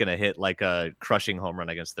feeling he's going to hit like a crushing home run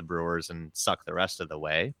against the Brewers and suck the rest of the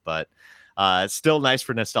way. But it's still nice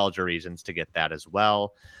for nostalgia reasons to get that as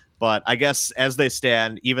well. But I guess as they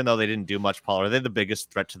stand, even though they didn't do much, Paul, are they the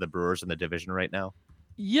biggest threat to the Brewers in the division right now?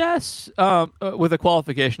 Yes, with a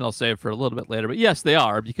qualification I'll save for a little bit later. But yes, they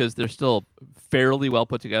are, because they're still fairly well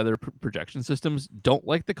put together projection systems. Don't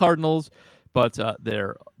like the Cardinals, but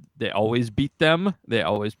they always beat them. They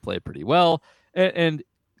always play pretty well. And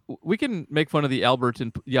we can make fun of the Albert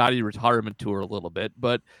and Yachty retirement tour a little bit,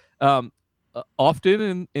 but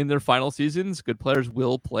often in their final seasons, good players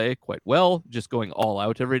will play quite well, just going all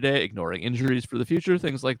out every day, ignoring injuries for the future,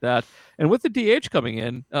 things like that. And with the DH coming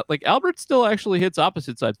in, like Albert still actually hits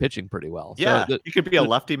opposite side pitching pretty well. Yeah, so he could be a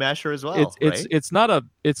lefty masher as well. It's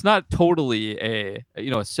not totally a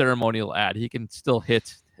ceremonial ad. He can still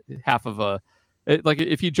hit half of like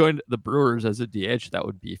if he joined the Brewers as a DH, that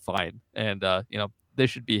would be fine. And they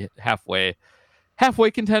should be halfway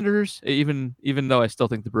contenders, even though I still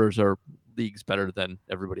think the Brewers are leagues better than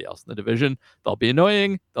everybody else in the division. They'll be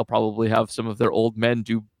annoying. They'll probably have some of their old men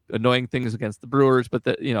do annoying things against the Brewers, but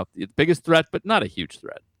the biggest threat, but not a huge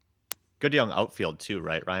threat. Good young outfield too,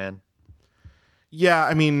 right, Ryan? Yeah,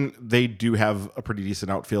 I mean, they do have a pretty decent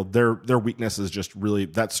outfield. Their weakness is just really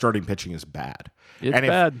that starting pitching is bad. It's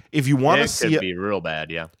bad. If you want to see it be real bad,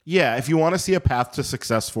 yeah. Yeah, if you want to see a path to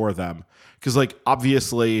success for them, because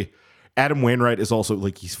obviously Adam Wainwright is also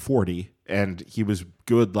he's 40 and he was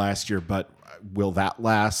good last year, but will that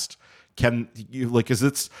last? Because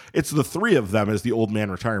it's the three of them as the old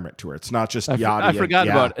man retirement tour. It's not just Yachty. I forgot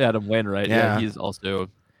about Adam Wainwright. Yeah, he's also.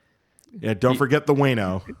 Yeah, don't forget the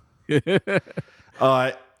Waino.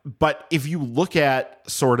 But if you look at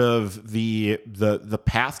sort of the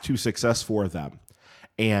path to success for them,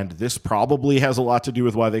 and this probably has a lot to do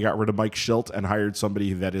with why they got rid of Mike Schilt and hired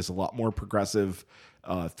somebody that is a lot more progressive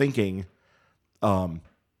thinking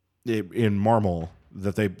in Marmol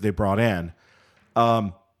that they brought in.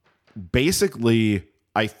 Basically,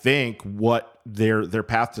 I think what their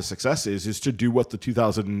path to success is to do what the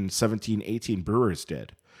 2017-18 Brewers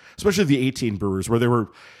did, especially the 18 Brewers, where they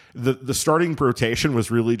were the starting rotation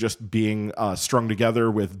was really just being strung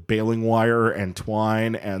together with baling wire and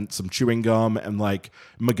twine and some chewing gum and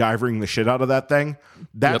MacGyvering the shit out of that thing.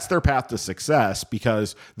 That's their path to success,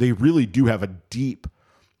 because they really do have a deep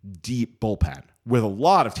bullpen with a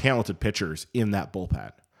lot of talented pitchers in that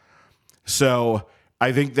bullpen. So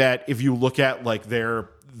I think that if you look at their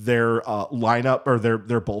lineup or their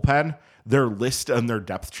bullpen, their list and their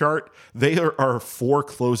depth chart, they are 4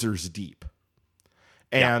 closers deep.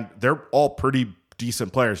 And they're all pretty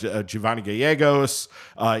decent players. Giovanni Gallegos,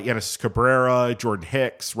 Yanis Cabrera, Jordan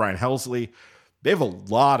Hicks, Ryan Helsley. They have a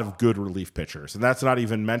lot of good relief pitchers. And that's not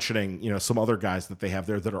even mentioning, some other guys that they have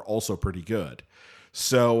there that are also pretty good.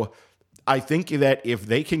 So I think that if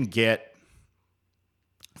they can get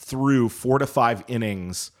through 4 to 5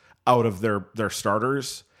 innings out of their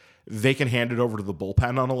starters, they can hand it over to the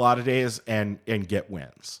bullpen on a lot of days and get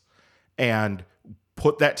wins. And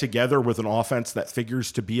put that together with an offense that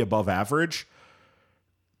figures to be above average,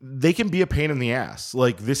 they can be a pain in the ass.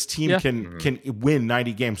 This team can win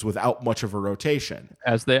 90 games without much of a rotation.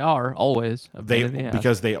 As they are always.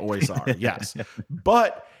 Because they always are, yes.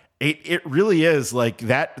 But it really is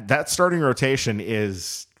that starting rotation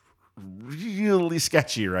is really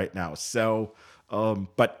sketchy right now. So,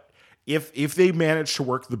 but if they manage to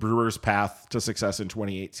work the Brewers' path to success in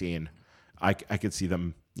 2018, I could see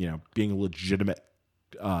them, being a legitimate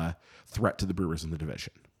threat to the Brewers in the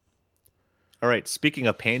division. All right. Speaking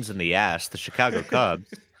of pains in the ass, the Chicago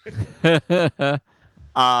Cubs.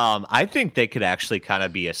 I think they could actually kind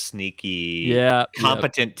of be a sneaky,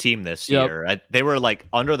 competent team this year. They were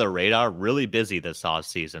under the radar, really busy this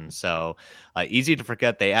offseason. So easy to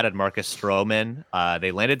forget. They added Marcus Stroman.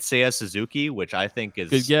 They landed Seiya Suzuki, which I think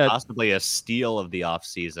is possibly a steal of the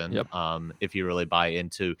offseason. If you really buy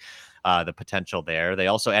into the potential there. They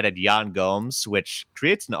also added Jan Gomes, which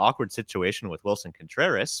creates an awkward situation with Wilson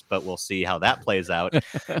Contreras, but we'll see how that plays out.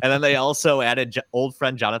 And then they also added old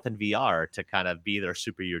friend Jonathan VR to kind of be their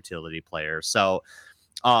super utility player. So,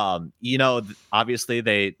 obviously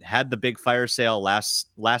they had the big fire sale last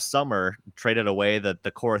summer, traded away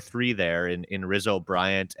the core three there in Rizzo,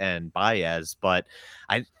 Bryant, and Baez. But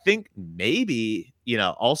I think maybe,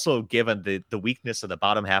 also given the weakness of the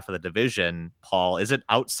bottom half of the division, Paul, is it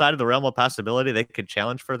outside of the realm of possibility they could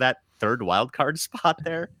challenge for that third wild card spot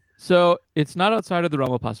there? So it's not outside of the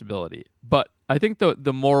realm of possibility, but I think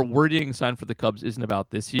the more worrying sign for the Cubs isn't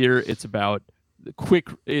about this year. It's about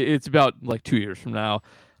like 2 years from now,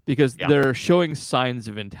 because they're showing signs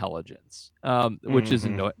of intelligence, which is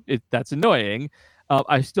that's annoying.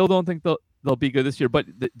 I still don't think they'll be good this year, but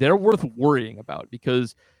they're worth worrying about,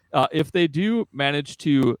 because if they do manage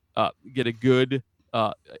to get a good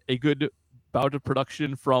bout of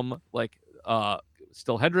production from like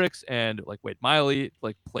Still Hendricks and like Wade Miley,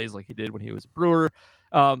 like plays like he did when he was a Brewer,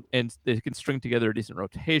 and they can string together a decent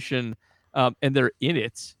rotation, and they're in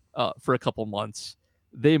it for a couple months,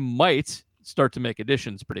 they might start to make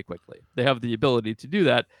additions pretty quickly. They have the ability to do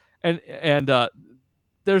that, and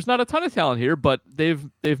there's not a ton of talent here, but they've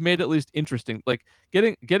made it at least interesting. Like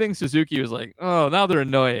getting Suzuki was like, oh, now they're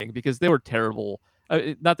annoying because they were terrible.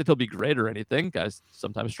 Not that he'll be great or anything. Guys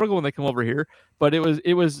sometimes struggle when they come over here, but it was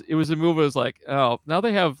a move. It was like, oh, now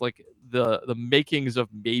they have like the makings of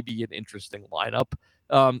maybe an interesting lineup.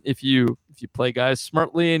 If you play guys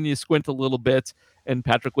smartly and you squint a little bit, and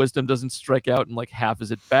Patrick Wisdom doesn't strike out in like half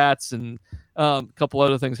his at bats, and a couple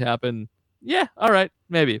other things happen. Yeah, all right,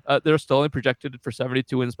 maybe. They're still only projected for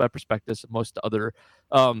 72 wins by Prospectus. Most other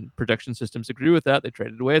projection systems agree with that. They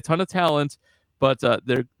traded away a ton of talent, but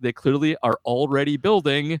they clearly are already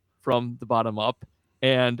building from the bottom up,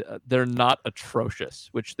 and they're not atrocious,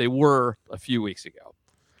 which they were a few weeks ago.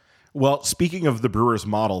 Well, speaking of the Brewers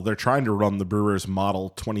model, they're trying to run the Brewers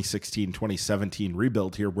model 2016-2017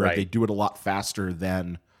 rebuild here, where they do it a lot faster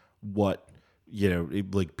than what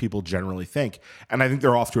like people generally think. And I think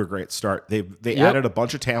they're off to a great start. They added a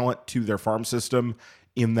bunch of talent to their farm system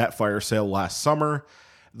in that fire sale last summer.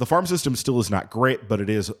 The farm system still is not great, but it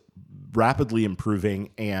is rapidly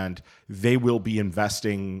improving, and they will be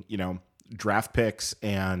investing, draft picks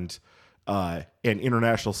and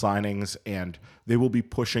international signings, and they will be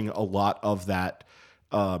pushing a lot of that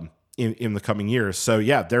in the coming years. So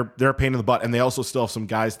yeah, they're a pain in the butt, and they also still have some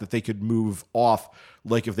guys that they could move off.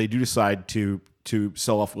 Like if they do decide to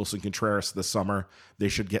sell off Wilson Contreras this summer, they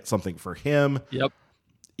should get something for him. Yep.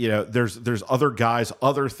 There's other guys,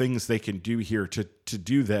 other things they can do here to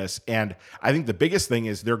do this. And I think the biggest thing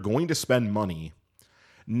is they're going to spend money,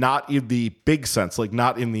 not in the big sense, like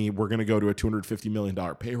not in the we're going to go to a $250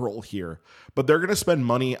 million payroll here, but they're going to spend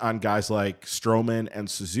money on guys like Stroman and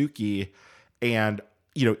Suzuki, and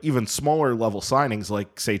even smaller level signings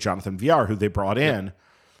like, say, Jonathan VR, who they brought in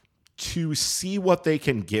to see what they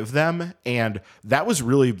can give them. And that was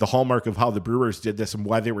really the hallmark of how the Brewers did this and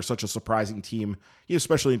why they were such a surprising team,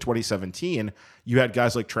 especially in 2017. You had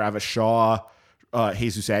guys like Travis Shaw,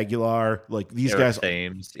 Jesus Aguilar, like these Eric guys,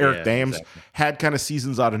 Thames. Eric Thames, had kind of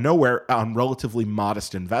seasons out of nowhere on relatively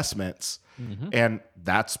modest investments. Mm-hmm. And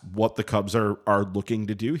that's what the Cubs are looking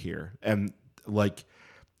to do here. And like,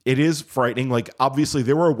 it is frightening. Like, obviously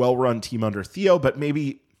they were a well-run team under Theo, but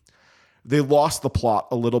maybe they lost the plot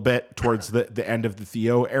a little bit towards the end of the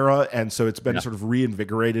Theo era. And so it's been sort of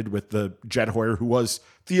reinvigorated with the Jed Hoyer, who was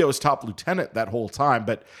Theo's top lieutenant that whole time,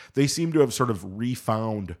 but they seem to have sort of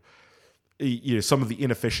refound some of the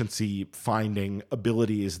inefficiency finding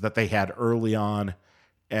abilities that they had early on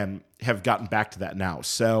and have gotten back to that now.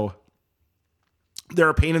 So they're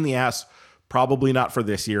a pain in the ass, probably not for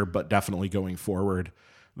this year, but definitely going forward.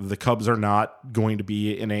 The Cubs are not going to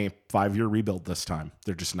be in a 5-year rebuild this time.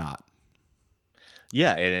 They're just not.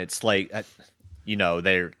 Yeah, and it's like,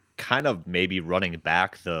 they're kind of maybe running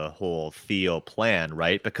back the whole Theo plan,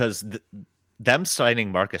 right? Because them signing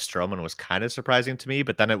Marcus Stroman was kind of surprising to me,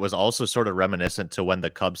 but then it was also sort of reminiscent to when the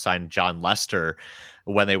Cubs signed John Lester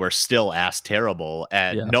when they were still ass terrible,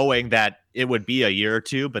 and knowing that it would be a year or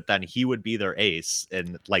two, but then he would be their ace,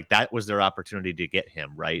 and like that was their opportunity to get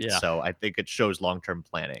him, right? Yeah. So I think it shows long-term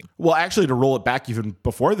planning. Well, actually, to roll it back even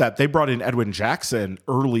before that, they brought in Edwin Jackson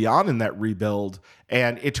early on in that rebuild,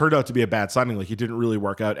 and it turned out to be a bad signing. Like, it didn't really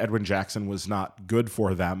work out. Edwin Jackson was not good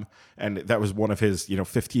for them, and that was one of his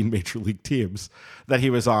 15 major league teams that he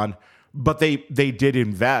was on. But they did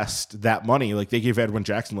invest that money. Like, they gave Edwin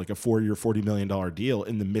Jackson like a 4-year, $40 million deal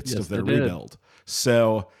in the midst of their rebuild.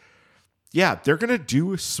 So yeah, they're going to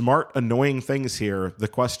do smart, annoying things here. The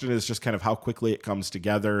question is just kind of how quickly it comes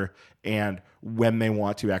together and when they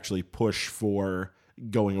want to actually push for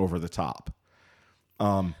going over the top.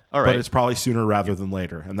 All right. But it's probably sooner rather than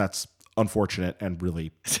later, and that's unfortunate and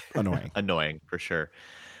really annoying. Annoying, for sure.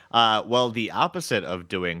 Well, the opposite of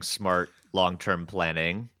doing smart long-term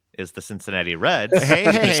planning is the Cincinnati Reds.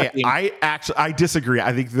 Hey, I disagree.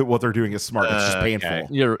 I think that what they're doing is smart. It's just painful. Okay.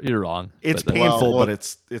 You're wrong. It's but painful, well, but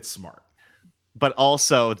it's smart. But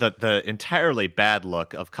also the entirely bad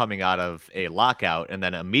look of coming out of a lockout and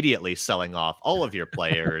then immediately selling off all of your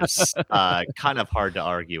players, kind of hard to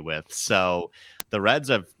argue with. So the Reds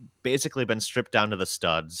have basically been stripped down to the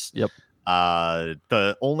studs. Yep.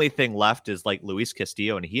 The only thing left is like Luis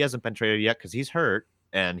Castillo, and he hasn't been traded yet because he's hurt,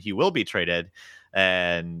 and he will be traded.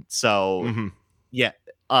 And so, yeah,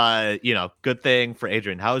 good thing for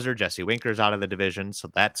Adrian Hauser. Jesse Winker's out of the division, so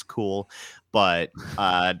that's cool. But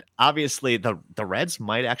obviously, the Reds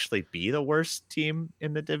might actually be the worst team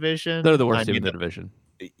in the division. They're the worst team in the division.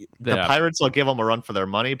 The Pirates will give them a run for their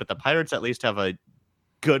money, but the Pirates at least have a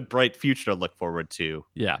good, bright future to look forward to.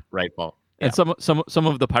 Yeah. Right, Paul? And some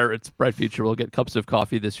of the Pirates' bright future will get cups of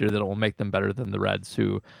coffee this year that will make them better than the Reds,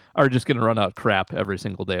 who are just going to run out crap every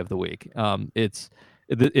single day of the week. It's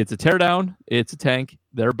a teardown. It's a tank.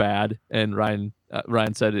 They're bad. And Ryan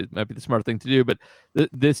said it might be the smart thing to do. But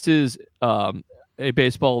this is a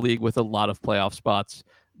baseball league with a lot of playoff spots.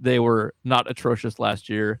 They were not atrocious last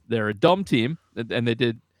year. They're a dumb team, and they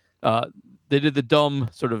did the dumb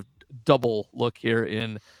sort of double look here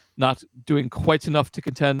in not doing quite enough to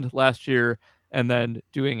contend last year, and then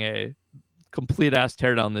doing a complete ass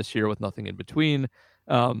teardown this year with nothing in between.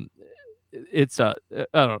 It's I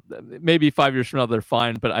don't know, maybe 5 years from now they're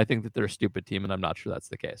fine, but I think that they're a stupid team, and I'm not sure that's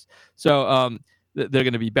the case. So they're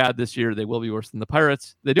going to be bad this year. They will be worse than the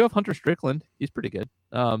Pirates. They do have Hunter Strickland. He's pretty good.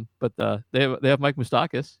 But they have Mike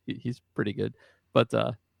Moustakas. He's pretty good, but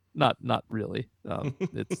not really.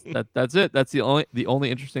 That's it. That's the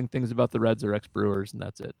only interesting things about the Reds are ex-Brewers, and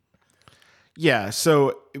that's it. Yeah,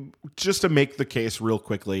 so just to make the case real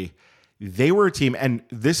quickly, they were a team, and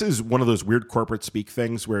this is one of those weird corporate speak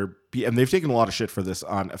things where, and they've taken a lot of shit for this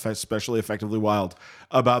on especially Effectively Wild,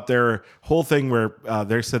 about their whole thing where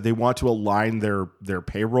they said they want to align their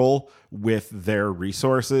payroll with their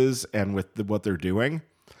resources and with what they're doing.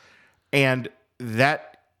 And that's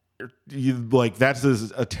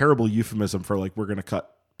a terrible euphemism for like, we're going to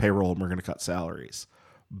cut payroll and we're going to cut salaries.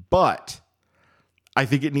 But I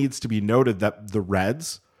think it needs to be noted that the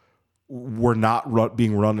Reds were not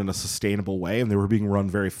being run in a sustainable way, and they were being run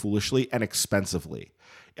very foolishly and expensively.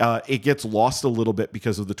 It gets lost a little bit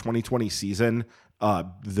because of the 2020 season,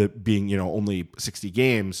 being only 60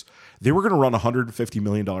 games. They were going to run $150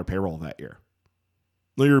 million payroll that year.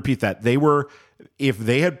 Let me repeat that. If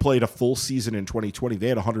they had played a full season in 2020, they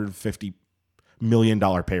had $150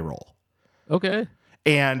 million payroll. Okay.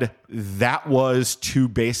 And that was to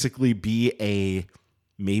basically be a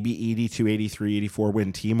maybe 82, 83, 84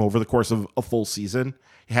 win team over the course of a full season.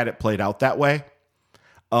 Had it played out that way.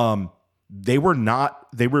 They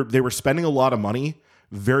were spending a lot of money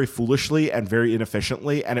very foolishly and very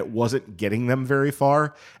inefficiently, and it wasn't getting them very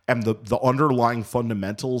far. And the underlying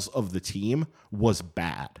fundamentals of the team was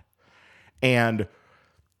bad. And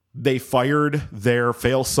they fired their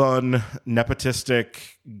fail son,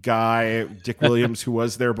 nepotistic guy, Dick Williams, who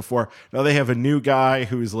was there before. Now they have a new guy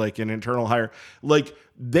who's like an internal hire. Like,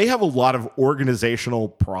 they have a lot of organizational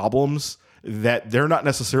problems that they're not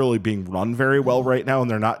necessarily being run very well right now,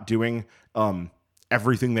 and they're not doing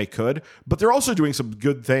everything they could. But they're also doing some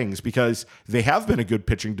good things because they have been a good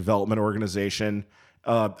pitching development organization.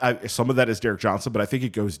 Some of that is Derek Johnson, but I think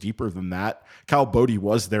it goes deeper than that. Kyle Bodie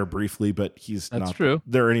was there briefly, but he's not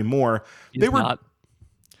there anymore. They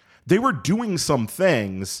were doing some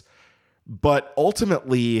things, but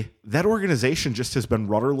ultimately that organization just has been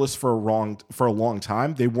rudderless for a long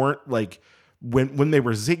time. They weren't like when they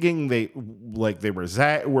were zigging,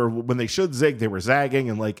 when they should zig, they were zagging,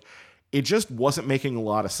 and like it just wasn't making a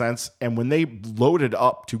lot of sense. And when they loaded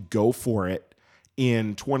up to go for it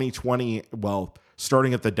in 2020,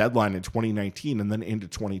 starting at the deadline in 2019 and then into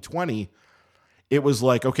 2020, it was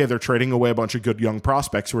like, okay, they're trading away a bunch of good young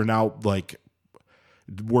prospects who are now like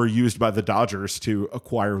were used by the Dodgers to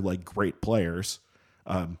acquire like great players.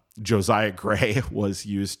 Josiah Gray was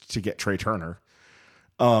used to get Trey Turner.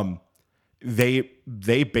 They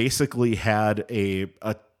basically had a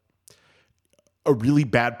really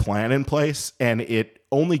bad plan in place, and it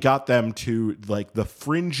only got them to like the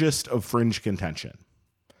fringest of fringe contention.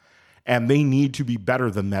 And they need to be better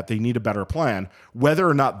than that. They need a better plan. Whether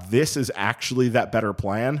or not this is actually that better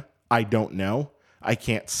plan, I don't know. I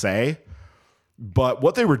can't say. But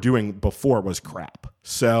what they were doing before was crap.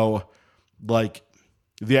 So, like,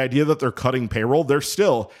 the idea that they're cutting payroll, they're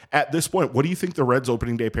still, at this point, what do you think the Reds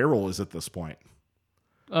opening day payroll is at this point?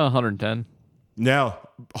 110. No,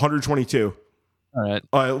 122. All right.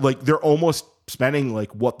 Like, they're almost spending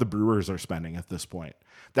like what the Brewers are spending at this point.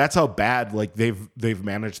 That's how bad like they've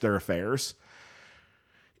managed their affairs.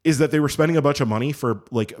 Is that they were spending a bunch of money for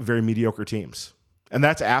like very mediocre teams, and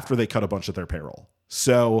that's after they cut a bunch of their payroll.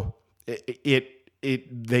 So they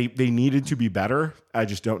needed to be better. I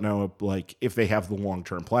just don't know like if they have the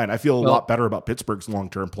long-term plan. I feel a lot better about Pittsburgh's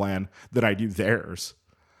long-term plan than I do theirs.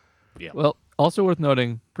 Yeah. Well, also worth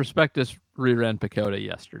noting, Prospectus reran Pacoda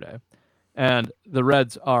yesterday, and the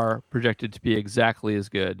Reds are projected to be exactly as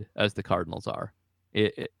good as the Cardinals are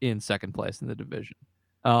in second place in the division.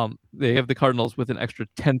 They have the Cardinals with an extra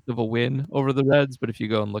 1/10 of a win over the Reds, but if you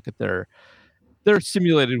go and look at their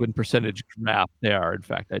simulated win percentage graph, they are in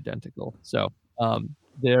fact identical. So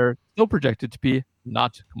they're still projected to be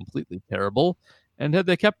not completely terrible. And had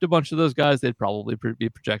they kept a bunch of those guys, they'd probably be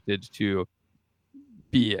projected to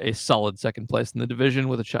be a solid second place in the division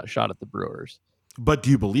with a shot at the Brewers. But do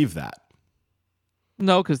you believe that?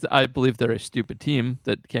 No, because I believe they're a stupid team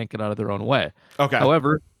that can't get out of their own way. Okay.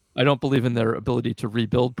 However, I don't believe in their ability to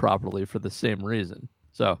rebuild properly for the same reason.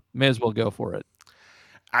 So may as well go for it.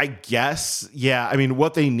 I guess, yeah. I mean,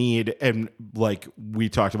 what they need, and like we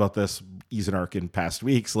talked about this, Isanark, in past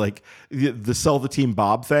weeks, like the sell the team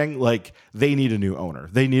Bob thing, like they need a new owner.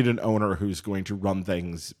 They need an owner who's going to run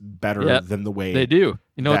things better than the way they do.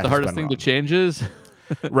 You know what the hardest thing to change is?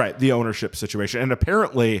 Right, the ownership situation. And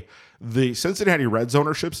apparently the Cincinnati Reds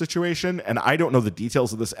ownership situation, and I don't know the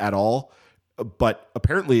details of this at all, but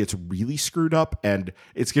apparently it's really screwed up, and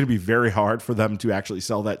it's going to be very hard for them to actually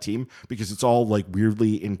sell that team because it's all like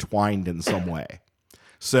weirdly entwined in some way.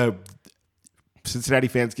 So Cincinnati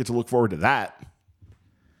fans get to look forward to that.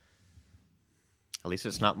 At least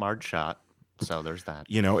it's not Marge Schott. So there's that.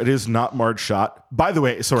 You know, it is not Marge Schott. By the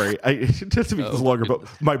way, sorry, just to make this longer, but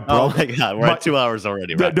my brother. Oh my God, we're at 2 hours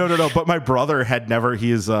already. Right? No. But my brother had never.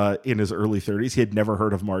 He is in his early 30s. He had never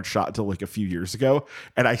heard of Marge Schott until like a few years ago,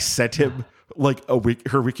 and I sent him like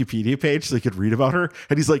her Wikipedia page so he could read about her,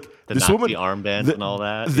 and he's like, "This woman, the armband and all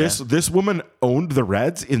that." This woman owned the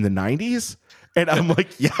Reds in the 90s. And I'm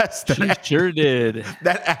like, yes, she sure did.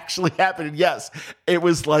 That actually happened. And yes, it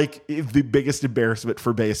was like the biggest embarrassment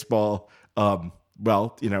for baseball.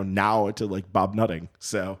 Well, you know, now to like Bob Nutting.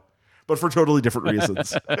 So, but for totally different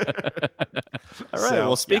reasons. All right. So,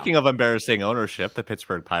 well, speaking of embarrassing ownership, the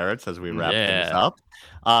Pittsburgh Pirates, as we wrap things up.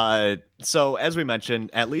 So as we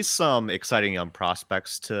mentioned, at least some exciting young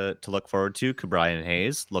prospects to look forward to. Ke'Bryan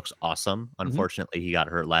Hayes looks awesome. Unfortunately, he got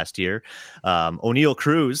hurt last year. O'Neill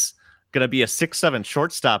Cruz, going to be a 6'7"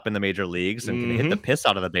 shortstop in the major leagues and can hit the piss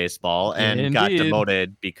out of the baseball, and got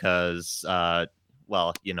demoted because,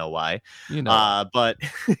 well, you know why. You know. But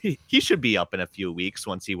he should be up in a few weeks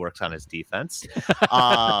once he works on his defense.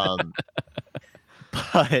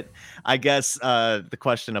 But I guess the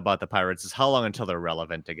question about the Pirates is how long until they're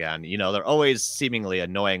relevant again? You know, they're always seemingly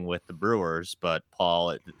annoying with the Brewers, but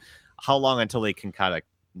Paul, how long until they can kind of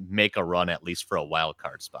make a run at least for a wild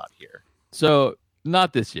card spot here? So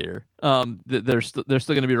not this year. They're still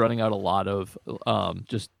going to be running out a lot of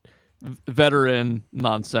just veteran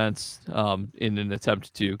nonsense in an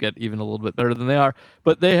attempt to get even a little bit better than they are.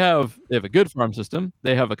 But they have a good farm system.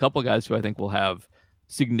 They have a couple guys who I think will have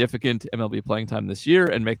significant MLB playing time this year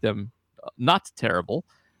and make them not terrible.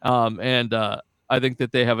 And I think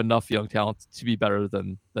that they have enough young talent to be better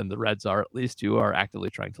than the Reds are, at least, who are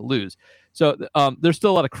actively trying to lose. So there's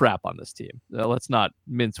still a lot of crap on this team. Let's not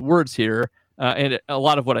mince words here. And a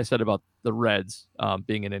lot of what I said about the Reds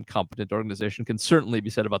being an incompetent organization can certainly be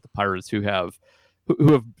said about the Pirates, who have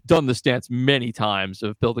done the stance many times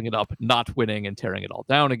of building it up, not winning, and tearing it all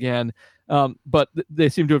down again. But they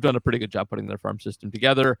seem to have done a pretty good job putting their farm system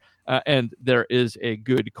together. And there is a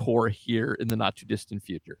good core here in the not too distant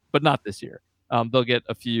future, but not this year. They'll get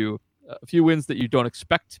a few wins that you don't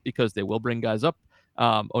expect because they will bring guys up.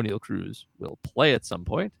 O'Neill Cruz will play at some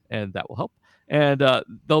point, and that will help. And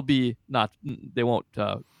they won't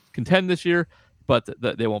contend this year, but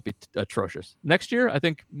they won't be atrocious. Next year, I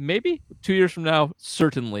think maybe 2 years from now,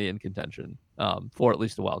 certainly in contention for at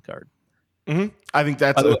least a wild card. I think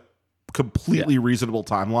that's a completely reasonable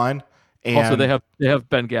timeline. And also, they have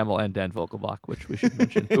Ben Gamble and Dan Vogelbach, which we should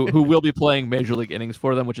mention, who will be playing major league innings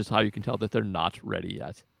for them, which is how you can tell that they're not ready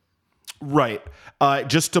yet. Right.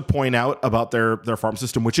 Just to point out about their farm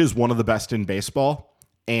system, which is one of the best in baseball,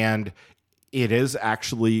 and it is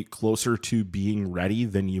actually closer to being ready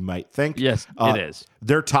than you might think. Yes, it is.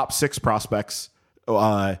 Their top 6 prospects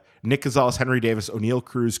Nick Gonzalez, Henry Davis, O'Neal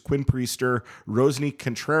Cruz, Quinn Priester, Rosny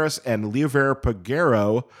Contreras, and Leovera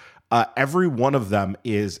Peguero. Every one of them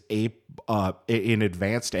is in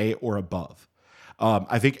advanced A or above.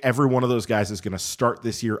 I think every one of those guys is going to start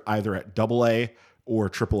this year either at AA or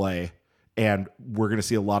AAA, and we're going to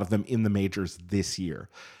see a lot of them in the majors this year.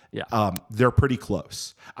 Yeah. They're pretty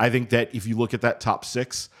close. I think that if you look at that top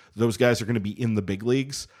 6, those guys are going to be in the big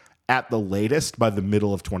leagues at the latest by the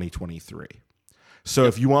middle of 2023. So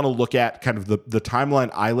if you want to look at kind of the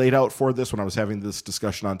timeline I laid out for this when I was having this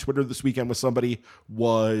discussion on Twitter this weekend with somebody,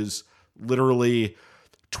 was literally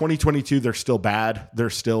 2022, they're still bad. They're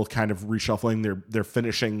still kind of reshuffling. They're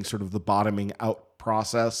finishing sort of the bottoming out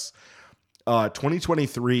process.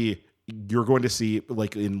 2023, you're going to see,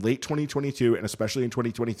 like in late 2022 and especially in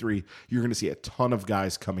 2023, you're going to see a ton of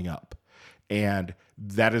guys coming up. And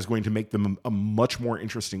that is going to make them a much more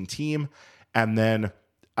interesting team. And then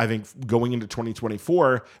I think going into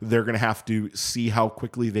 2024, they're going to have to see how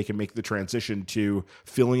quickly they can make the transition to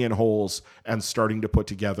filling in holes and starting to put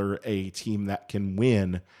together a team that can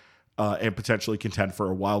win and potentially contend for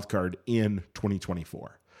a wild card in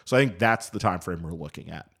 2024. So I think that's the time frame we're looking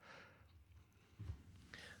at.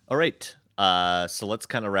 All right. So let's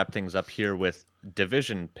kind of wrap things up here with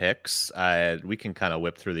division picks. We can kind of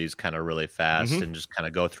whip through these kind of really fast and just kind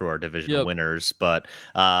of go through our division winners. But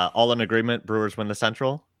all in agreement, Brewers win the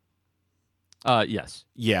Central? Yes.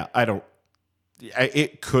 Yeah,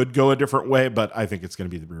 it could go a different way, but I think it's going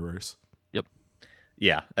to be the Brewers. Yep.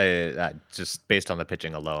 Yeah, just based on the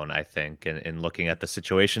pitching alone, I think, and looking at the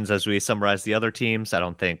situations as we summarize the other teams, I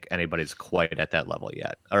don't think anybody's quite at that level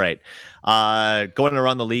yet. All right, going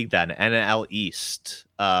around the league then, NL East.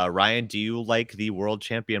 Ryan, do you like the world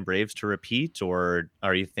champion Braves to repeat, or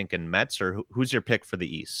are you thinking Mets, or who's your pick for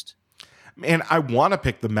the East? Man, I want to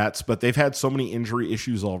pick the Mets, but they've had so many injury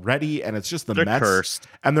issues already, and it's just they're Mets. Cursed.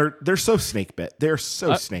 And they're so snake bit. They're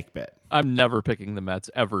so snake bit. I'm never picking the Mets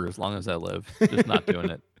ever as long as I live. Just not doing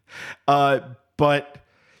it. But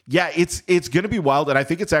yeah, it's going to be wild, and I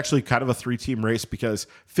think it's actually kind of a 3-team race because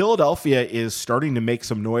Philadelphia is starting to make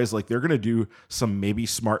some noise. Like, they're going to do some maybe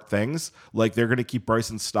smart things. Like, they're going to keep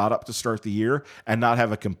Bryson Stott up to start the year and not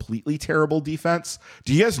have a completely terrible defense.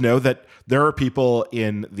 Do you guys know that there are people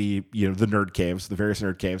in the nerd caves, the various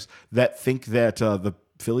nerd caves, that think that the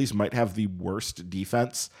Phillies might have the worst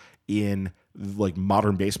defense in like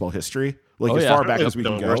modern baseball history? Like, as far back as we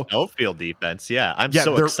can go. Worst outfield defense. Yeah. I'm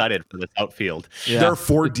so excited for this outfield. Yeah. They're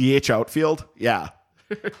 4 DH outfield. Yeah.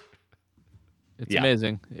 It's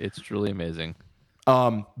amazing. It's truly amazing.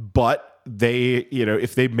 But they,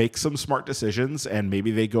 if they make some smart decisions and maybe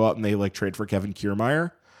they go out and they like trade for Kevin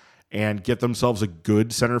Kiermaier and get themselves a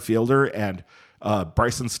good center fielder and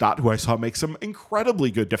Bryson Stott, who I saw make some incredibly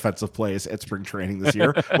good defensive plays at spring training this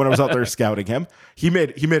year when I was out there scouting him. He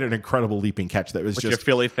made an incredible leaping catch that was just your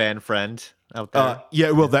Philly fan friend out there.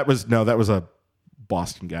 Yeah, well, that was a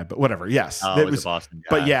Boston guy, but whatever. Yes, it was a Boston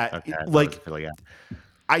guy. But yeah, okay, Philly guy.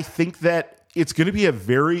 I think that it's going to be a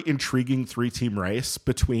very intriguing 3-team race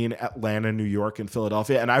between Atlanta, New York, and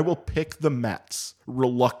Philadelphia, and I will pick the Mets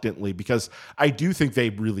reluctantly because I do think they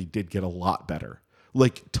really did get a lot better.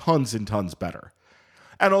 Like, tons and tons better.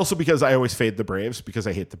 And also because I always fade the Braves because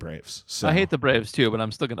I hate the Braves. So I hate the Braves too, but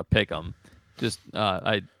I'm still going to pick them. Just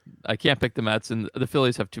I can't pick the Mets, and the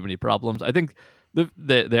Phillies have too many problems. I think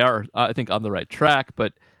they are I think on the right track,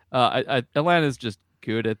 but Atlanta's just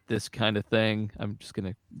good at this kind of thing. I'm just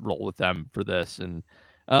going to roll with them for this. And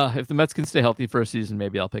if the Mets can stay healthy for a season,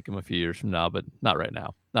 maybe I'll pick them a few years from now, but not right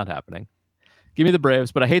now. Not happening. Give me the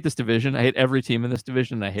Braves, but I hate this division. I hate every team in this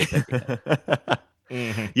division, and I hate picking it.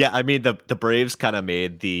 Yeah, I mean the Braves kind of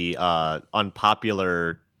made the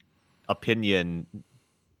unpopular opinion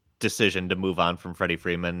decision to move on from Freddie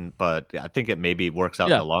Freeman, but I think it maybe works out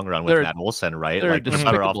in the long run with Matt Olson, right? Like the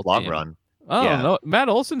better off long run. I don't know. Matt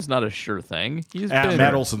Olson's not a sure thing.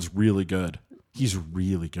 Matt Olson's really good. He's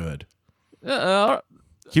really good. He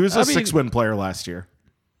was a 6-win player last year.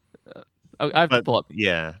 I've pulled up.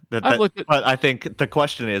 Yeah, but I think the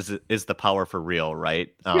question is the power for real, right?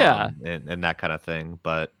 And that kind of thing.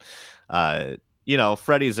 But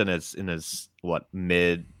Freddie's in his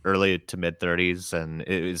early to mid 30s, and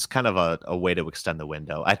it was kind of a way to extend the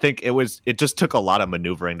window. I think it just took a lot of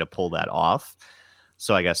maneuvering to pull that off.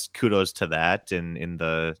 So I guess kudos to that in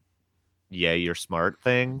the you're smart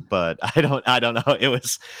thing. But I don't know. It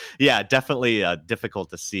was definitely difficult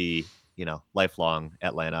to see lifelong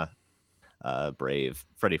Atlanta Brave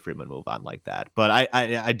Freddie Freeman move on like that. But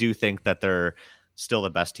I do think that they're still the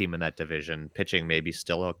best team in that division. Pitching maybe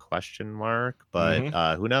still a question mark,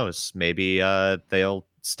 but who knows? Maybe they'll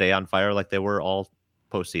stay on fire like they were all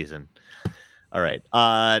postseason. All right.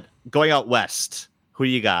 Going out west. Who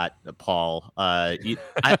you got, Paul? I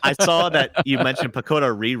saw that you mentioned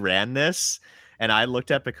Pacoda reran this, and I looked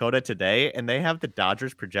at Pacoda today, and they have the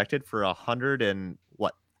Dodgers projected for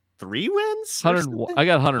 3 wins? 101. I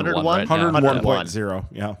got 101 right now. 101.0.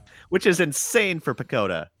 Yeah. Which is insane for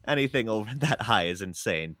Pacoda. Anything over that high is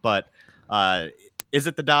insane. But is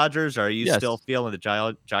it the Dodgers? Or are you still feeling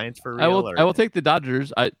the Giants for real? I will take the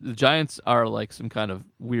Dodgers. The Giants are like some kind of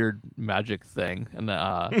weird magic thing, and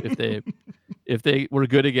if they were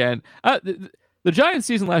good again, the Giants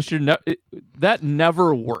season last year that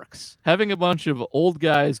never works. Having a bunch of old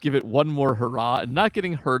guys give it one more hurrah and not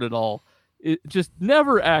getting hurt at all, it just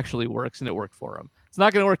never actually works, and it worked for them. It's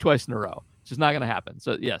not going to work twice in a row. It's just not going to happen.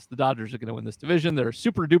 So yes, the Dodgers are going to win this division. They're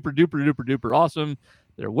super duper duper duper duper awesome.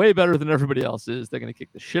 They're way better than everybody else is. They're going to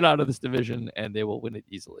kick the shit out of this division, and they will win it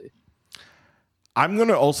easily. I'm going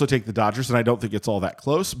to also take the Dodgers, and I don't think it's all that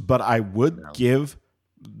close, but I would give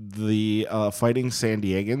the Fighting San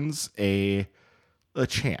Diegans a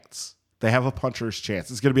chance. They have a puncher's chance.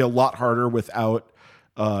 It's going to be a lot harder without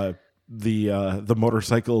the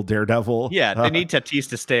motorcycle daredevil. Yeah, they need Tatis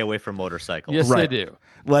to stay away from motorcycles. Yes, right. they do.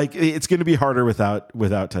 Like, it's going to be harder without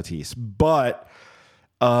Tatis, but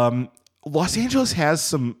Los Angeles has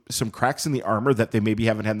some cracks in the armor that they maybe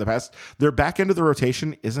haven't had in the past. Their back end of the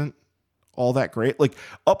rotation isn't all that great. Like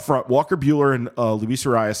up front, Walker Buehler and Luis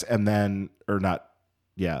Urias, and then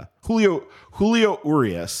Julio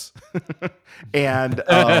Urias, and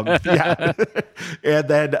and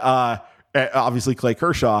then obviously Clay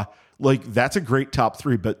Kershaw. Like, that's a great top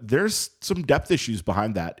three, but there's some depth issues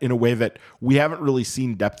behind that in a way that we haven't really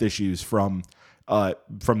seen depth issues from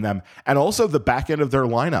them, and also the back end of their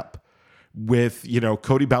lineup with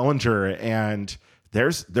Cody Bellinger, and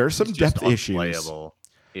there's some depth issues.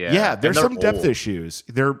 Yeah, there's some depth issues.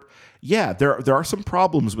 There are some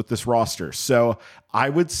problems with this roster. So I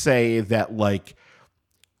would say that, like,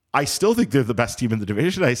 I still think they're the best team in the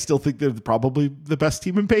division. I still think they're probably the best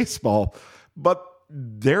team in baseball. But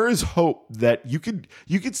there is hope that you could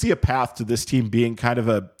see a path to this team being kind of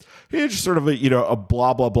a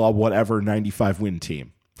blah blah blah whatever 95 win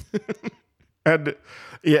team. And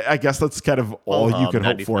yeah, I guess that's kind of all you can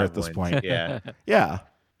hope for at this point. Yeah. Yeah,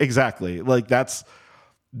 exactly. Like that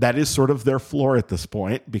is sort of their floor at this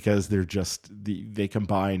point, because they're just they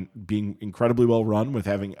combine being incredibly well run with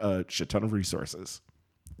having a shit ton of resources.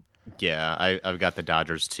 Yeah, I've got the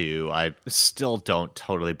Dodgers too. I still don't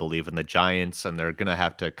totally believe in the Giants, and they're gonna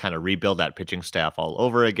have to kind of rebuild that pitching staff all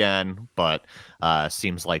over again. But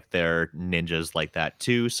seems like they're ninjas like that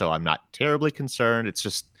too, so I'm not terribly concerned. It's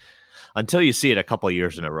just until you see it a couple of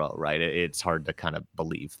years in a row, right? It's hard to kind of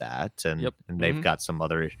believe that. And they've got some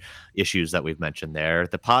other issues that we've mentioned there.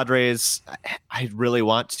 The Padres, I really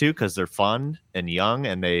want to, because they're fun and young,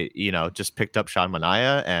 and they, just picked up Sean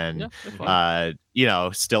Manaea,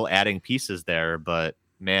 and, still adding pieces there. But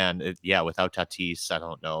man, without Tatis, I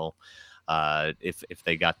don't know if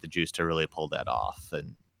they got the juice to really pull that off.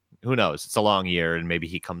 And who knows? It's a long year, and maybe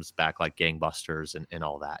he comes back like gangbusters and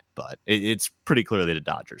all that. But it's pretty clearly the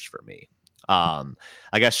Dodgers for me. I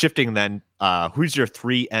guess shifting then, who's your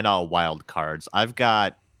 3 NL wild cards? I've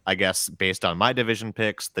got, I guess, based on my division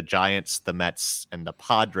picks, the Giants, the Mets, and the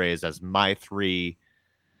Padres as my 3.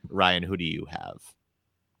 Ryan, who do you have?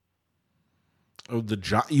 Oh,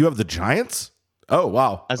 you have the Giants? Oh,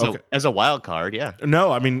 wow. As a wild card, yeah.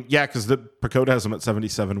 No, I mean, yeah, because the Pacoda has them at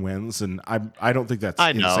 77 wins, and I don't think that's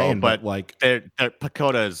insane. But like,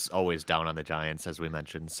 Pacoda is always down on the Giants, as we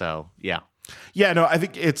mentioned. So, yeah. Yeah, no, I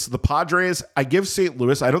think it's the Padres. I give St.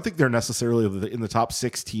 Louis. I don't think they're necessarily in the top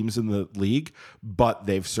 6 teams in the league, but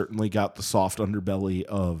they've certainly got the soft underbelly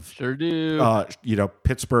of sure do.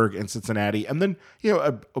 Pittsburgh and Cincinnati, and then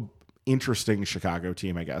a interesting Chicago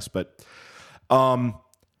team, I guess. But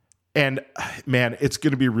and man, it's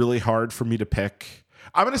going to be really hard for me to pick.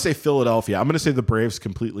 I'm going to say Philadelphia. I'm going to say the Braves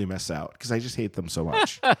completely miss out, because I just hate them so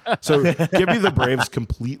much. So give me the Braves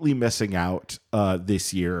completely missing out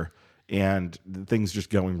this year, and things just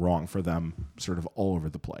going wrong for them sort of all over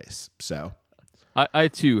the place. So I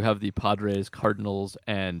too have the Padres, Cardinals,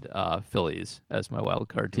 and Phillies as my wild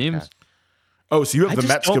card teams. Okay. Oh, so you have the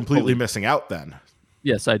Mets completely missing out then?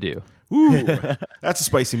 Yes, I do. Ooh, that's a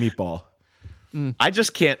spicy meatball. I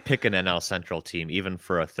just can't pick an NL Central team, even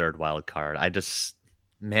for a 3rd wild card. This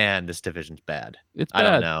division's bad. It's bad. I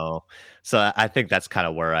don't know. So I think that's kind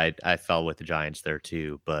of where I fell with the Giants there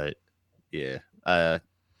too. But yeah,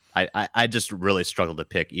 I just really struggle to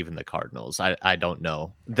pick even the Cardinals. I don't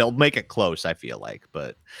know. They'll make it close, I feel like,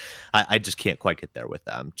 but I just can't quite get there with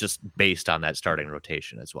them, just based on that starting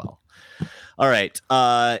rotation as well. All right.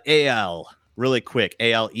 AL, really quick.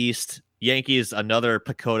 AL East. Yankees, another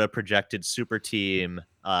Pacoda projected super team.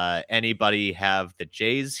 Anybody have the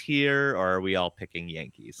Jays here, or are we all picking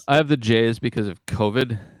Yankees? I have the Jays because of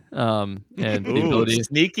COVID, and the ability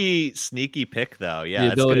sneaky pick though. Yeah,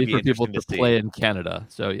 the it's going to ability be for people interesting to to play see. in Canada.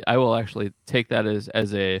 So I will actually take that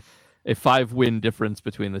as a 5-win difference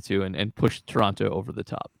between the two and push Toronto over the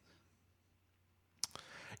top.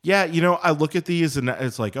 Yeah, I look at these and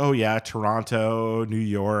it's like, oh yeah, Toronto, New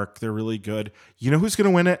York, they're really good. You know who's going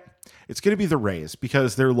to win it? It's going to be the Rays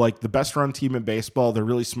because they're like the best run team in baseball. They're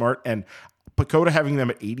really smart. And Pacoda having them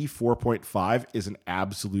at 84.5 is an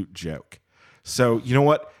absolute joke. So you know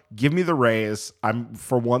what? Give me the Rays. I'm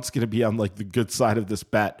for once going to be on like the good side of this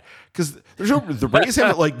bet because the Rays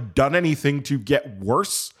haven't like done anything to get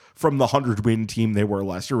worse from the 100-win team they were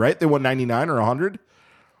last year, right? They won 99 or 100.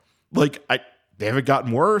 They haven't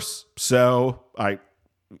gotten worse. So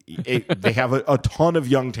they have a ton of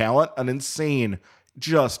young talent, an insane,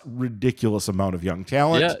 just ridiculous amount of young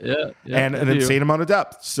talent, and an insane amount of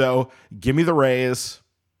depth. So give me the Rays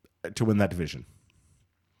to win that division.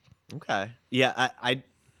 Okay. Yeah,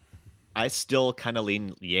 I still kind of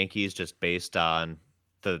lean Yankees just based on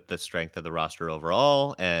the strength of the roster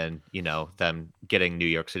overall, and them getting New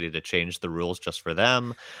York City to change the rules just for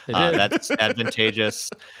them. That's advantageous.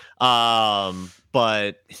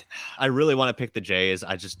 But I really want to pick the Jays.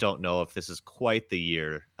 I just don't know if this is quite the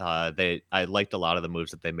year. I liked a lot of the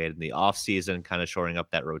moves that they made in the offseason, kind of shoring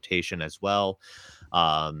up that rotation as well.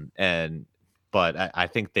 But I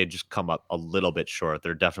think they just come up a little bit short.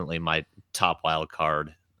 They're definitely my top wild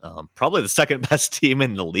card. Probably the second best team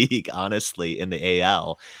in the league, honestly, in the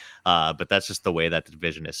AL. But that's just the way that the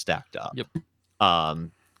division is stacked up. Yep.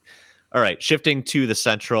 All right, shifting to the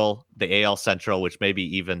Central, the AL Central, which may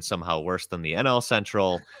be even somehow worse than the NL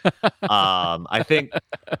Central. I think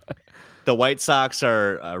the White Sox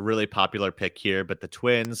are a really popular pick here, but the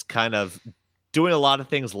Twins kind of doing a lot of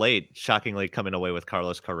things late, shockingly coming away with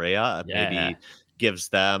Carlos Correa. Maybe gives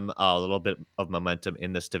them a little bit of momentum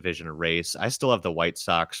in this division race. I still have the White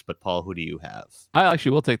Sox, but Paul, who do you have? I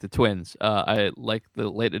actually will take the Twins. I like the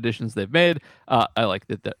late additions they've made. I like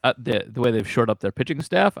the way they've shored up their pitching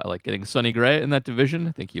staff. I like getting Sonny Gray in that division.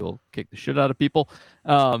 I think he'll kick the shit out of people.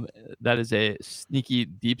 That is a sneaky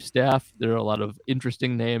deep staff. There are a lot of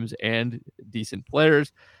interesting names and decent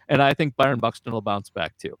players, and I think Byron Buxton will bounce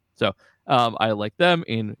back too. So I like them,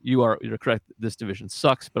 and you're correct. This division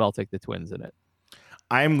sucks, but I'll take the Twins in it.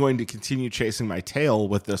 I'm going to continue chasing my tail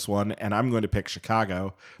with this one, and I'm going to pick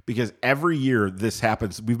Chicago because every year this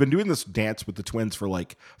happens. We've been doing this dance with the Twins for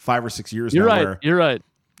like 5 or 6 years now. You're right.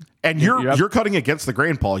 And you're cutting against the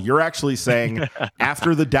grain, Paul. You're actually saying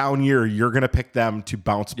after the down year, you're going to pick them to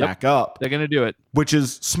bounce back up. They're going to do it, which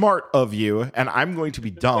is smart of you. And I'm going to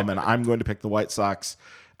be dumb, and I'm going to pick the White Sox.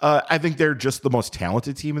 I think they're just the most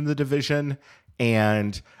talented team in the division.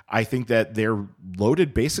 And I think that they're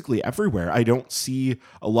loaded basically everywhere. I don't see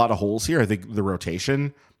a lot of holes here. I think the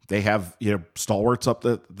rotation, they have stalwarts up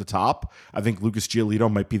the top. I think Lucas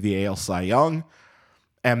Giolito might be the AL Cy Young.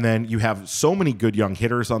 And then you have so many good young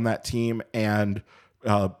hitters on that team and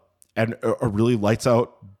a really lights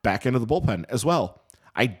out back end of the bullpen as well.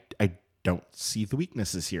 I don't see the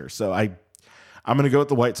weaknesses here. So I'm going to go with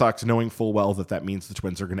the White Sox knowing full well that means the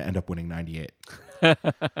Twins are going to end up winning 98.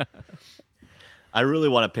 I really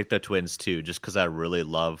want to pick the Twins too, just because I really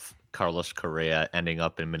love Carlos Correa ending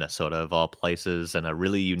up in Minnesota of all places, and a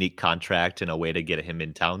really unique contract and a way to get him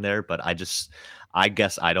in town there. But I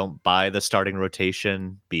guess I don't buy the starting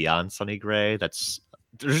rotation beyond Sonny Gray. There's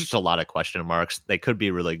just a lot of question marks. They could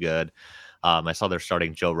be really good. I saw they're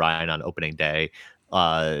starting Joe Ryan on opening day.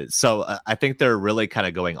 So I think they're really kind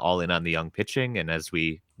of going all in on the young pitching. And as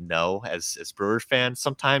we know, as Brewers fans,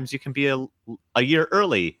 sometimes you can be a year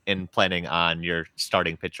early in planning on your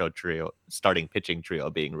starting pitching trio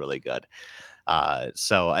being really good.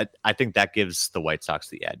 So I think that gives the White Sox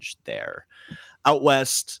the edge there. Out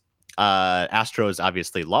west, Astros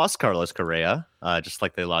obviously lost Carlos Correa, just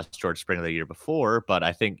like they lost George Springer the year before. But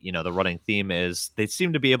I think, the running theme is they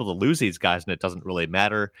seem to be able to lose these guys and it doesn't really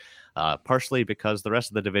matter. Partially because the rest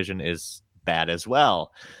of the division is bad as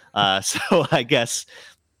well. So I guess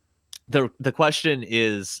the question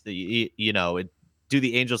is, do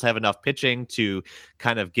the Angels have enough pitching to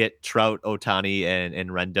kind of get Trout, Ohtani, and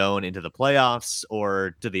Rendon into the playoffs,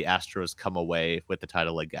 or do the Astros come away with the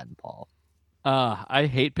title again, Paul? I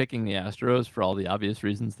hate picking the Astros for all the obvious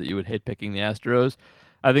reasons that you would hate picking the Astros.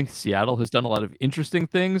 I think Seattle has done a lot of interesting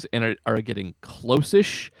things and are getting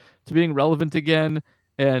close-ish to being relevant again.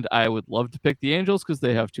 And I would love to pick the Angels because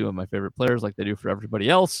they have two of my favorite players like they do for everybody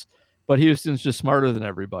else. But Houston's just smarter than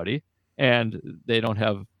everybody. And they don't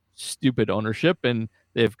have stupid ownership. And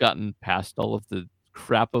they've gotten past all of the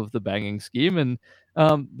crap of the banging scheme, and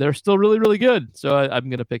they're still really, really good. So I'm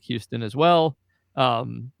going to pick Houston as well.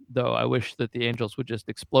 Though I wish that the Angels would just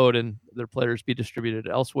explode and their players be distributed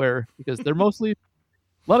elsewhere, because they're mostly a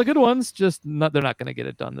lot of good ones, just they're not going to get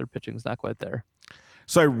it done. Their pitching's not quite there.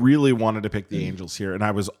 So I really wanted to pick the Angels here, and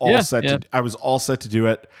I was all set to do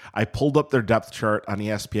it. I pulled up their depth chart on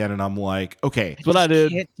ESPN, and I'm like, okay, that's what I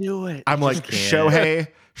did. Can't do it. I'm like Shohei,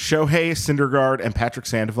 Syndergaard, and Patrick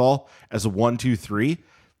Sandoval as a 1-2-3.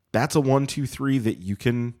 That's a 1-2-3 that you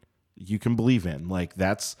can believe in. Like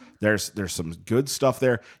there's some good stuff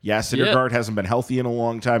there. Yeah, Syndergaard hasn't been healthy in a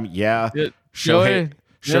long time. Yeah, Shohei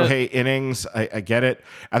innings, I get it.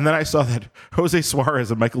 And then I saw that Jose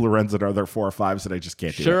Suarez and Michael Lorenzen are their 4 or 5s, and I just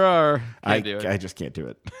can't do it. Sure are. I just can't do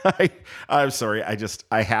it. I'm sorry.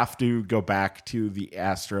 I have to go back to the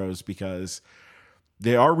Astros because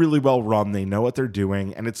they are really well run. They know what they're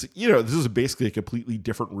doing. And it's, this is basically a completely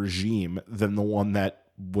different regime than the one that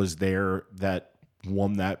was there that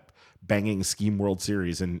won that banging scheme World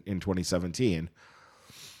Series in 2017.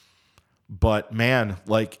 But man,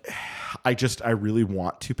 like I really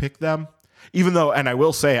want to pick them, even though, and I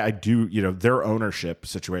will say I do, their ownership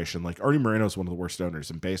situation, like Artie Moreno is one of the worst owners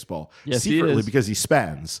in baseball, yes, secretly, because he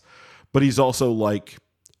spends, but he's also like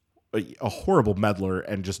a horrible meddler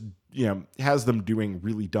and just, has them doing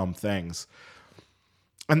really dumb things.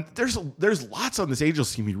 And there's lots on this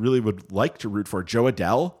Angels team you really would like to root for. Joe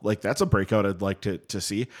Adell, like that's a breakout I'd like to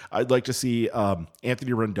see. I'd like to see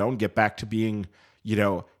Anthony Rendon get back to being,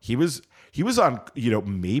 he was on,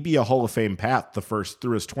 maybe a Hall of Fame path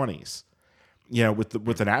through his 20s,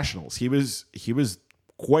 with the Nationals. He was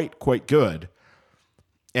quite good,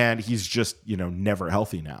 and he's just, never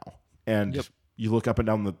healthy now. And you look up and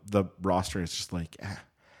down the roster, and it's just like,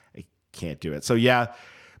 I can't do it. So yeah,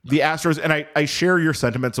 the Astros, and I share your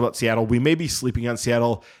sentiments about Seattle. We may be sleeping on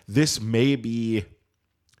Seattle. We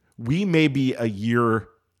may be a year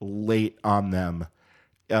late on them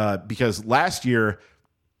because last year,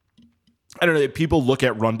 I don't know, people look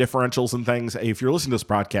at run differentials and things. If you're listening to this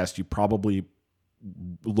podcast, you probably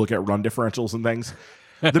look at run differentials and things.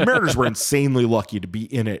 The Mariners were insanely lucky to be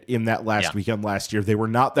in it in that last weekend last year. They were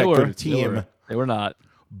not that good a team. They were not.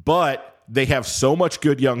 But they have so much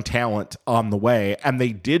good young talent on the way, and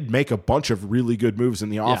they did make a bunch of really good moves in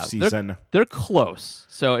the offseason. They're close.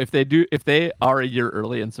 So if they are a year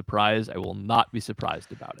early and surprise, I will not be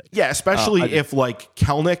surprised about it. Yeah, especially if like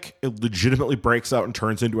Kelnick legitimately breaks out and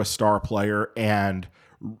turns into a star player, and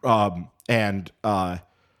the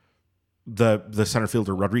center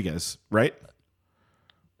fielder Rodriguez, right?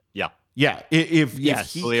 Yeah. If he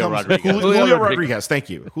Julio comes, Rodriguez. Julio Rodriguez. Thank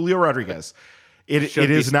you, Julio Rodriguez. It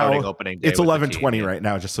is now opening day. It's 11:20 right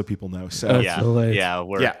now, just so people know. So we're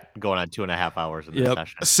going on 2.5 hours in this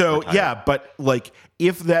session. So but like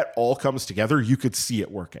if that all comes together, you could see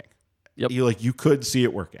it working. Yep. You could see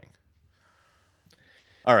it working.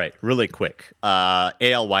 All right, really quick.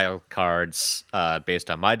 AL wild cards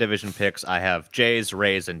based on my division picks. I have Jays,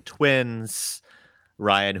 Rays, and Twins.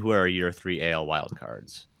 Ryan, who are your 3 AL wild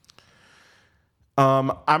cards?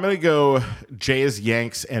 I'm gonna go Jays,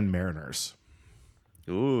 Yanks, and Mariners.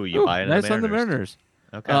 Ooh, you buying nice the Mariners. On the Mariners.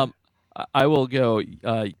 Okay. I will go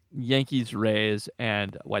Yankees, Rays,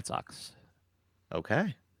 and White Sox.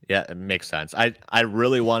 Okay. Yeah, it makes sense. I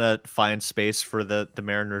really want to find space for the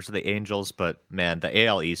Mariners or the Angels, but man, the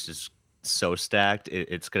AL East is so stacked.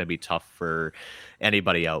 It's going to be tough for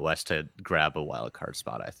anybody out west to grab a wild card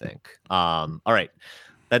spot, I think. All right.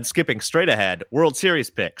 Then skipping straight ahead, World Series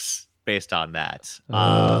picks based on that.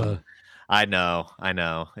 I know.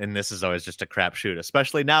 And this is always just a crapshoot,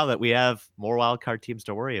 especially now that we have more wildcard teams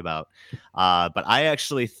to worry about. But I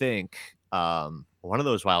actually think one of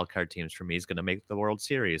those wildcard teams for me is going to make the World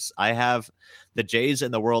Series. I have the Jays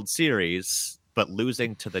in the World Series, but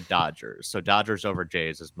losing to the Dodgers. So Dodgers over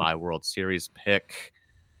Jays is my World Series pick.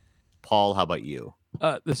 Paul, how about you?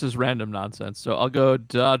 This is random nonsense. So I'll go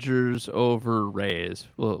Dodgers over Rays.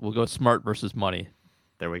 We'll go smart versus money.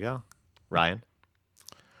 There we go. Ryan?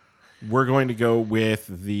 We're going to go with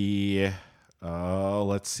the,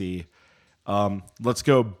 let's see. Let's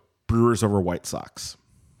go Brewers over White Sox.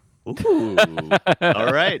 Ooh.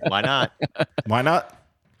 All right. Why not? Why not?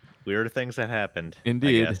 Weird things that happened.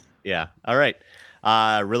 Indeed. Yeah. All right.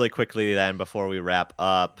 Really quickly then, before we wrap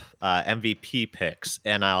up, MVP picks,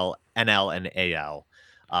 NL and AL.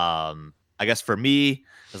 I guess for me,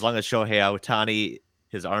 as long as Shohei Ohtani,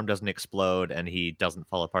 his arm doesn't explode and he doesn't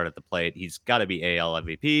fall apart at the plate, he's got to be AL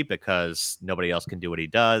MVP because nobody else can do what he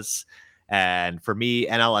does. And for me,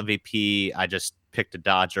 NL MVP, I just picked a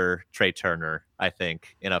Dodger, Trey Turner, I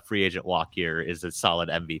think, in a free agent walk year is a solid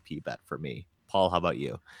MVP bet for me. Paul, how about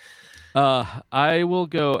you? I'll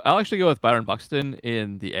actually go with Byron Buxton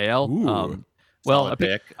in the AL. Ooh. Well, Solid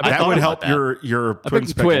pick. That would help that. your I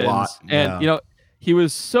Twins picked the pick Twins, a lot. and he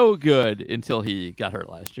was so good until he got hurt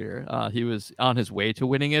last year. He was on his way to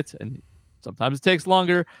winning it, and sometimes it takes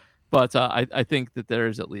longer. But I think that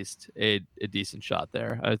there's at least a decent shot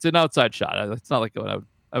there. It's an outside shot. It's not like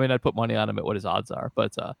I'd put money on him at what his odds are,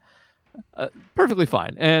 but perfectly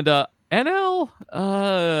fine. And NL,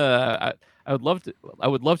 I would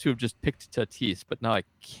love to have just picked Tatis, but now I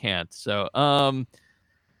can't. So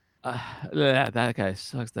that guy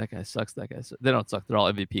sucks. That guy sucks. They don't suck. They're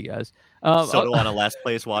all MVP guys. Soto on a last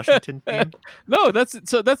place Washington team. No, that's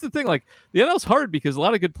the thing. Like the NL's hard because a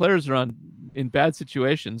lot of good players are in bad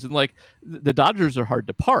situations, and like the Dodgers are hard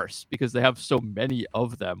to parse because they have so many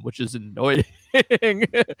of them, which is annoying.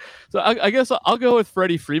 So I guess I'll go with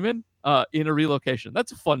Freddie Freeman in a relocation.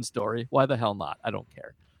 That's a fun story. Why the hell not? I don't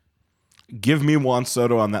care. Give me Juan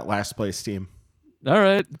Soto on that last place team. All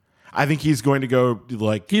right. I think he's going to go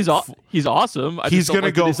like he's awesome. He's going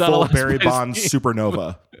to go full Barry Bonds team.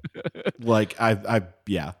 supernova. Like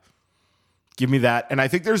yeah. Give me that. And I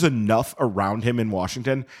think there's enough around him in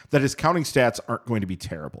Washington that his counting stats aren't going to be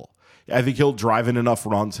terrible. I think he'll drive in enough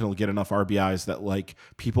runs and he'll get enough RBIs that like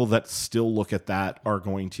people that still look at that are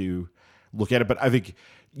going to look at it. But I think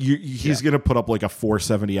he's going to put up like a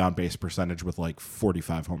 470 on base percentage with like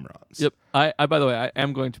 45 home runs. Yep. I by the way, I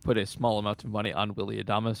am going to put a small amount of money on Willy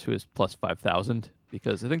Adames, who is plus 5,000,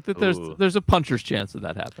 because I think that there's a puncher's chance of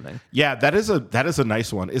that happening. Yeah, that is a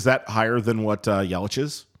nice one. Is that higher than what Yelich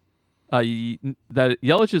is? That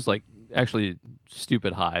Yelich is like actually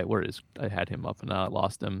stupid high. Whereas I had him up and now I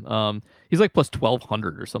lost him. He's like plus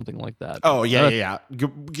 1,200 or something like that. Oh yeah.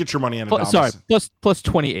 Get your money on Adames. Sorry, plus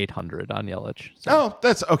 2,800 on Yelich. So. Oh,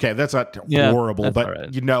 that's okay. That's not horrible, that's but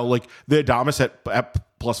right. like the Adames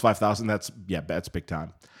at plus 5,000. That's big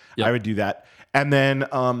time. Yep. I would do that. And then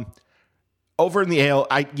over in the AL,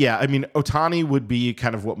 I mean Ohtani would be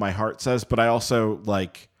kind of what my heart says, but I also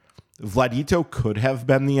like Vladito could have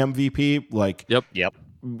been the MVP. Like yep.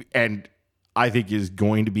 And I think is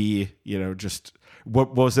going to be, just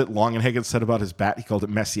what was it Longenhagen said about his bat? He called it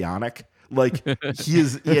messianic. Like he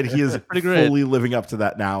is fully living up to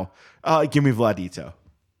that now. Give me Vladito.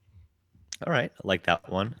 All right, I like that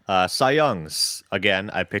one. Cy Youngs again.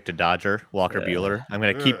 I picked a Dodger, Walker Buehler. I'm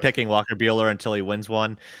going to keep picking Walker Buehler until he wins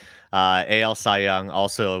one. AL Cy Young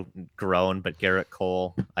also grown, but Garrett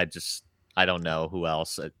Cole. I don't know who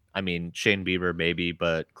else. I mean Shane Bieber maybe,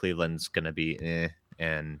 but Cleveland's going to be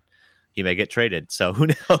and he may get traded. So who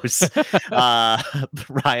knows?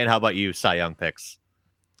 Ryan, how about you? Cy Young picks.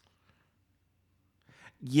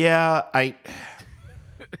 Yeah, I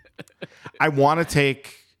want to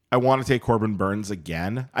take Corbin Burns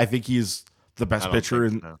again. I think he's the best pitcher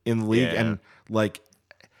in the league, and like,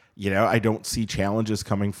 I don't see challenges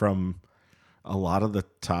coming from a lot of the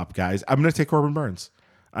top guys. I'm going to take Corbin Burns.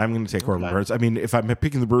 Corbin Burns. I mean, if I'm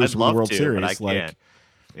picking the Brewers in the World Series, like,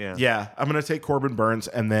 I'm going to take Corbin Burns,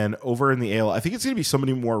 and then over in the AL, I think it's going to be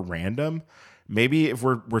somebody more random. Maybe if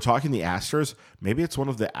we're talking the Astros, maybe it's one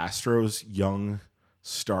of the Astros young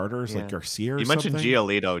starters like Garcia or you something. You mentioned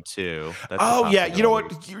Giolito too. That's you know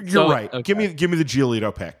what? You're right. Okay. Give me the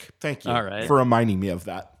Giolito pick. Thank you for reminding me of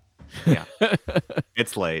that. Yeah.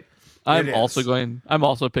 It's late. I'm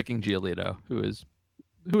also picking Giolito, who is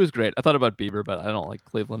great. I thought about Bieber, but I don't like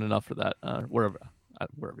Cleveland enough for that. Wherever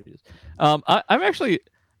he is. I'm actually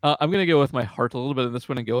I'm going to go with my heart a little bit in this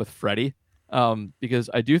one and go with Freddie, because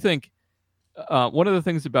I do think one of the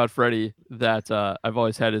things about Freddie that I've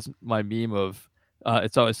always had is my meme of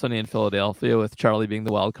It's Always Sunny in Philadelphia with Charlie being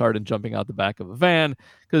the wild card and jumping out the back of a van,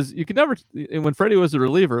 because you can never. When Freddie was a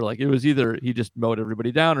reliever, like it was either he just mowed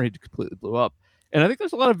everybody down or he completely blew up. And I think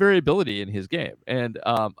there's a lot of variability in his game, and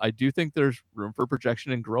I do think there's room for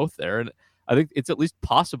projection and growth there. And I think it's at least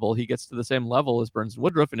possible he gets to the same level as Burns and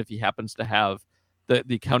Woodruff. And if he happens to have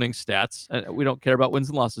the counting stats, and we don't care about wins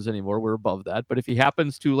and losses anymore, we're above that. But if he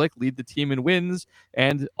happens to like lead the team in wins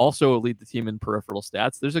and also lead the team in peripheral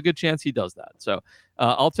stats, there's a good chance he does that. So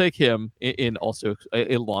I'll take him in also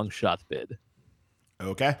a long shot bid.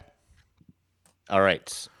 Okay. All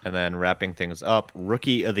right. And then wrapping things up,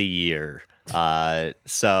 Rookie of the Year.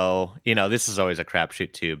 So, this is always a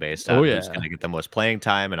crapshoot too, based on who's going to get the most playing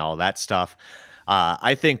time and all that stuff.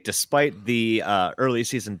 I think despite the early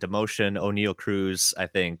season demotion, O'Neal Cruz, I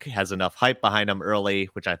think, has enough hype behind him early,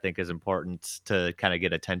 which I think is important to kind of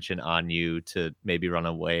get attention on you to maybe run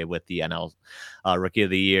away with the NL Rookie of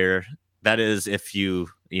the Year. That is if you,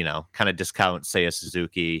 kind of discount Seiya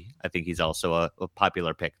Suzuki. I think he's also a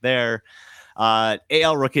popular pick there.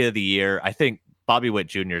 AL Rookie of the Year, I think Bobby Witt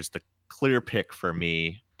Jr. is the clear pick for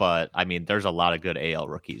me, but I mean, there's a lot of good AL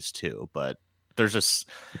rookies too. But there's just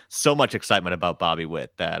so much excitement about Bobby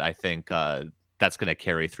Witt that I think that's going to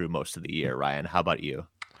carry through most of the year. Ryan, how about you?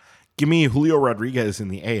 Give me Julio Rodriguez in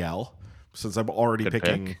the AL, since I'm already Good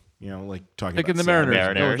picking, pick. talking Picking about the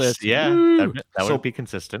Seattle. Mariners. Yeah, Woo! that So- would be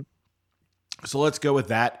consistent. So let's go with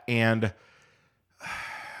that. And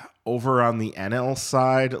over on the NL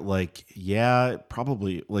side,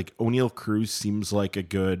 probably like O'Neal Cruz seems like a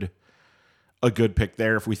good pick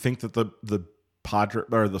there. If we think that the Pirates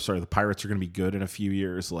are going to be good in a few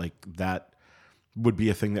years, like that would be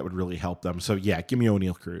a thing that would really help them. So yeah, give me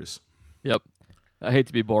O'Neal Cruz. Yep. I hate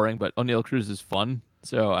to be boring, but O'Neal Cruz is fun,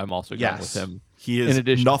 so I'm also going with him. He In is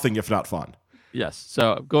addition- nothing if not fun. Yes,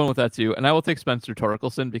 so I'm going with that too, and I will take Spencer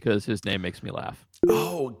Torkelson because his name makes me laugh.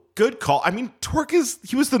 Oh, good call. I mean,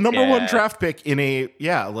 he was the number one draft pick in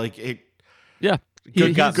Yeah,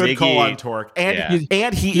 good got good call Miggy. on Torque. And Yeah.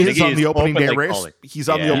 and he is on the opening day openly race. calling. He's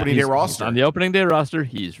on the Yeah. opening day he's roster. on the opening day roster.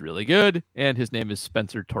 He's really good, and his name is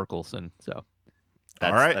Spencer Torkelson. So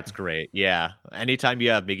That's, All right. That's great. Yeah. Anytime you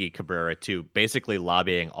have Miggy Cabrera too, basically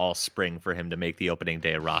lobbying all spring for him to make the opening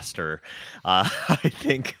day roster, I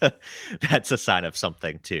think that's a sign of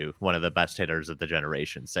something too. One of the best hitters of the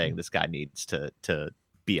generation saying this guy needs to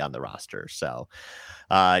be on the roster. So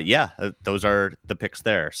those are the picks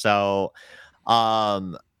there. So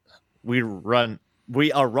we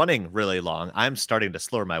are running really long. I'm starting to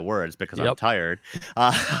slur my words because I'm Yep. tired.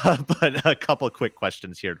 But a couple of quick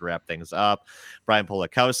questions here to wrap things up. Brian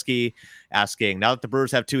Polakowski asking, now that the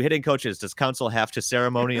Brewers have two hitting coaches, does Counsell have to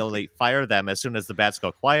ceremonially fire them as soon as the bats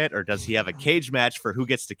go quiet, or does he have a cage match for who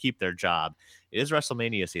gets to keep their job? It is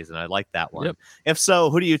WrestleMania season. I like that one. Yep. If so,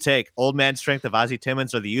 who do you take? Old man strength of Ozzie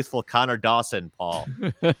Timmons or the youthful Connor Dawson, Paul?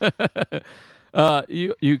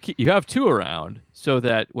 you have two around so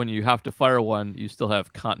that when you have to fire one, you still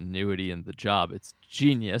have continuity in the job. It's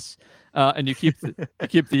genius, and you keep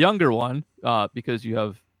the younger one because you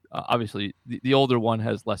have obviously the older one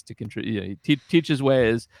has less to contribute. Teach his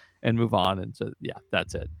ways and move on, and so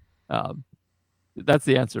that's it. That's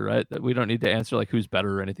the answer, right? We don't need to answer like who's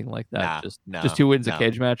better or anything like that. Just who wins a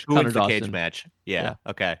cage match. Who Connor wins the cage Dawson. match? Yeah.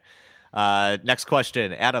 Okay. Next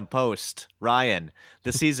question, Adam Post. Ryan,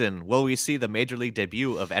 this season, will we see the major league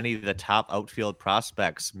debut of any of the top outfield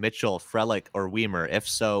prospects, Mitchell, Frelick, or Weimer? If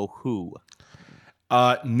so, who?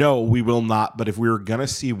 No, we will not. But if we were gonna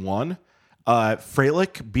see one,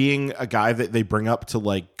 Frelick being a guy that they bring up to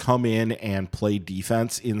like come in and play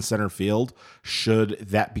defense in center field, should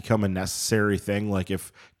that become a necessary thing, like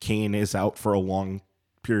if Kane is out for a long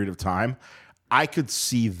period of time, I could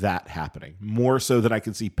see that happening more so than I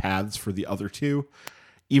could see paths for the other two.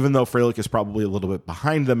 Even though Frelick is probably a little bit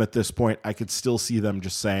behind them at this point, I could still see them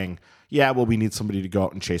just saying, yeah, well, we need somebody to go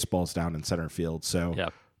out and chase balls down in center field. So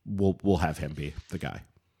we'll have him be the guy.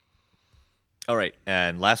 All right.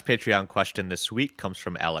 And last Patreon question this week comes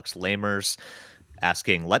from Alex Lamers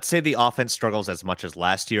asking, let's say the offense struggles as much as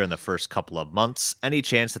last year in the first couple of months. Any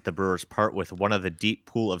chance that the Brewers part with one of the deep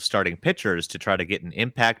pool of starting pitchers to try to get an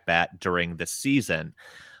impact bat during the season?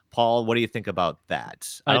 Paul, what do you think about that?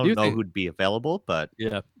 I don't know who'd be available, but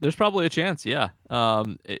there's probably a chance. Yeah.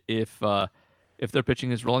 If their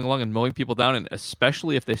pitching is rolling along and mowing people down, and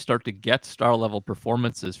especially if they start to get star level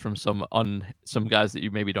performances from some guys that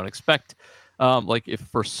you maybe don't expect. Like if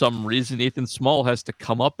for some reason Ethan Small has to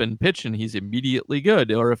come up and pitch and he's immediately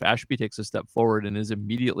good, or if Ashby takes a step forward and is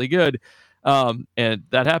immediately good, and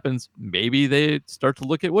that happens, maybe they start to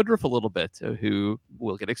look at Woodruff a little bit, who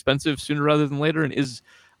will get expensive sooner rather than later and is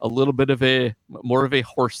a little bit of more of a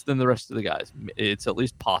horse than the rest of the guys. It's at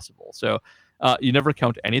least possible. So you never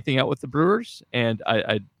count anything out with the Brewers, and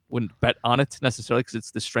I wouldn't bet on it necessarily because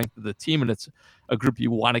it's the strength of the team and it's a group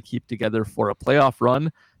you want to keep together for a playoff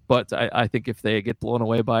run. But I think if they get blown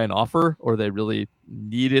away by an offer or they really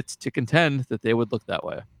need it to contend, that they would look that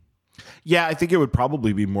way. Yeah, I think it would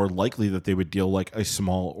probably be more likely that they would deal like a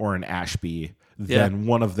Small or an Ashby than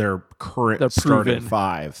one of their current starting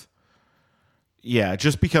five. Yeah,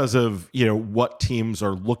 just because of what teams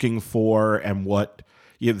are looking for and what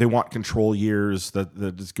they want control years that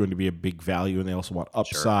is going to be a big value, and they also want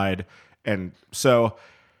upside. Sure. And so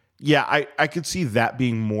yeah, I could see that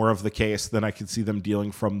being more of the case than I could see them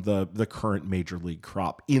dealing from the current major league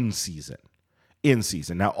crop in season.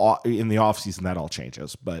 Now, in the off season, that all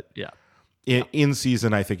changes. But in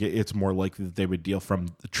season, I think it's more likely that they would deal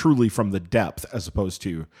truly from the depth as opposed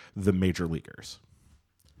to the major leaguers.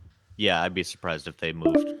 Yeah, I'd be surprised if they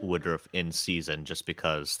moved Woodruff in season just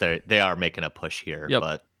because they are making a push here. Yep.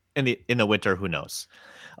 But in the winter, who knows?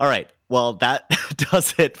 All right. Well, that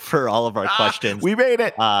does it for all of our questions. We made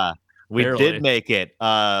it. We Barely. did make it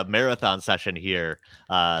marathon session here.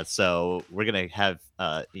 So we're going to have,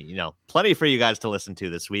 plenty for you guys to listen to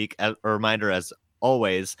this week. A reminder, as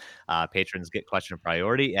always, patrons get question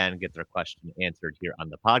priority and get their question answered here on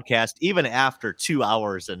the podcast, even after 2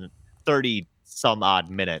 hours and 30 some odd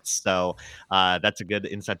minutes. So that's a good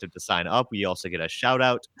incentive to sign up. We also get a shout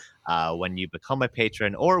out when you become a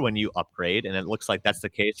patron or when you upgrade. And it looks like that's the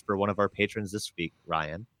case for one of our patrons this week,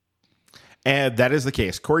 Ryan. And that is the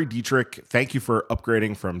case. Corey Dietrich, thank you for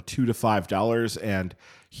upgrading from $2 to $5. And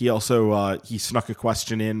he also he snuck a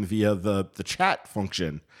question in via the chat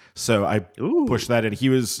function. So I pushed that in. He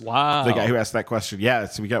was the guy who asked that question. Yeah,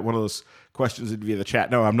 so we got one of those questions in via the chat.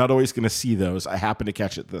 No, I'm not always going to see those. I happen to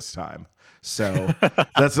catch it this time. So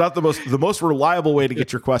that's not the most reliable way to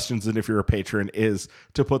get your questions in if you're a patron is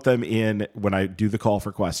to put them in when I do the call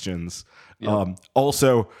for questions. Yep.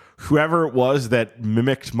 Also, whoever it was that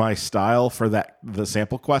mimicked my style for the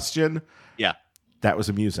sample question, that was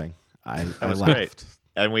amusing. I laughed. Great.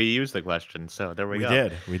 And we used the question, so there we go.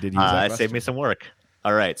 We did use that question. It saved me some work.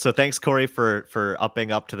 All right. So thanks, Corey, for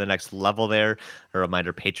upping up to the next level there. A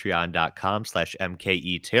reminder,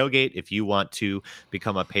 patreon.com/MKE tailgate. If you want to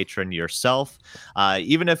become a patron yourself,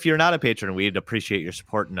 even if you're not a patron, we'd appreciate your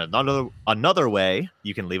support in another way.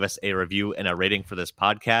 You can leave us a review and a rating for this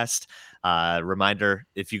podcast. Reminder,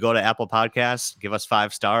 if you go to Apple Podcasts, give us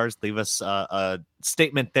 5 stars, leave us a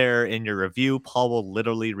statement there in your review. Paul will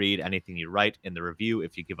literally read anything you write in the review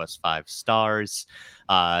if you give us 5 stars.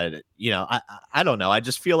 I don't know. I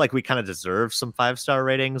just feel like we kind of deserve some 5-star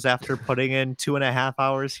ratings after putting in 2.5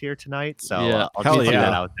 hours here tonight. So I'll just put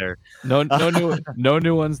that out there. No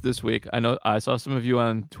new ones this week. I know I saw some of you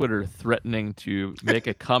on Twitter threatening to make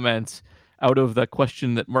a comment out of the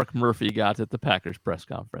question that Mark Murphy got at the Packers press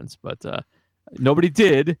conference, but nobody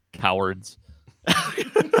did. Cowards.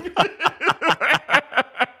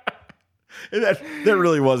 that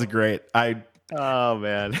really was great. Oh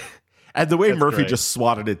man, and the way That's Murphy great. Just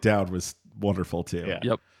swatted it down was wonderful too.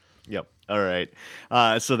 Yeah. Yep. All right.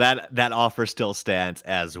 So that offer still stands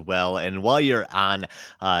as well. And while you're on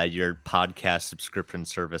your podcast subscription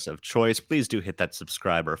service of choice, please do hit that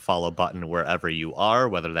subscribe or follow button wherever you are,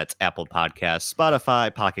 whether that's Apple Podcasts,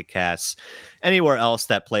 Spotify, Pocket Casts, anywhere else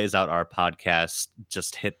that plays out our podcast.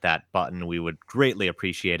 Just hit that button. We would greatly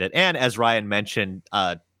appreciate it. And as Ryan mentioned,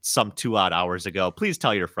 some 2 odd hours ago, please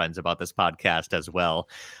tell your friends about this podcast as well.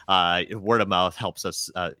 Word of mouth helps us,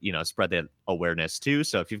 spread the awareness too.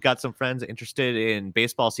 So if you've got some friends interested in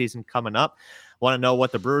baseball season coming up, want to know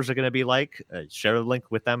what the Brewers are going to be like, share the link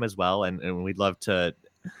with them as well. And we'd love to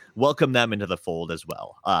welcome them into the fold as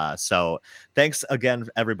well. So thanks again,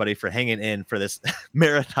 everybody, for hanging in for this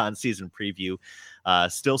marathon season preview.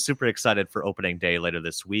 Still super excited for opening day later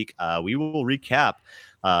this week. We will recap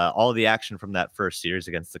all of the action from that first series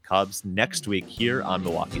against the Cubs next week here on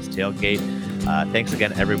Milwaukee's Tailgate. Thanks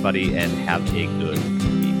again, everybody, and have a good